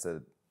a chance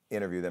to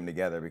interview them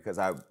together because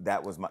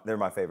they're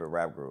my favorite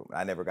rap group.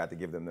 I never got to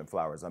give them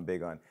flowers. I'm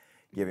big on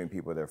giving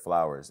people their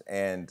flowers.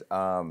 And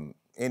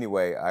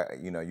anyway,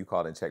 you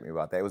called and checked me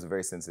about that. It was a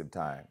very sensitive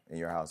time in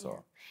your household.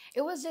 Yeah.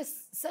 It was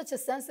just such a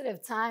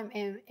sensitive time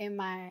in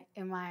my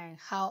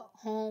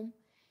home,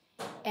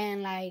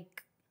 and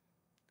like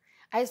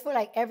I just feel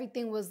like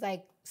everything was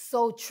like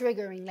so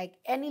triggering. Like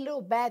any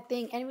little bad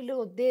thing, any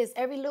little this,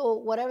 every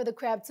little whatever the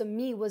crap to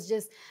me was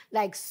just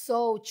like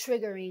so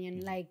triggering,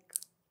 and like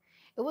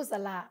it was a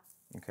lot.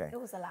 Okay. It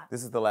was a lot.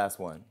 This is the last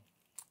one.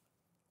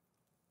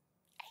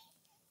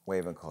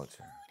 Wave and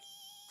Culture.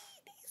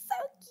 He's so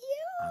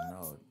cute. I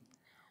know.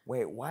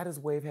 Wait, why does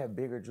Wave have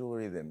bigger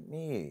jewelry than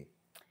me?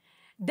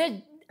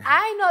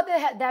 I know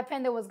that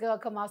pendant was gonna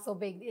come out so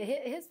big.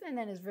 His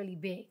pendant is really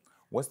big.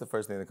 What's the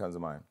first thing that comes to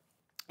mind?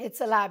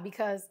 It's a lot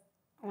because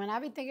when I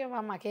be thinking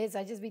about my kids,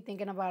 I just be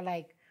thinking about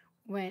like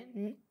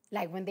when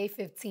they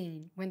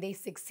 15, when they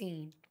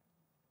 16.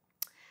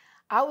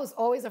 I was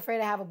always afraid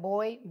to have a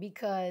boy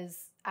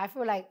because I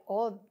feel like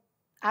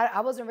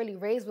I wasn't really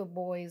raised with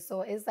boys,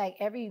 so it's like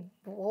every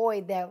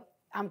boy that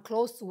I'm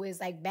close to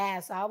is like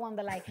bad. So I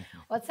wonder like,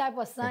 what type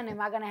of son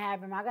am I gonna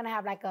have? Am I gonna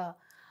have like a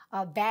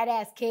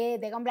badass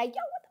kid? They're gonna be like,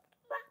 yo, what the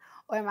fuck?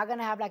 Or am I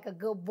gonna have like a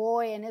good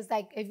boy? And it's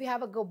like, if you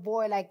have a good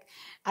boy, like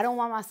I don't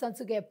want my son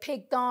to get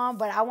picked on,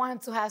 but I want him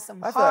to have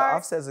some heart.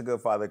 Offset's a good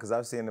father because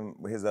I've seen him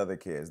with his other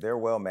kids. They're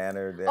well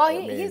mannered.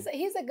 He's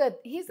a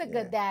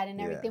good dad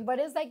and everything. But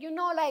it's like,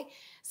 like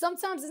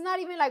sometimes it's not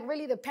even like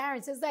really the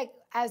parents. It's like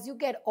as you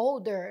get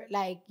older,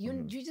 like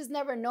you just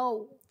never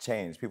know.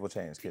 People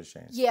change, kids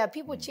change. Yeah,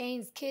 people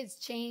change, kids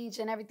change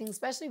and everything,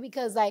 especially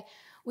because like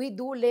we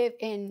do live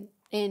in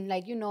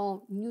like,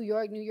 New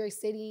York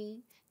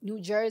City, New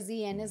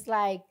Jersey, and it's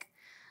like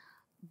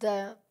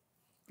the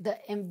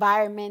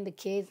environment, the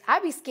kids. I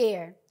be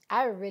scared.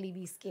 I would really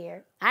be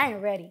scared. I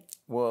ain't ready.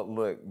 Well,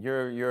 look,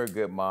 you're a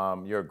good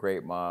mom. You're a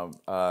great mom. Do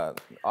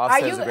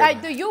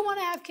you want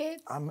to have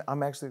kids?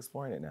 I'm actually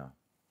exploring it now.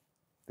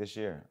 This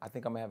year. I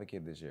think I'm gonna have a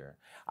kid this year.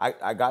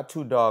 I got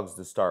 2 dogs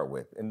to start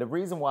with. And the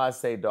reason why I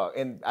say dog,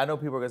 and I know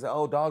people are gonna say,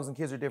 oh, dogs and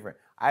kids are different.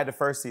 I had to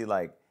first see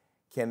like,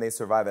 can they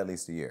survive at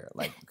least a year?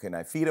 Like, can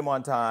I feed them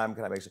on time?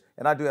 Can I make sure?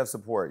 And I do have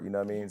support, you know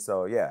what I mean?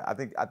 So yeah, I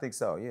think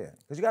so, yeah.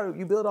 Because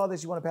you build all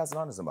this, you want to pass it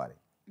on to somebody.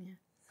 Yeah.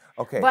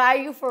 Okay. But are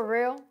you for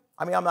real?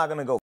 I mean, I'm not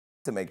gonna go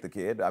to make the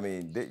kid. I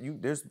mean,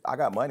 I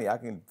got money, I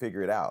can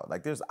figure it out.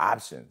 Like there's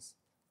options.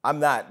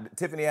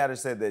 Tiffany Haddish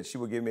said that she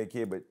would give me a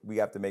kid, but we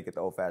have to make it the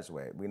old-fashioned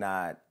way. We're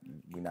not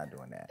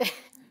doing that.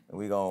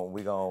 we gonna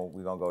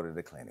go to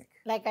the clinic.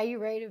 Like, are you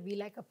ready to be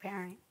like a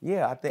parent?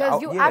 Yeah, I think.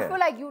 Because I feel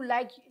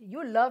like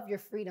you love your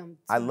freedom.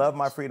 I love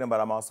my freedom, but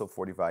I'm also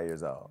 45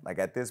 years old. Like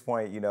at this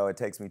point, it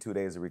takes me 2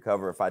 days to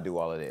recover if I do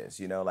all of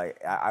this.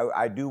 Like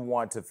I do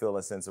want to feel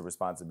a sense of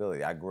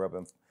responsibility. I grew up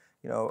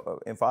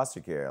in foster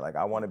care. Like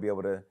I want to be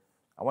able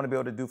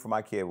to do for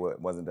my kid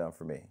what wasn't done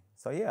for me.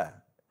 So yeah.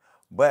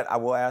 But I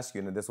will ask you,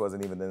 and this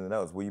wasn't even in the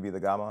notes, will you be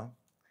the godmom?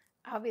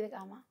 I'll be the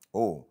godmom.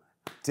 Oh,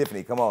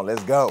 Tiffany, come on,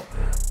 let's go.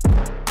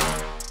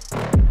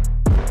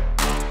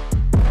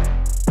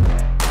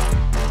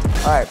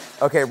 All right,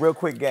 okay, real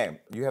quick game.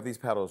 You have these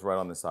pedals right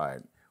on the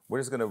side. We're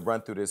just gonna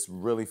run through this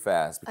really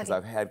fast because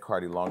I've had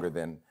Cardi longer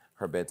than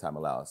her bedtime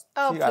allows.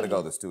 Okay. She gotta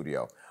go to the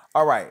studio.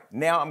 All right,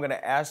 now I'm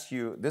gonna ask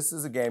you, this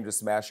is a game to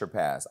smash or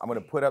pass. I'm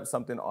gonna put up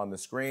something on the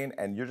screen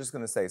and you're just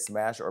gonna say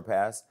smash or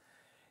pass.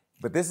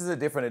 But this is a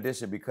different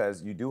edition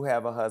because you do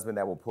have a husband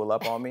that will pull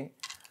up on me.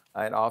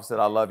 And Offset,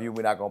 I love you.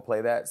 We're not going to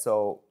play that.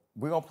 So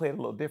we're going to play it a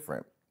little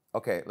different.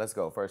 Okay, let's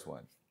go. First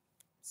one.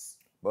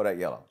 Bodak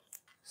Yellow.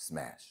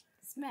 Smash.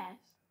 Smash.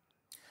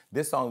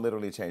 This song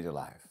literally changed your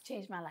life.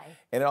 Changed my life.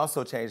 And it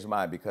also changed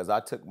mine because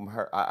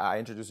I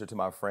introduced her to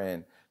my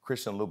friend,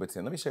 Christian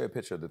Louboutin. Let me show you a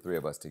picture of the 3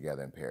 of us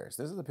together in Paris.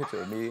 This is a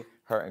picture of me,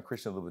 her, and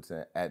Christian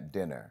Louboutin at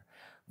dinner.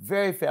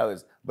 Very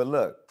fabulous. But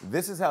look,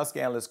 this is how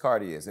scandalous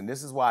Cardi is. And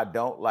this is why I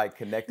don't like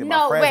connecting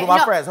my friends with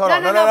my friends. Hold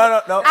on.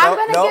 No. I'm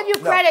going to give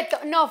you credit.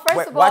 No,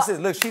 first of all. Watch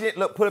this.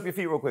 Look, put up your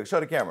feet real quick. Show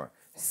the camera.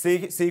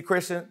 See,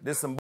 Christian? This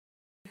is some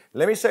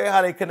Let me show you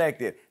how they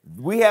connected.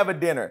 We have a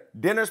dinner.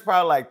 Dinner's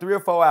probably like 3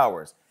 or 4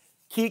 hours.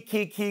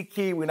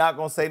 Key. We're not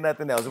going to say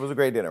nothing else. It was a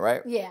great dinner,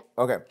 right? Yeah.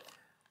 Okay.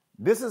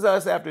 This is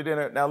us after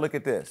dinner. Now look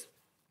at this.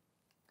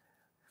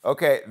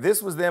 Okay,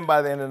 this was them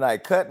by the end of the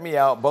night. Cut me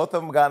out. Both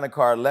of them got in the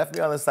car, left me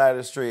on the side of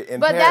the street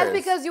in Paris. But that's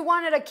because you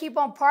wanted to keep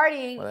on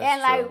partying,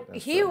 and like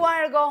he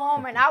wanted to go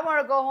home, and I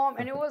wanted to go home,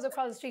 and it was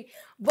across the street.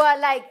 But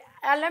like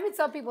let me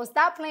tell people,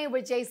 stop playing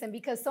with Jason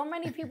because so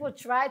many people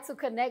tried to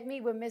connect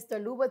me with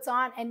Mr.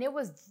 Louboutin, and it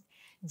was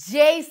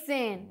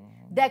Jason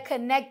that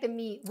connected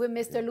me with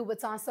Mr.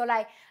 Louboutin. So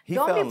like,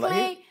 don't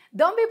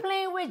be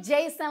playing with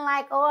Jason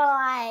like,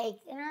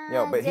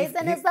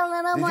 Jason is a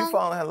little. Did you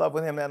fall in love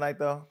with him that night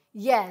though?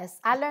 Yes,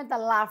 I learned a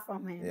lot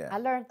from him. Yeah. I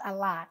learned a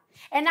lot,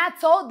 and I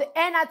told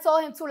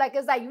him too. Like,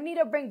 it's like you need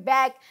to bring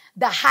back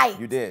the hype.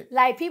 You did.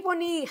 Like, people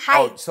need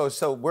hype. Oh,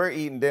 so we're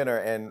eating dinner,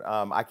 and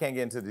I can't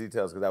get into the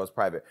details because that was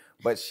private.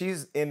 But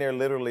she's in there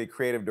literally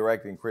creative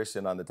directing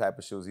Christian on the type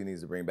of shoes he needs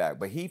to bring back.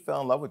 But he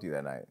fell in love with you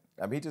that night.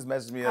 I mean, he just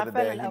messaged me the other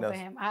day. I fell in love with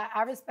him.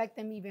 I respect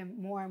him even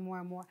more and more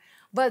and more.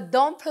 But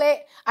don't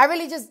play.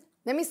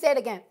 Let me say it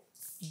again.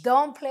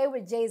 Don't play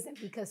with Jason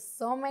because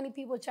so many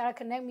people try to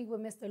connect me with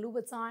Mr.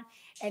 Louboutin,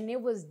 and it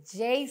was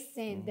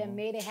Jason that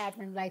made it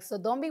happen. Like, so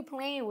don't be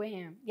playing with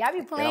him. Y'all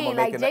be playing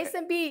like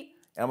Jason be.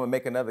 And I'm gonna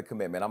make another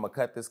commitment. I'm gonna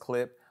cut this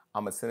clip.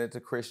 I'm gonna send it to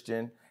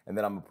Christian, and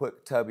then I'm gonna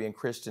put Tubby and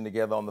Christian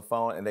together on the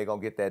phone, and they're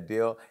gonna get that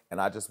deal. And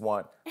I just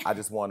want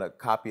a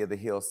copy of the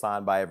heel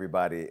signed by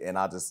everybody. And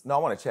I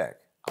want to check.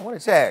 I want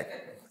to check.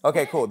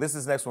 Okay, cool. This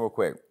is the next one real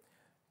quick.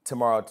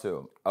 Tomorrow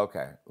too.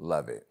 Okay,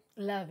 love it.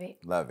 Love it.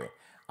 Love it.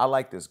 I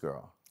like this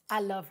girl. I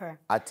love her.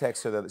 I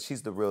text her that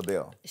she's the real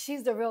deal.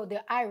 She's the real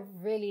deal. I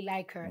really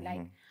like her,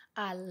 like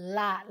a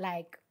lot,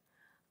 like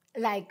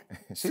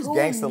she's too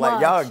gangster. much.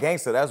 Like y'all are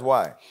gangster. That's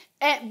why.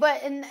 And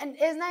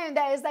it's not even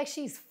that. It's like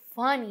she's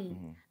funny.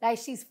 Like,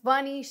 she's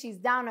funny. She's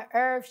down to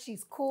earth.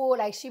 She's cool.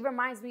 Like, she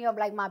reminds me of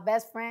like my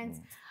best friends.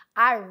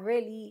 I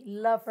really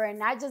love her,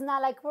 and I just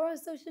not like her on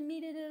social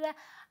media.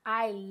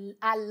 I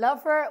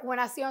love her when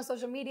I see her on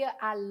social media.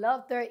 I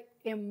loved her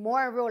in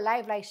real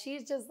life. Like,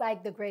 she's just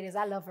like the greatest.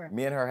 I love her.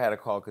 Me and her had a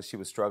call because she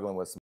was struggling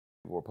with some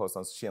people were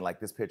posting on. She and like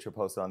this picture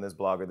posted on this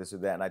blog or this or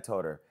that, and I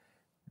told her,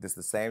 "This is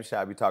the same shit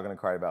I be talking to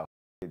Cardi about.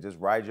 Just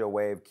ride your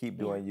wave, keep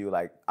doing you."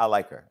 Like, I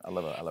like her. I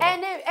love her. I love her.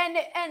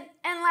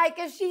 And like,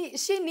 if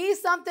she needs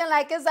something,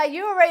 like, it's like,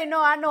 you already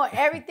know. I know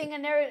everything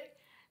and everything.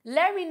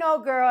 Let me know,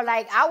 girl.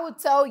 Like, I will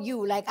tell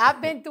you. Like,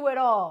 I've been through it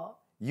all.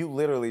 You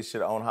literally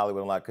should own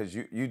Hollywood a lot because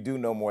you do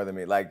know more than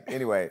me. Like,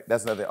 anyway,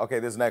 that's another thing. Okay,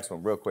 this next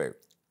one, real quick.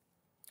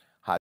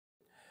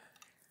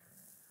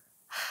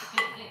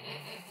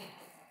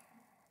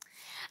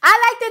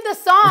 I liked the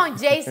song,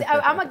 Jason.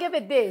 I'm going to give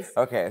it this.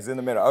 Okay, it's in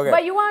the middle. Okay.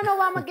 But you want to know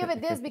why I'm going to give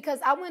it this? Because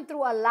I went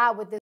through a lot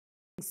with this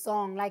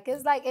song. Like,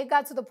 it's like, it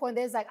got to the point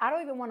that it's like, I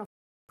don't even want to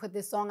put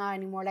this song out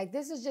anymore. Like,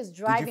 this is just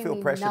driving me nuts. Did you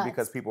feel pressure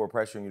because people were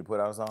pressuring you to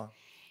put out a song?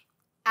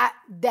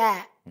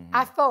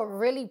 I felt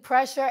really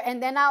pressure,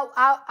 and then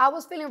I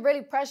was feeling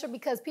really pressure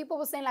because people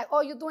were saying like,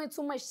 "Oh, you're doing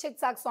too much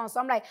TikTok songs." So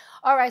I'm like,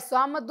 "All right, so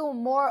I'm gonna do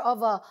more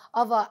of a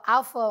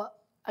alpha,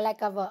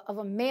 like of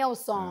a male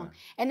song,"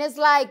 and it's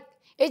like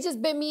it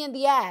just bit me in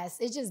the ass.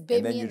 It just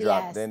bit me in the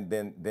ass.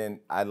 Then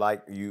I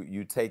like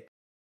you take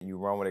you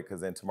run with it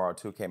because then Tomorrow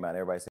 2 came out and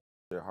everybody said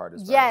your heart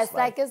is. Yes,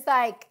 like it's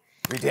like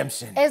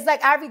redemption. It's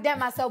like I redeemed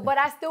myself, but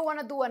I still want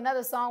to do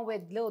another song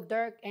with Lil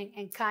Durk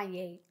and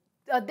Kanye.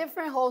 A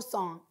different whole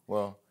song.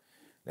 Well,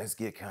 let's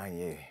get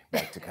Kanye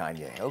back to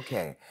Kanye.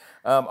 Okay.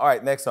 All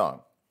right, next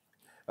song.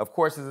 Of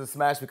course, it's a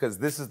smash because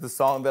this is the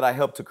song that I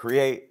helped to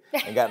create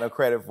and got no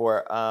credit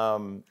for.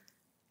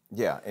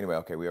 Yeah, anyway,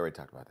 okay, we already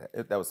talked about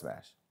that. That was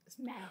smash.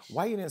 Smash.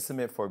 Why you didn't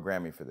submit for a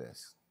Grammy for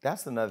this?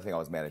 That's another thing I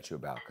was mad at you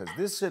about because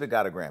this should have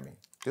got a Grammy.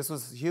 This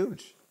was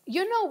huge.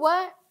 You know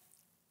what?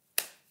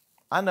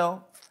 I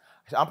know.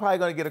 I'm probably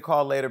going to get a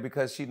call later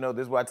because she knows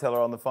this is what I tell her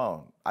on the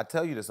phone. I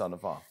tell you this on the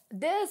phone.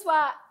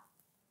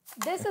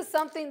 This is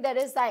something that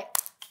is like,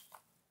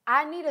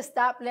 I need to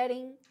stop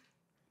letting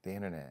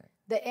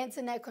the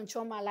internet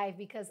control my life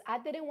because I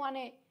didn't want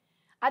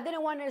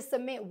to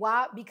submit.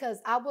 Why?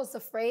 Because I was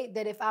afraid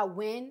that if I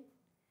win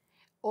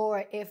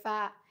or if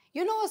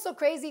you know what's so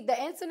crazy? The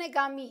internet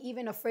got me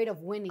even afraid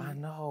of winning. I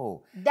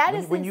know. That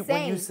is insane.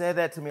 When you said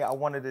that to me, I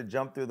wanted to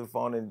jump through the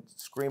phone and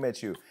scream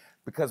at you.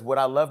 Because what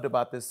I loved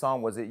about this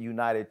song was it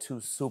united two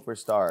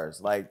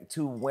superstars, like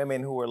two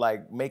women who were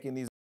like making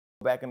these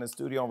back in the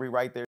studio and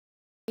rewrite their.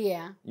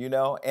 Yeah. You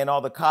know, and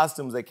all the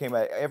costumes that came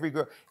out.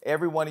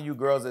 Every one of you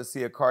girls that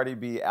see a Cardi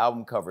B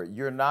album cover,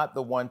 you're not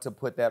the one to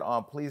put that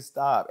on. Please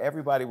stop.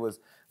 Everybody was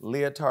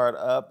leotard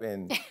up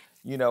and,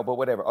 you know, but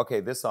whatever. Okay,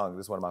 this song,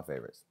 this is one of my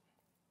favorites.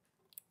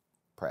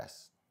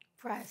 Press.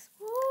 Press.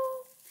 Woo.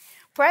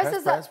 Press.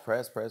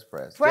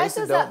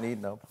 Jason don't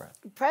need no press.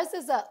 Press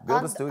is a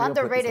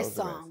underrated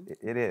song.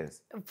 It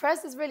is.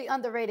 Press is really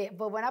underrated,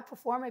 but when I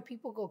perform it,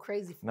 people go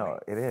crazy for it. No,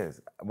 it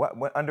is. What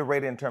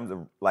underrated in terms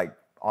of like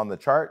on the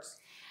charts?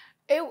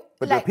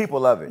 But like, the people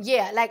love it.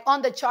 Yeah, like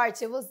on the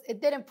charts,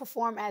 it didn't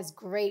perform as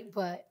great,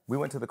 but we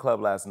went to the club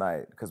last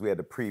night because we had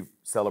to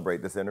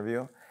pre-celebrate this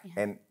interview,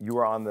 and you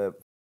were on the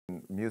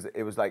music.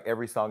 It was like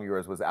every song of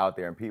yours was out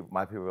there, and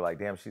my people were like,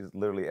 "Damn, she's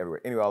literally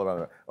everywhere." Anyway, all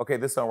around. Okay,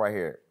 this song right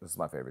here. This is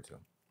my favorite too.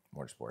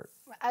 Motorsport.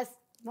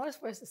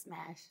 Motorsport's a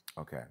smash.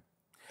 Okay.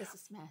 It's a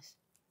smash.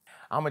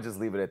 I'm gonna just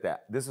leave it at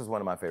that. This is one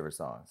of my favorite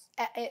songs.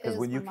 Because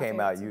when you came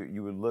out,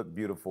 you would look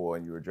beautiful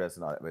and you were dressed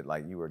and all that, but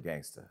like you were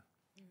gangster.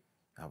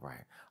 All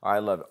right. All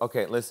right, love it.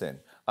 Okay, listen.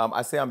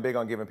 I say I'm big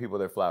on giving people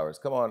their flowers.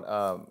 Come on,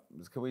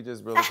 can we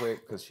just really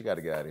quick? Because she got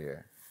to get out of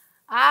here.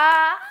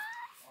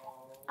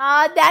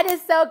 That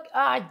is so.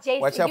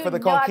 Jason, watch out for the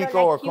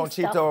Conchico or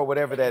Conchito or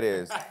whatever that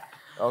is.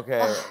 Okay,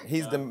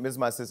 this is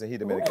my sister. He's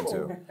Dominican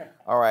too.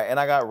 All right, and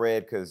I got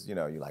red because you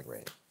like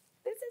red.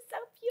 This is so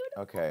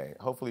beautiful. Okay,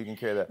 hopefully you can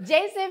carry that.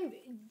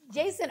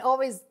 Jason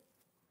always.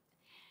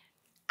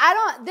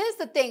 This is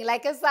the thing.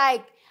 Like it's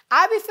like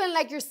I be feeling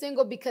like you're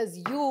single because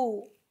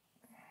you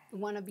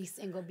want to be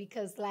single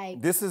because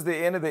like. This is the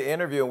end of the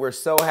interview and we're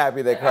so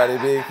happy that Cardi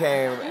B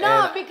came.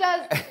 No,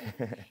 because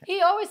he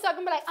always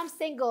talking about like I'm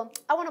single.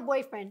 I want a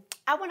boyfriend.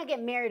 I want to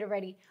get married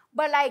already.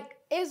 But like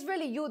it's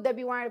really you that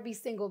be wanting to be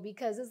single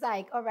because it's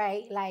like all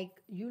right, like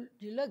you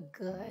look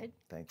good.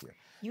 Thank you.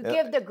 You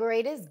give the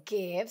greatest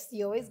gifts.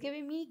 You always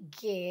giving me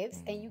gifts,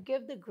 and you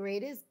give the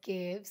greatest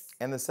gifts.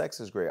 And the sex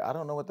is great. I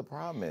don't know what the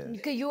problem is.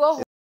 Because you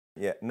a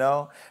Yeah,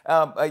 no.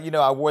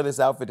 I wore this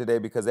outfit today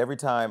because every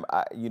time,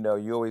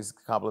 you always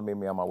compliment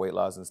me on my weight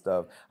loss and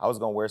stuff. I was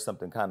going to wear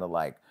something kind of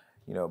like,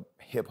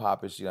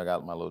 hip-hop-ish. I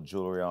got my little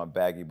jewelry on,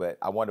 baggy, but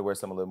I wanted to wear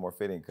something a little more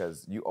fitting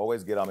because you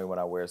always get on me when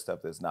I wear stuff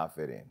that's not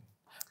fitting.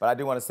 But I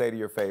do want to say to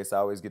your face, I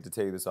always get to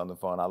tell you this on the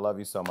phone, I love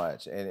you so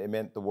much. And it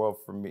meant the world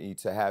for me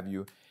to have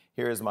you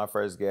here as my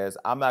first guest.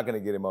 I'm not going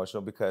to get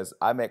emotional because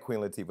I met Queen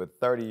Latifah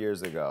 30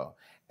 years ago.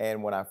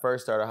 And when I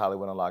first started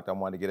Hollywood Unlocked, I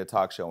wanted to get a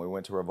talk show, and we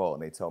went to Revolt,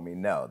 and they told me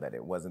no, that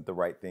it wasn't the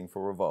right thing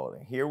for Revolt.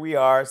 And here we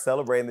are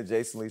celebrating the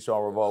Jason Lee Show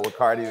on Revolt with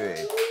Cardi B.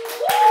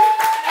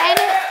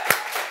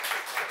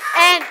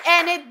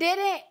 And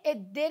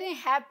it didn't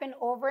happen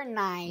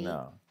overnight.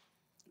 No.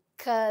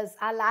 Because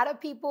a lot of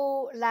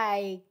people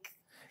like.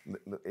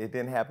 It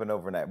didn't happen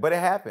overnight, but it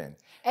happened.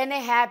 And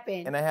it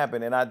happened. And it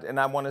happened. And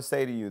I want to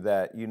say to you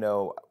that,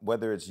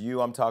 whether it's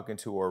you I'm talking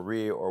to or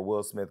Rhea or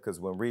Will Smith, because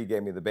when Rhea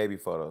gave me the baby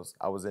photos,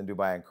 I was in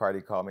Dubai and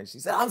Cardi called me and she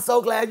said, I'm so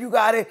glad you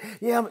got it.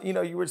 Yeah,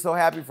 you were so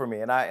happy for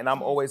me. And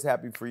I'm always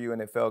happy for you,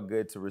 and it felt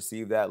good to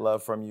receive that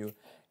love from you.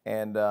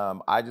 And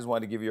I just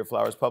wanted to give you your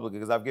flowers publicly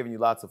because I've given you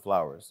lots of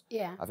flowers.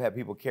 Yeah. I've had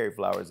people carry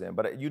flowers in,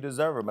 but you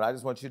deserve them. And I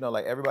just want you to know,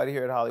 like everybody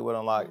here at Hollywood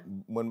Unlocked,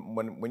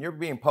 when you're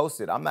being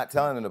posted, I'm not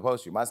telling them to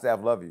post you. My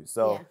staff love you.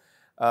 So,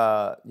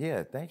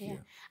 thank you.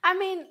 I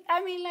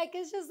mean, like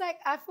it's just like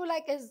I feel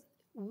like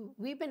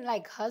we've been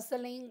like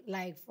hustling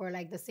like for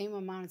like the same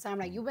amount of time.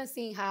 Like you've been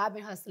seeing how I've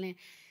been hustling,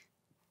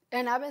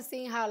 and I've been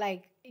seeing how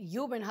like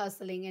you've been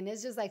hustling, and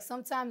it's just like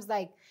sometimes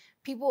like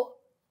people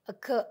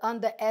could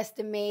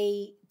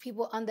underestimate,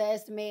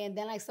 and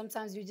then like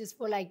sometimes you just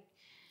feel like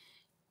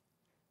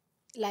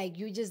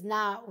you're just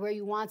not where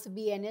you want to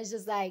be, and it's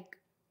just like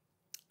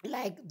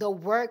the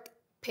work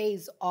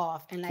pays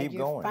off, and like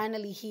you're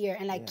finally here,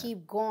 and like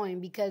keep going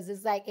because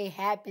it's like it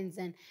happens,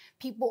 and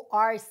people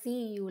are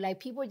seeing you. Like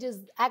people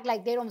just act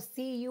like they don't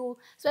see you,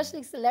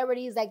 especially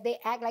celebrities. Like they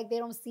act like they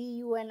don't see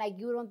you, and like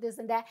you don't this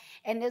and that,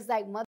 and it's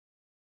like mother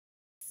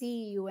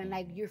see you, and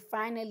like you're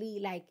finally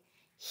like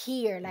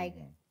here, like.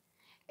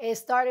 It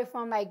started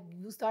from like,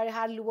 you started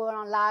Hollywood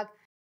Unlocked,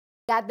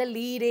 got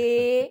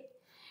deleted.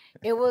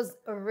 It was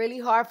really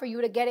hard for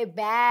you to get it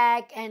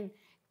back and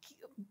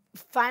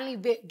finally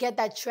get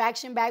that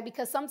traction back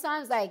because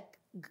sometimes like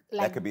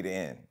that could be the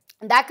end.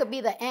 That could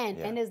be the end,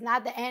 and it's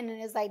not the end,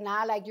 and it's like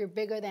now like you're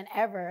bigger than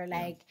ever,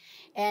 like,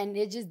 and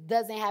it just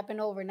doesn't happen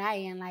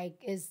overnight, and like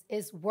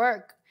it's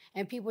work,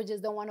 and people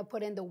just don't want to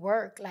put in the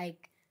work,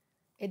 like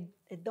it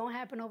don't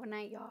happen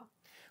overnight, y'all.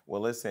 Well,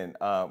 listen,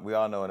 we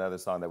all know another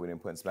song that we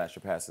didn't put in Smash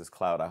Your Pass is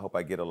Cloud. I hope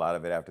I get a lot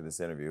of it after this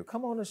interview.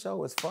 Come on the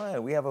show. It's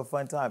fun. We have a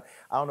fun time.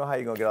 I don't know how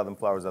you're going to get all them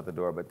flowers out the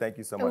door, but thank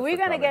you so much for coming. We're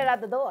going to get it out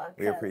the door.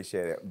 We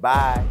appreciate it.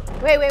 Bye.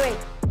 Wait.